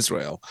 well,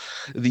 Israel.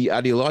 The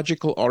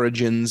ideological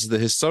origins, the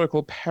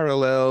historical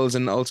parallels,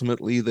 and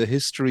ultimately the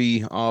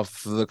history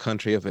of the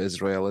country of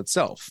Israel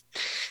itself.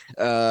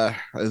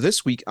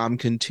 This week, I'm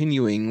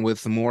continuing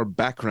with more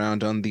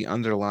background on the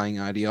underlying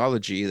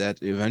ideology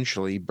that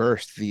eventually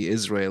birthed the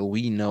Israel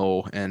we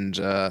know and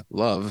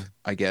love,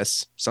 I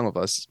guess. Some of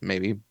us,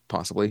 maybe.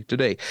 possibly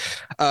today.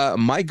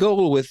 My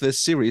goal with this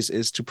series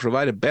is to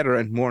provide a better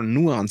and more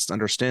nuanced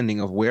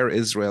understanding of where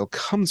Israel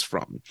comes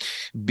from,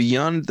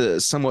 beyond the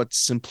somewhat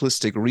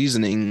simplistic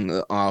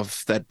reasoning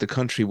of that the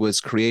country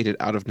was created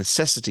out of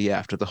necessity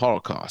after the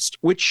Holocaust,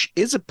 which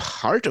is a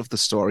part of the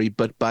story,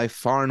 but by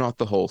far not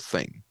the whole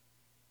thing.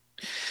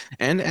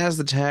 And as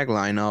the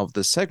tagline of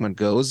the segment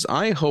goes,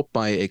 I hope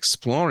by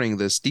exploring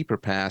this deeper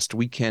past,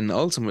 we can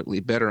ultimately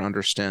better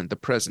understand the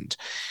present.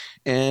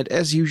 And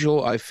as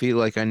usual, I feel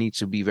like I need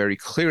to be very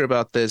clear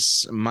about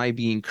this. My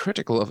being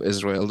critical of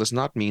Israel does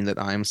not mean that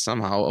I am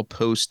somehow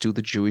opposed to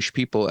the Jewish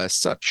people as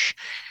such.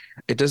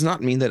 It does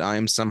not mean that I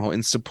am somehow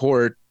in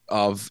support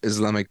of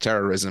Islamic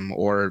terrorism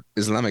or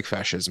Islamic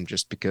fascism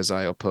just because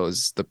I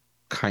oppose the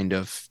kind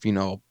of,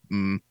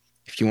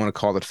 if you want to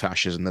call it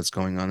fascism that's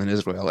going on in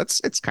Israel.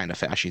 It's kind of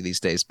fashy these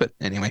days, but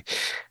anyway.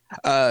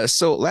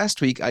 So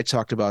last week I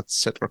talked about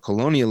settler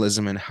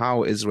colonialism and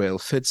how Israel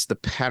fits the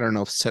pattern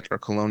of settler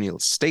colonial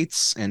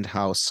states, and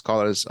how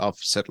scholars of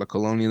settler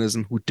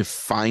colonialism who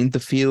define the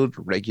field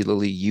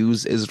regularly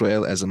use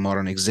Israel as a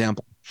modern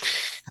example.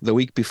 The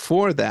week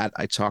before that,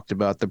 I talked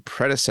about the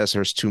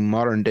predecessors to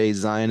modern day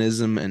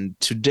Zionism, and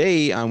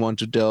today I want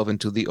to delve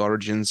into the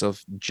origins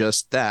of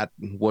just that,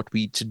 what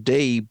we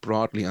today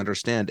broadly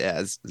understand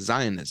as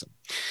Zionism.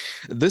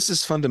 This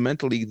is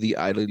fundamentally the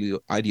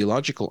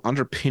ideological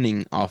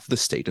underpinning of the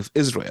state of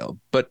Israel,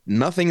 but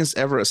nothing is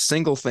ever a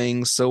single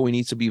thing, so we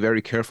need to be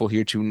very careful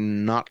here to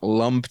not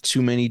lump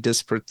too many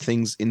disparate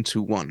things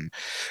into one.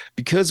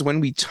 Because when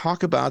we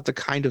talk about the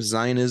kind of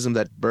Zionism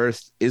that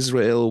birthed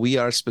Israel, we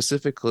are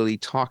specifically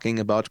talking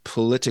about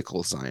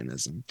political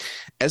Zionism,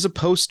 as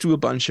opposed to a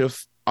bunch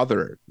of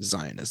other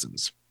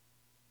Zionisms.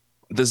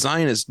 The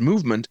Zionist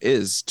movement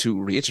is,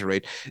 to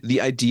reiterate, the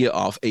idea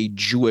of a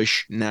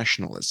Jewish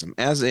nationalism,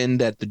 as in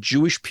that the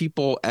Jewish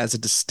people as a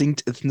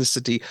distinct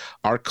ethnicity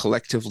are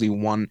collectively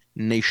one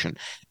nation,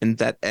 and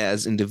that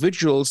as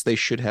individuals they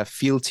should have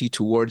fealty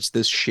towards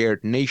this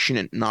shared nation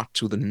and not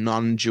to the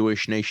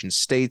non-Jewish nation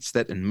states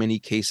that in many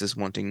cases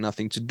wanting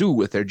nothing to do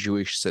with their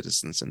Jewish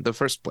citizens in the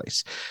first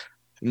place.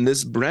 And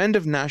this brand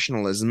of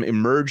nationalism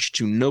emerged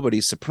to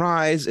nobody's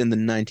surprise in the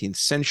 19th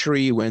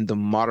century when the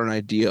modern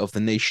idea of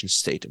the nation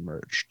state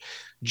emerged.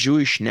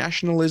 Jewish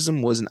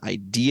nationalism was an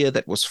idea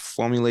that was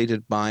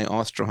formulated by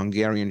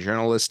Austro-Hungarian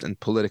journalist and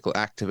political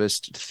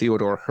activist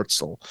Theodor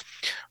Herzl.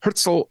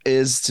 Herzl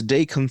is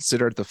today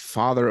considered the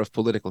father of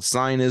political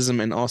Zionism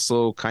and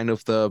also kind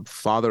of the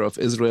father of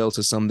Israel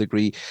to some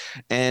degree,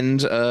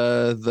 and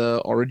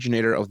the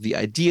originator of the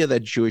idea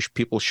that Jewish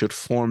people should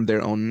form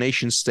their own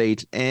nation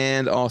state,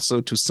 and also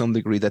to some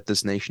degree that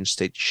this nation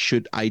state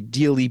should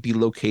ideally be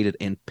located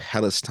in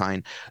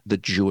Palestine, the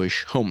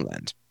Jewish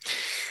homeland.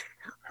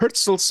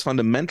 Herzl's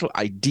fundamental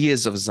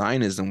ideas of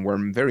Zionism were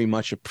very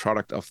much a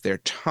product of their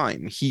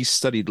time. He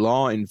studied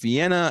law in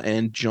Vienna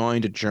and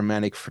joined a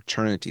Germanic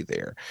fraternity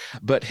there.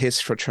 But his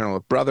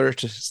fraternal brother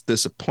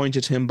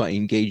disappointed him by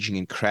engaging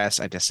in crass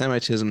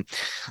anti-Semitism,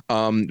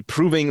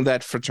 proving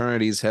that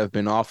fraternities have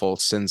been awful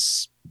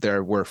since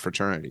there were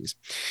fraternities.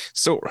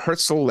 So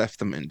Herzl left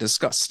them in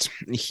disgust.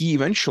 He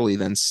eventually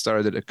then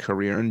started a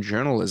career in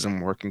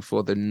journalism, working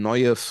for the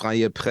Neue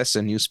Freie Presse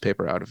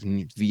newspaper out of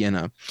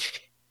Vienna.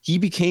 He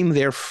became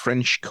their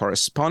French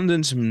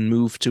correspondent and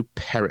moved to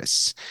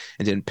Paris.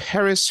 And in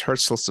Paris,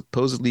 Herzl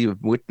supposedly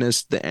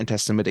witnessed the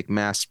anti-Semitic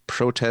mass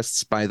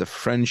protests by the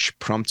French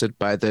prompted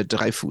by the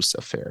Dreyfus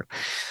affair.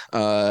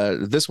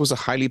 This was a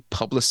highly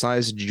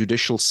publicized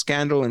judicial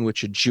scandal in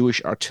which a Jewish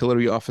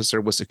artillery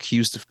officer was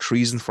accused of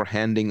treason for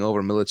handing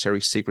over military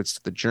secrets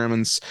to the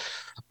Germans.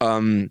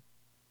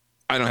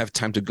 I don't have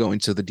time to go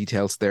into the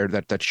details there.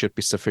 That should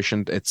be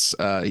sufficient. It's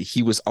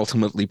he was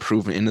ultimately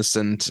proven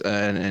innocent,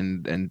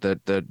 and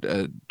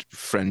the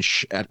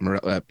French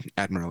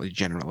admiralty,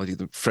 generally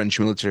the French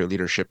military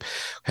leadership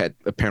had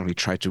apparently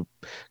tried to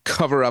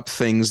cover up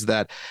things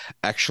that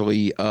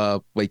actually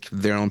like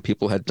their own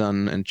people had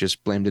done, and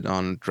just blamed it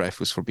on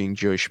Dreyfus for being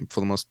Jewish for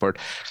the most part.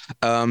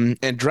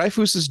 And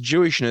Dreyfus's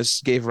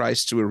Jewishness gave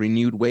rise to a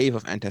renewed wave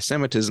of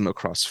anti-Semitism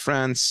across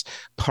France.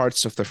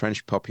 Parts of the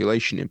French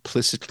population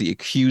implicitly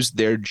accused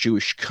their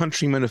Jewish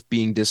countrymen of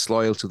being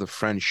disloyal to the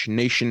French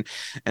nation,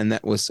 and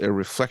that was a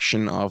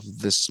reflection of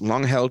this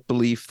long-held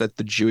belief that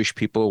the Jewish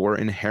people are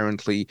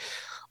inherently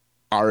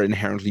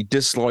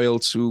disloyal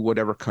to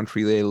whatever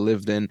country they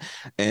lived in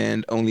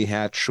and only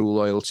had true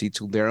loyalty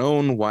to their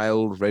own,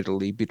 while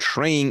readily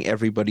betraying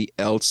everybody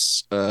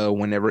else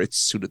whenever it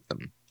suited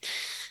them.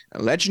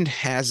 Legend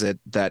has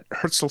it that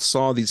Herzl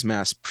saw these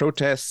mass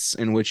protests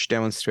in which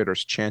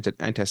demonstrators chanted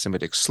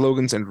anti-Semitic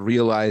slogans and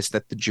realized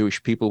that the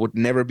Jewish people would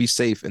never be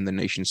safe in the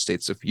nation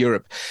states of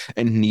Europe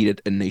and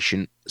needed a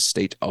nation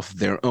state of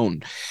their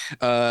own.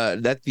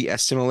 That the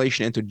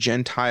assimilation into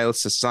Gentile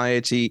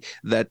society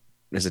that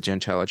is a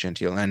Gentile or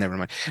Gentile? Never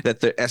mind.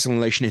 That the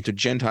assimilation into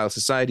Gentile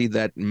society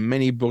that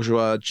many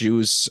bourgeois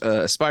Jews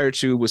aspire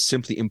to was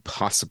simply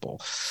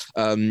impossible.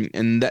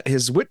 And that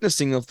his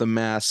witnessing of the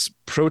mass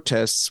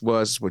protests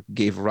was what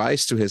gave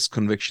rise to his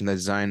conviction that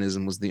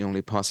Zionism was the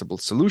only possible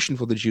solution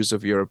for the Jews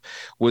of Europe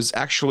was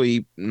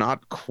actually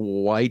not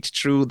quite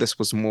true. This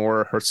was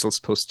more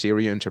Herzl's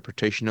posterior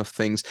interpretation of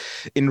things.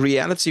 In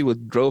reality,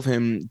 what drove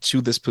him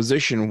to this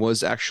position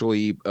was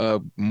actually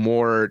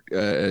more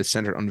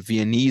centered on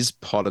Viennese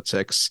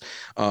politics,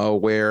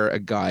 where a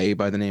guy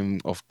by the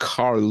name of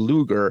Karl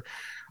Lueger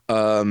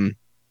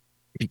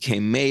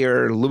became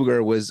mayor.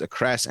 Lueger was a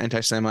crass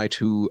anti-Semite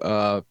who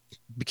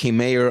became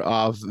mayor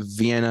of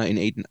Vienna in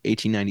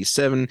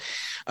 1897.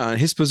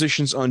 His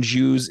positions on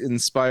Jews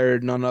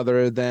inspired none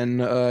other than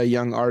a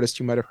young artist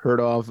you might have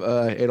heard of,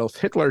 Adolf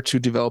Hitler, to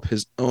develop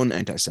his own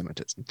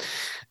anti-Semitism.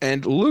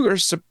 And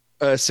Lueger's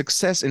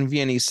success in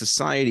Viennese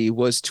society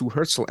was to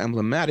Herzl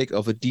emblematic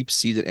of a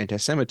deep-seated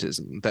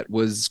anti-Semitism that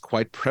was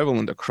quite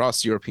prevalent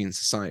across European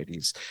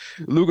societies.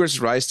 Lueger's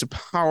rise to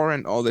power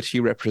and all that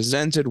he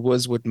represented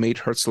was what made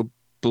Herzl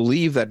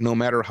believe that no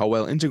matter how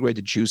well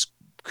integrated Jews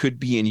could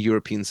be in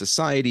European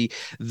society,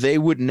 they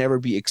would never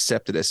be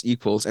accepted as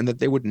equals and that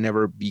they would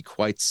never be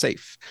quite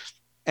safe.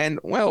 And,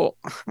 well,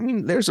 I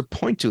mean, there's a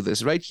point to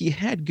this, right? He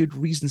had good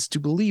reasons to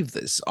believe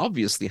this.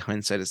 Obviously,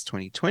 hindsight is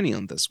 2020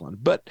 on this one.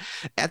 But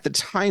at the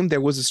time,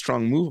 there was a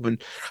strong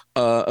movement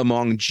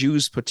among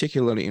Jews,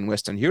 particularly in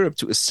Western Europe,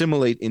 to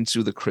assimilate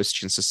into the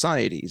Christian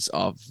societies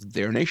of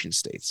their nation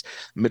states.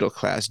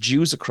 Middle-class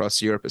Jews across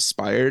Europe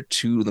aspired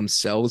to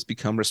themselves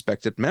become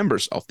respected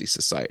members of these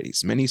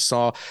societies. Many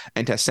saw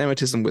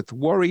anti-Semitism with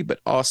worry,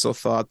 but also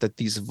thought that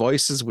these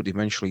voices would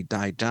eventually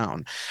die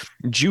down.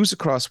 Jews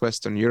across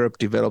Western Europe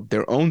developed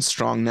their own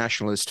strong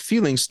nationalist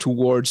feelings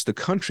towards the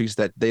countries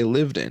that they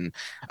lived in.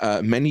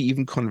 Many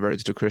even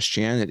converted to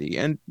Christianity,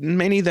 and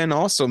many then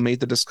also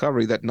made the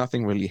discovery that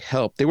nothing really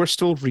helped. They were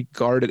still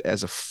regarded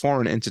as a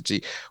foreign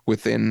entity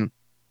within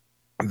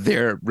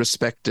their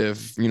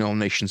respective,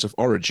 nations of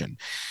origin.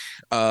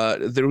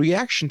 The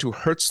reaction to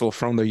Herzl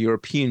from the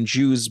European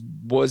Jews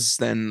was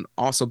then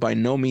also by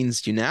no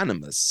means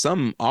unanimous.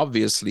 Some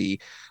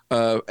obviously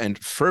and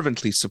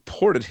fervently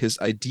supported his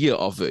idea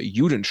of a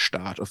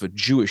Judenstaat, of a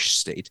Jewish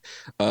state,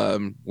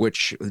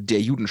 which Der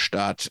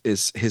Judenstaat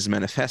is his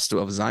manifesto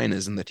of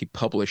Zionism that he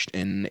published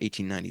in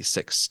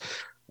 1896.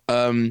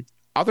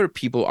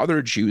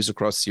 Other Jews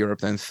across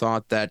Europe then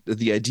thought that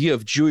the idea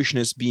of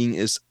Jewishness being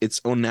its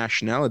own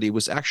nationality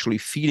was actually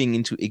feeding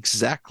into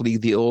exactly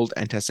the old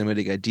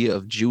anti-Semitic idea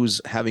of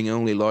Jews having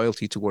only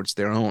loyalty towards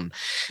their own,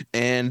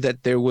 and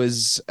that there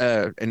was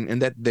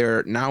and that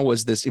there now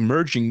was this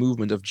emerging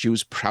movement of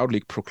Jews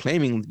proudly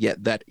proclaiming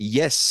yet that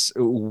yes,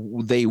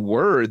 they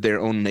were their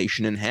own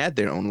nation and had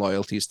their own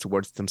loyalties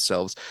towards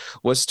themselves,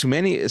 was to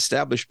many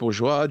established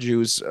bourgeois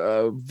Jews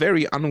a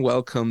very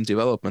unwelcome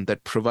development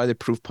that provided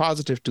proof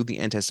positive to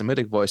the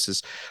anti-Semitic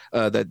voices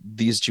that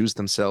these Jews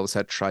themselves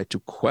had tried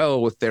to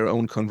quell with their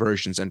own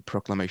conversions and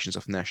proclamations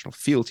of national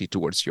fealty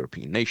towards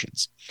European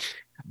nations.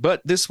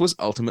 But this was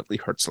ultimately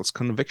Herzl's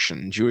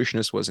conviction.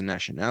 Jewishness was a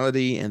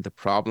nationality, and the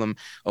problem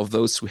of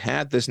those who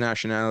had this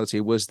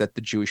nationality was that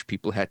the Jewish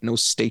people had no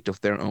state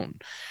of their own.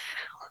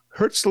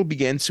 Herzl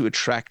began to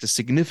attract a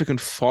significant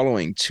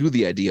following to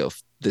the idea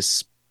of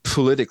this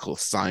political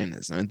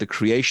Zionism and the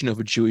creation of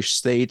a Jewish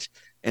state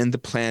and the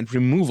planned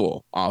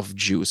removal of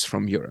Jews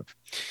from Europe.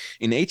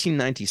 In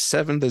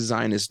 1897, the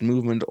Zionist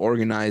movement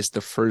organized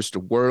the first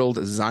World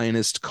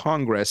Zionist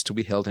Congress to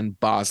be held in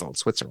Basel,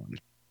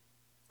 Switzerland.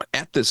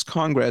 At this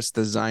Congress,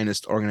 the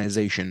Zionist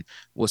organization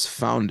was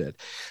founded.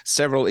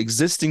 Several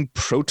existing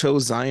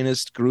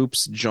proto-Zionist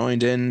groups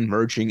joined in,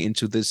 merging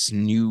into this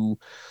new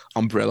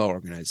umbrella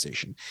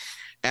organization.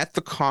 At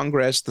the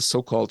Congress, the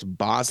so-called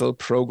Basel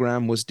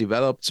program was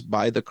developed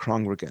by the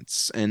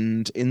congregants.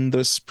 And in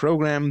this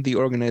program, the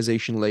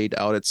organization laid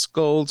out its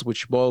goals,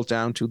 which boiled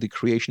down to the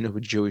creation of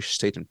a Jewish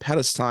state in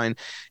Palestine,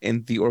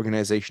 and the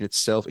organization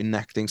itself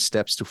enacting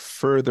steps to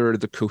further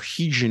the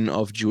cohesion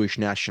of Jewish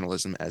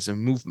nationalism as a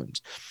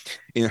movement.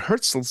 In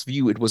Herzl's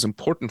view, it was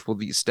important for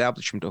the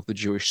establishment of the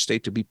Jewish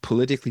state to be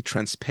politically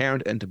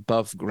transparent and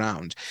above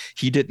ground.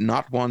 He did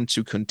not want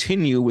to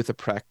continue with the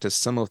practice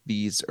some of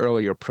these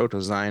earlier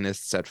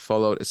proto-Zionists that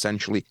followed,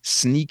 essentially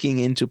sneaking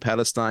into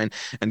Palestine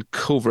and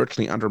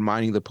covertly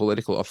undermining the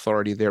political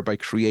authority there by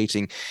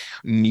creating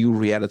new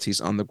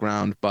realities on the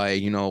ground by,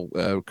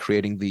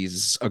 creating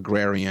these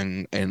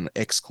agrarian and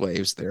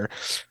exclaves there.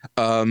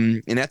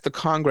 And at the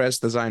Congress,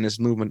 the Zionist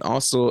movement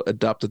also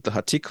adopted the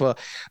Hatikva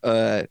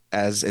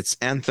as its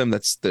anthem,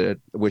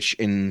 which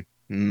in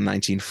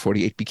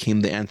 1948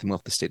 became the anthem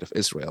of the State of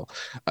Israel.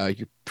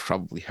 You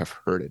probably have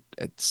heard it.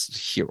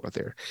 It's here or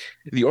there.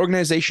 The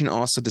organization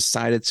also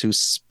decided to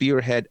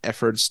spearhead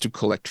efforts to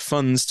collect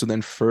funds to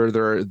then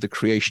further the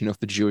creation of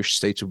the Jewish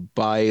state, to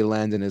buy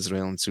land in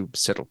Israel and to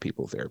settle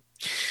people there.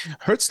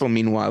 Herzl,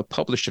 meanwhile,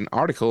 published an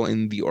article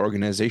in the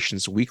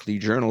organization's weekly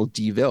journal,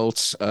 Die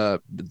Welt,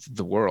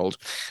 The World,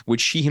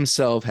 which he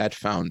himself had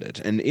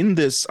founded. And in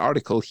this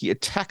article, he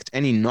attacked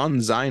any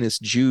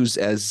non-Zionist Jews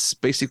as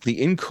basically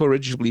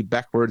incorrigibly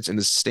backwards and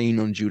a stain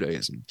on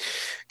Judaism.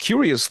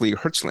 Curiously,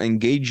 Herzl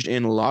engaged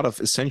in a lot of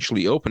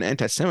essentially open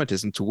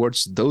anti-Semitism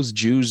towards those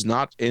Jews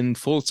not in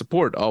full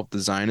support of the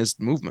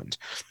Zionist movement.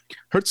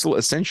 Herzl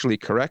essentially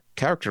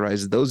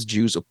characterized those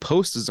Jews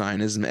opposed to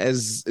Zionism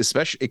as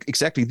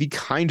exactly the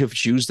kind of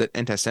Jews that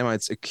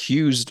anti-Semites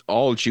accused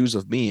all Jews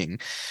of being.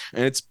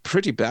 And it's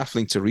pretty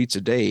baffling to read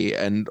today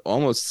and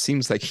almost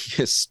seems like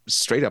he is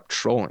straight up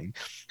trolling.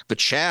 The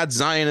Chad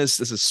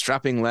Zionist is a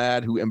strapping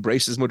lad who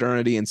embraces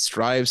modernity and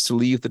strives to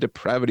leave the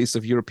depravities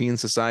of European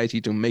society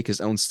to make his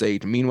own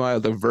state. Meanwhile,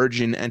 the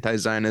virgin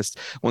anti-Zionist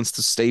wants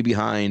to stay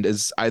behind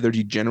as either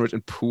degenerate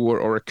and poor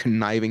or a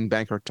conniving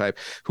banker type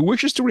who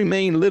wishes to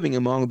remain living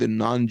among the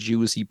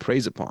non-Jews he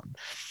preys upon.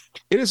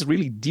 It is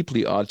really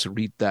deeply odd to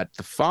read that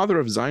the father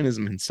of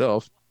Zionism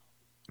himself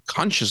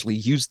consciously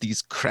used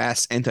these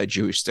crass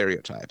anti-Jewish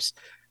stereotypes.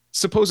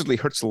 Supposedly,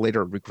 Herzl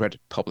later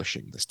regretted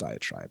publishing this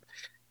diatribe.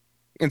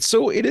 And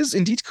so it is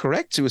indeed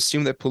correct to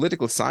assume that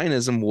political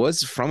Zionism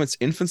was, from its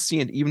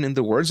infancy and even in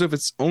the words of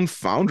its own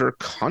founder,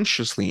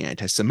 consciously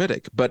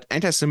anti-Semitic, but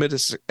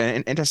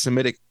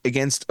anti-Semitic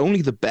against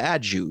only the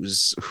bad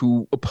Jews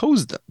who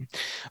opposed them.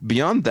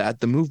 Beyond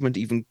that, the movement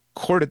even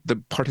courted the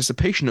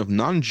participation of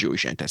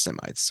non-Jewish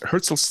anti-Semites.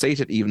 Herzl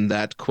stated even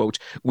that, quote,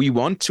 "We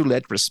want to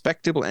let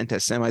respectable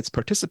anti-Semites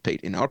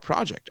participate in our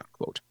project,"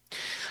 unquote.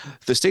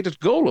 The stated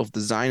goal of the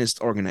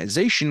Zionist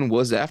organization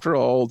was, after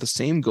all, the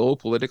same goal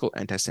political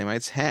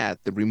anti-Semites had,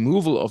 the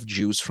removal of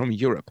Jews from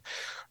Europe.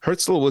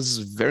 Herzl was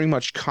very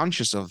much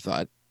conscious of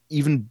that,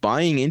 even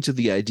buying into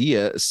the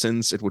idea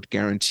since it would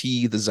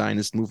guarantee the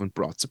Zionist movement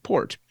broad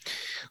support.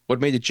 What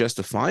made it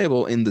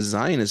justifiable in the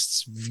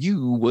Zionists'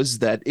 view was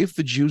that if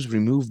the Jews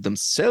removed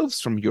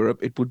themselves from Europe,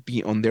 it would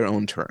be on their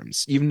own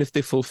terms, even if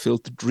they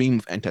fulfilled the dream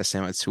of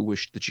anti-Semites who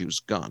wished the Jews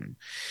gone.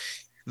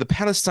 The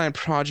Palestine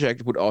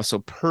Project would also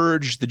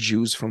purge the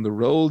Jews from the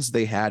roles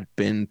they had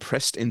been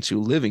pressed into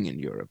living in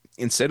Europe.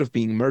 Instead of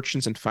being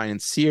merchants and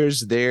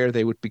financiers there,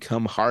 they would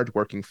become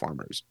hard-working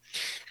farmers.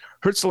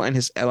 Herzl and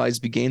his allies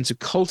began to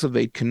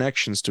cultivate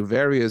connections to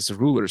various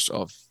rulers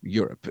of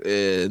Europe.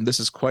 This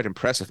is quite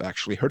impressive,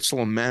 actually.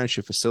 Herzl managed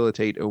to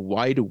facilitate a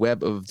wide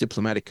web of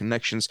diplomatic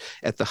connections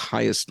at the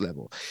highest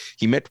level.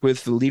 He met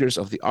with the leaders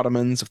of the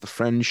Ottomans, of the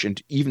French, and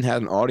even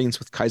had an audience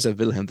with Kaiser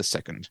Wilhelm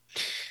II.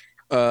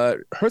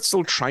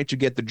 Herzl tried to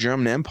get the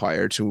German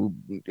Empire to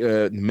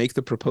make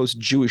the proposed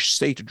Jewish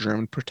state a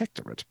German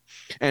protectorate,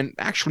 and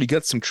actually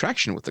got some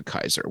traction with the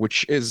Kaiser,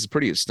 which is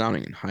pretty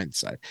astounding in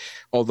hindsight,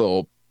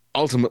 although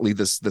ultimately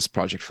this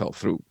project fell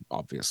through,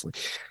 obviously.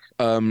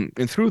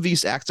 And through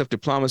these acts of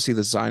diplomacy,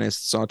 the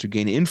Zionists sought to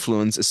gain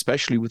influence,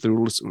 especially with the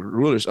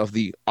rulers of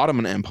the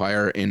Ottoman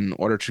Empire, in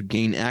order to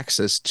gain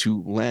access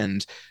to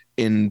land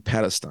in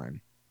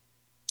Palestine.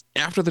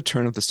 After the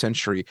turn of the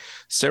century,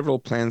 several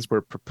plans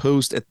were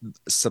proposed at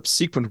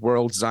subsequent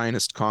World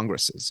Zionist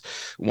Congresses.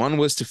 One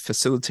was to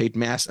facilitate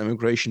mass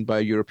immigration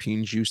by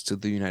European Jews to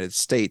the United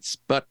States,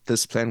 but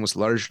this plan was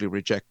largely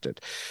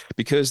rejected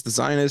because the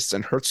Zionists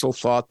and Herzl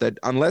thought that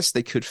unless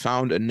they could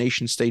found a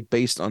nation-state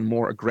based on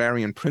more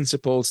agrarian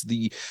principles,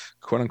 the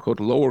quote-unquote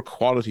lower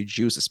quality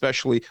Jews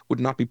especially would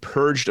not be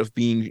purged of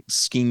being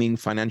scheming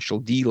financial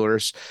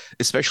dealers,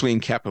 especially in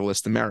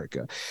capitalist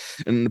America.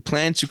 And the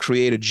plan to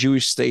create a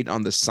Jewish state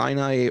on the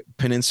Sinai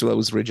Peninsula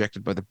was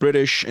rejected by the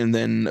British, and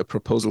then a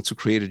proposal to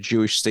create a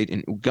Jewish state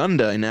in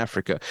Uganda in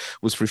Africa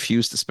was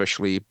refused,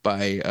 especially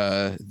by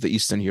the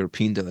Eastern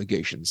European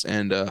delegations,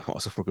 and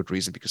also for good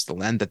reason, because the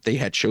land that they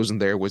had chosen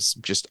there was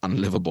just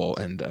unlivable,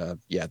 and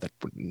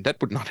that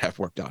would not have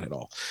worked out at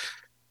all.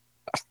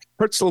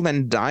 Herzl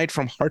then died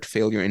from heart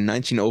failure in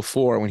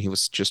 1904 when he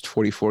was just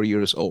 44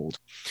 years old.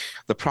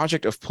 The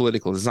project of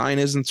political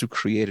Zionism to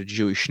create a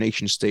Jewish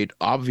nation-state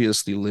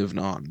obviously lived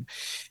on.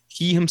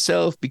 He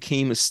himself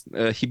became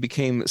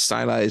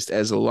stylized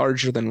as a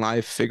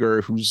larger-than-life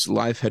figure whose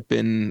life had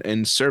been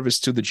in service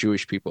to the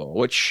Jewish people,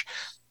 which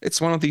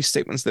it's one of these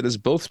statements that is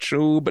both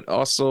true, but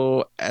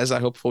also, as I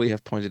hopefully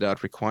have pointed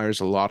out,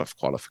 requires a lot of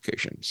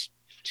qualifications.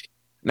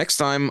 Next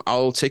time,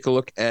 I'll take a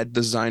look at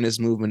the Zionist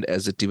movement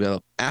as it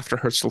developed after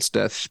Herzl's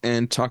death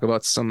and talk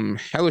about some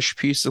hellish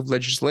piece of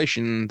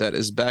legislation that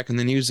is back in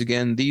the news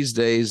again these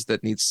days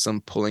that needs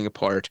some pulling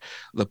apart,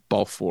 the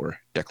Balfour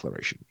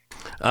Declaration.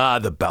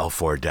 The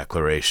Balfour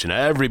Declaration.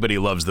 Everybody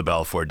loves the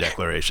Balfour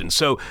Declaration.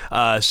 So,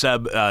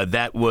 Seb,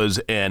 that was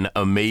an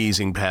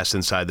amazing pass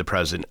inside the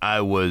present.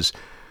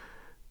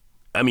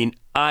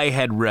 I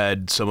had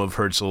read some of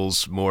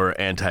Herzl's more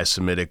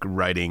anti-Semitic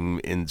writing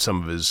in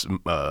some of his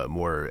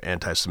more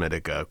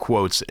anti-Semitic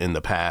quotes in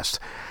the past,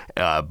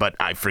 but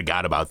I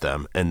forgot about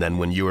them. And then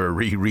when you were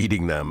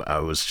rereading them, I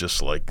was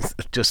just like,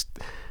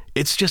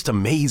 it's just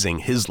amazing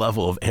his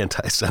level of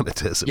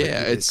anti-Semitism.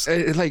 Yeah, it's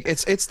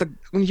the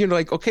you're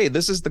like, okay,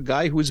 this is the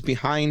guy who's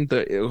behind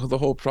the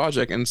whole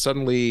project, and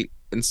suddenly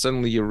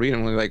you read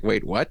and you're like,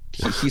 wait, what?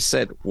 He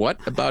said what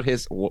about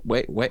his?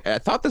 Wait, I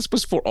thought this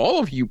was for all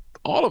of you.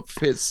 All of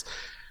his,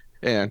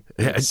 and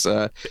it's,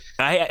 I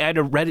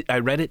read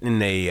it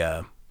in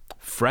a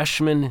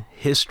freshman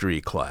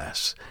history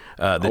class.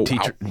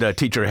 The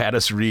teacher had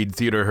us read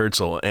Theodore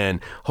Herzl, and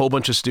a whole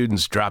bunch of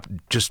students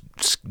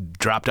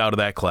dropped out of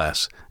that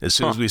class. As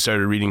soon as we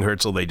started reading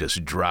Herzl, they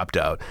just dropped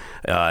out.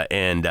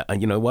 And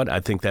you know what? I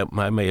think that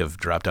I may have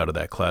dropped out of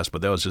that class,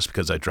 but that was just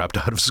because I dropped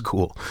out of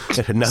school.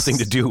 It had nothing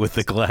to do with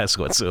the class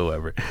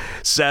whatsoever.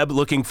 Seb,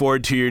 looking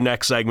forward to your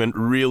next segment.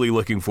 Really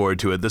looking forward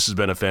to it. This has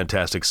been a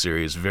fantastic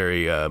series.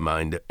 Very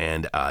mind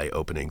and eye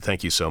opening.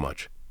 Thank you so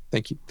much.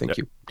 Thank you.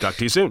 Talk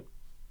to you soon.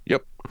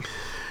 Yep.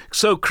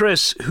 So,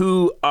 Chris,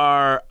 who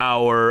are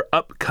our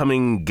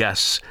upcoming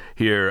guests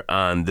here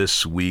on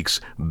this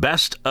week's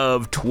Best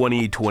of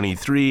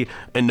 2023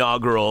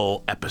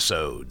 inaugural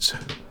episodes?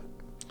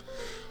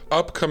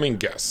 Upcoming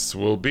guests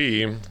will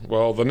be,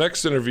 well, the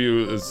next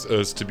interview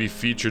is to be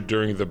featured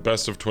during the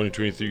Best of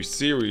 2023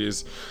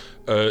 series,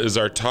 is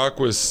our talk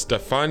with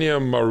Stefania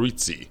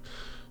Maurizi.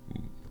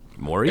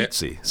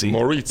 Morizzi. See?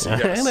 Morizzi,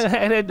 yes.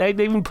 I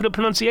even put a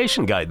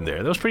pronunciation guide in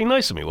there. That was pretty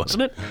nice of me,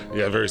 wasn't it?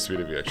 Yeah, very sweet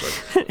of you, actually.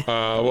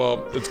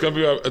 Well, it's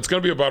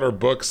gonna be about her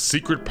book,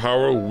 Secret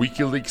Power: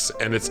 WikiLeaks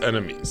and Its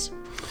Enemies.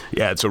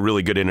 Yeah, it's a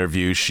really good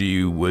interview.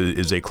 She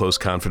is a close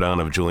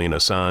confidant of Julian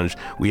Assange.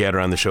 We had her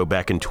on the show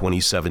back in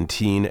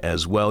 2017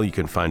 as well. You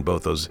can find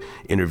both those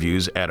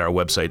interviews at our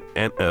website.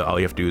 And all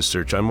you have to do is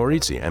search on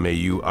Maurizi,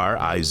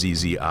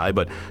 Maurizzi.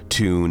 But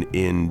tune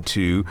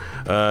into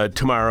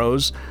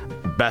tomorrow's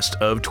Best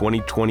of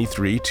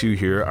 2023 to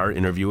hear our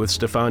interview with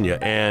Stefania.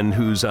 And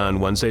who's on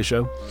Wednesday's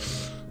show?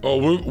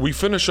 Oh, we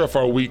finish off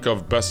our week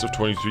of Best of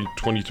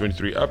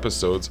 2023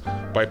 episodes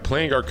by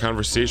playing our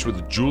conversation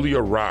with Julia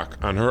Rock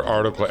on her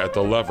article at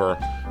The Lever,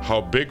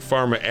 How Big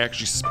Pharma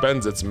Actually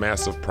Spends Its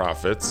Massive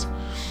Profits.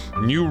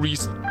 New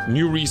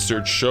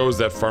research shows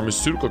that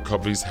pharmaceutical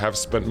companies have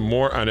spent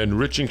more on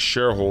enriching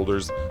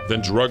shareholders than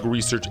drug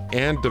research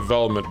and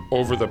development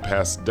over the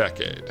past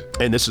decade.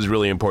 And this is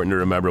really important to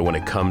remember when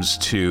it comes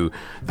to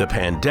the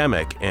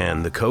pandemic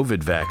and the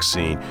COVID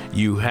vaccine.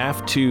 You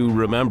have to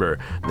remember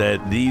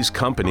that these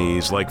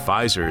companies like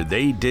Pfizer,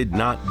 they did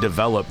not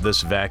develop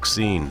this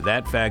vaccine.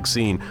 That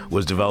vaccine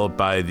was developed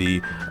by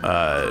the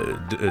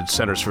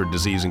Centers for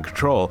Disease and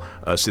Control,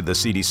 the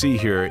CDC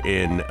here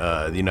in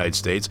the United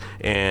States,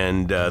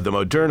 and the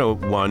Moderna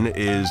one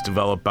is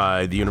developed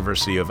by the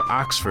University of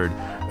Oxford,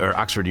 or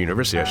Oxford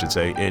University, I should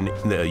say, in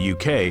the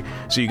UK.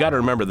 So you got to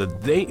remember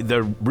that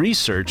the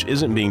research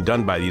isn't being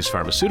done by these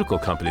pharmaceutical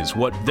companies.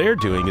 What they're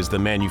doing is the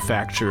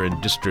manufacture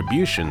and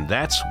distribution.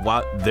 That's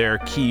what their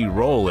key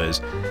role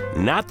is,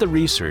 not the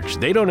research.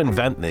 They don't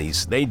invent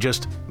these. They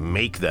just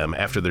make them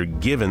after they're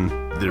given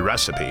the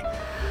recipe.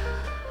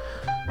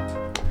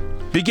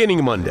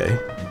 Beginning Monday,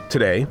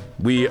 today,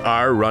 we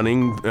are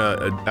running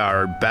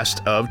our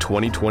Best of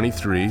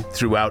 2023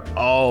 throughout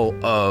all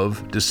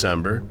of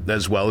December,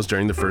 as well as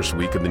during the first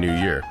week of the new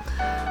year.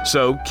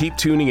 So keep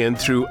tuning in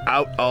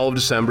throughout all of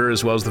December,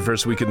 as well as the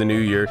first week of the new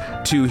year,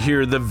 to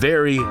hear the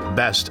very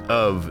best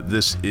of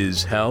This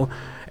Is Hell,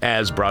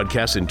 as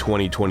broadcast in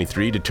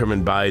 2023,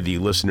 determined by the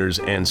listeners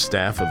and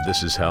staff of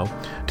This Is Hell.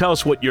 Tell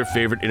us what your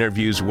favorite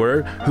interviews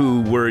were,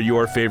 who were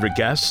your favorite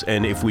guests,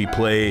 and if we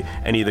play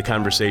any of the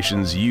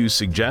conversations you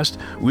suggest,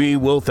 we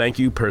will thank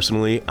you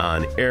personally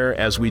on air,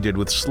 as we did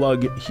with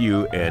Slug,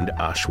 Hugh, and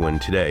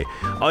Ashwin today.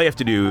 All you have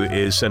to do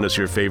is send us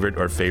your favorite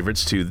or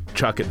favorites to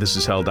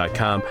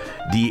chuck@thisishell.com,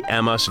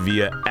 DM us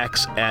via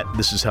X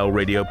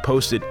 @thisishellradio,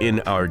 post it in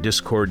our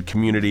Discord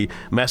community,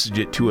 message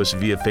it to us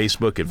via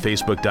Facebook at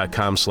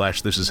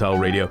facebook.com/thisishellradio,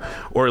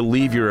 or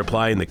leave your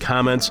reply in the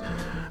comments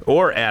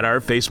or at our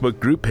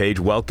Facebook group page,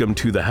 Welcome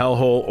to the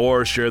Hellhole,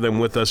 or share them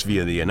with us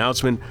via the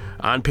announcement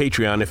on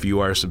Patreon if you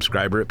are a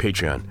subscriber at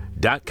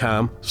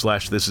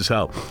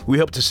patreon.com/thisishell. We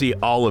hope to see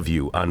all of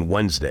you on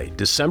Wednesday,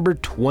 December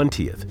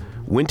 20th,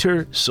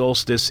 Winter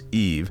Solstice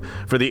Eve,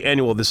 for the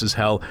annual This Is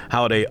Hell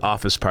holiday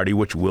office party,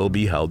 which will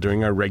be held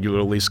during our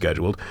regularly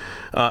scheduled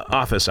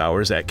office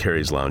hours at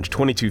Carrie's Lounge,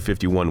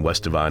 2251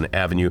 West Devon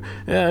Avenue,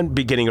 and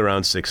beginning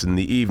around 6 in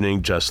the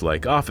evening, just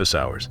like office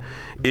hours.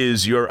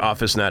 Is your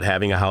office not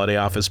having a holiday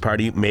office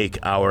party? Make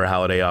our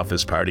holiday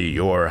office party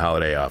your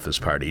holiday office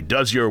party.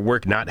 Does your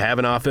work not have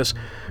an office?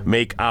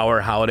 Make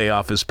our holiday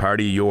office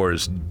party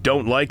yours.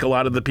 Don't like a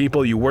lot of the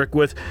people you work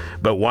with,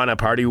 but want to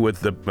party with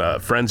the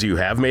friends you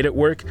have made at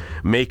work?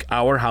 Make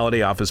our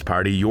holiday office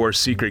party your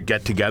secret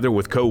get-together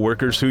with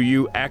co-workers who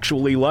you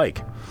actually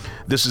like.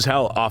 This Is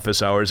Hell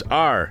office hours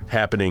are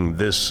happening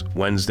this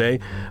Wednesday.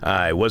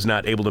 I was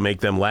not able to make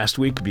them last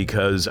week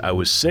because I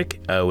was sick.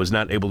 I was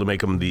not able to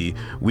make them the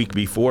week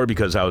before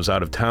because I was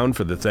out of town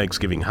for the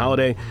Thanksgiving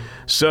holiday.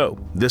 So,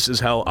 This Is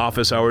Hell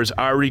office hours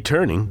are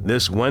returning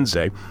this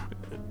Wednesday.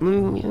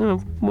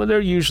 Well, they're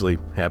usually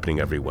happening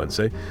every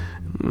Wednesday.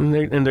 And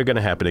they're going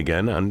to happen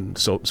again on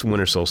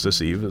Winter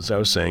Solstice Eve, as I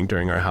was saying,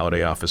 during our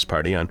holiday office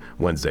party on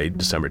Wednesday,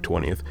 December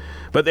 20th.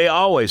 But they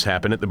always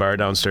happen at the bar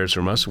downstairs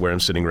from us, where I'm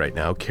sitting right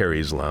now,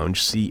 Carrie's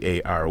Lounge,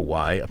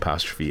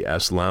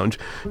 CARY''S Lounge,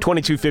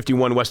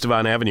 2251 West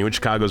Devon Avenue in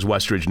Chicago's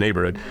Westridge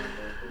neighborhood.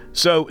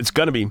 So it's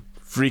going to be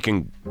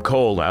freaking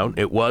cold out.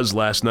 It was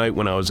last night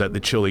when I was at the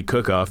chili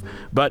cook-off,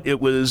 but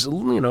it was,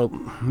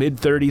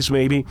 mid-30s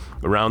maybe,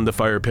 around the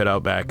fire pit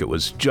out back. It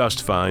was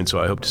just fine, so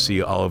I hope to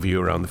see all of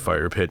you around the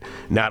fire pit,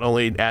 not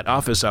only at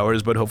office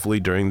hours, but hopefully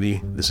during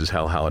the This Is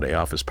Hell holiday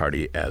office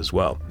party as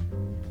well.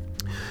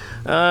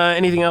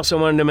 Anything else I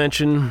wanted to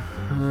mention?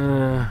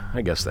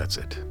 I guess that's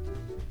it.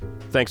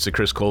 Thanks to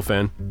Chris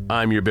Colfan.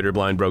 I'm your bitter,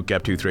 blind, broke,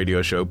 gap-toothed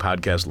radio show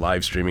podcast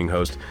live streaming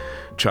host,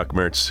 Chuck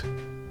Mertz,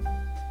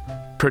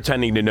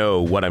 pretending to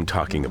know what I'm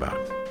talking about.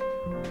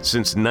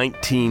 Since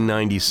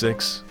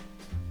 1996,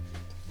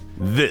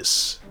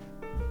 this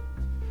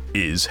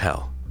is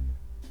hell.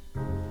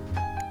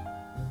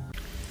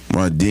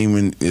 My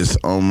demon is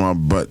on my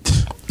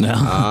butt.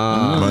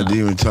 My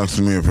demon talks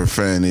to me in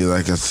profanity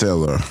like a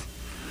sailor.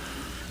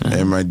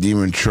 And my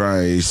demon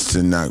tries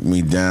to knock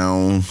me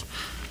down.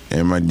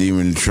 And my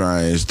demon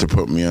tries to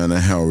put me on a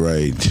hell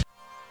ride.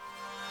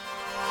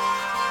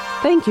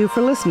 Thank you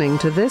for listening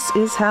to This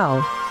Is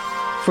Hell.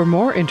 For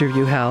more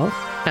interview hell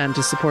and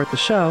to support the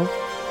show,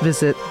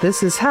 visit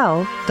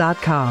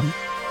thisishell.com.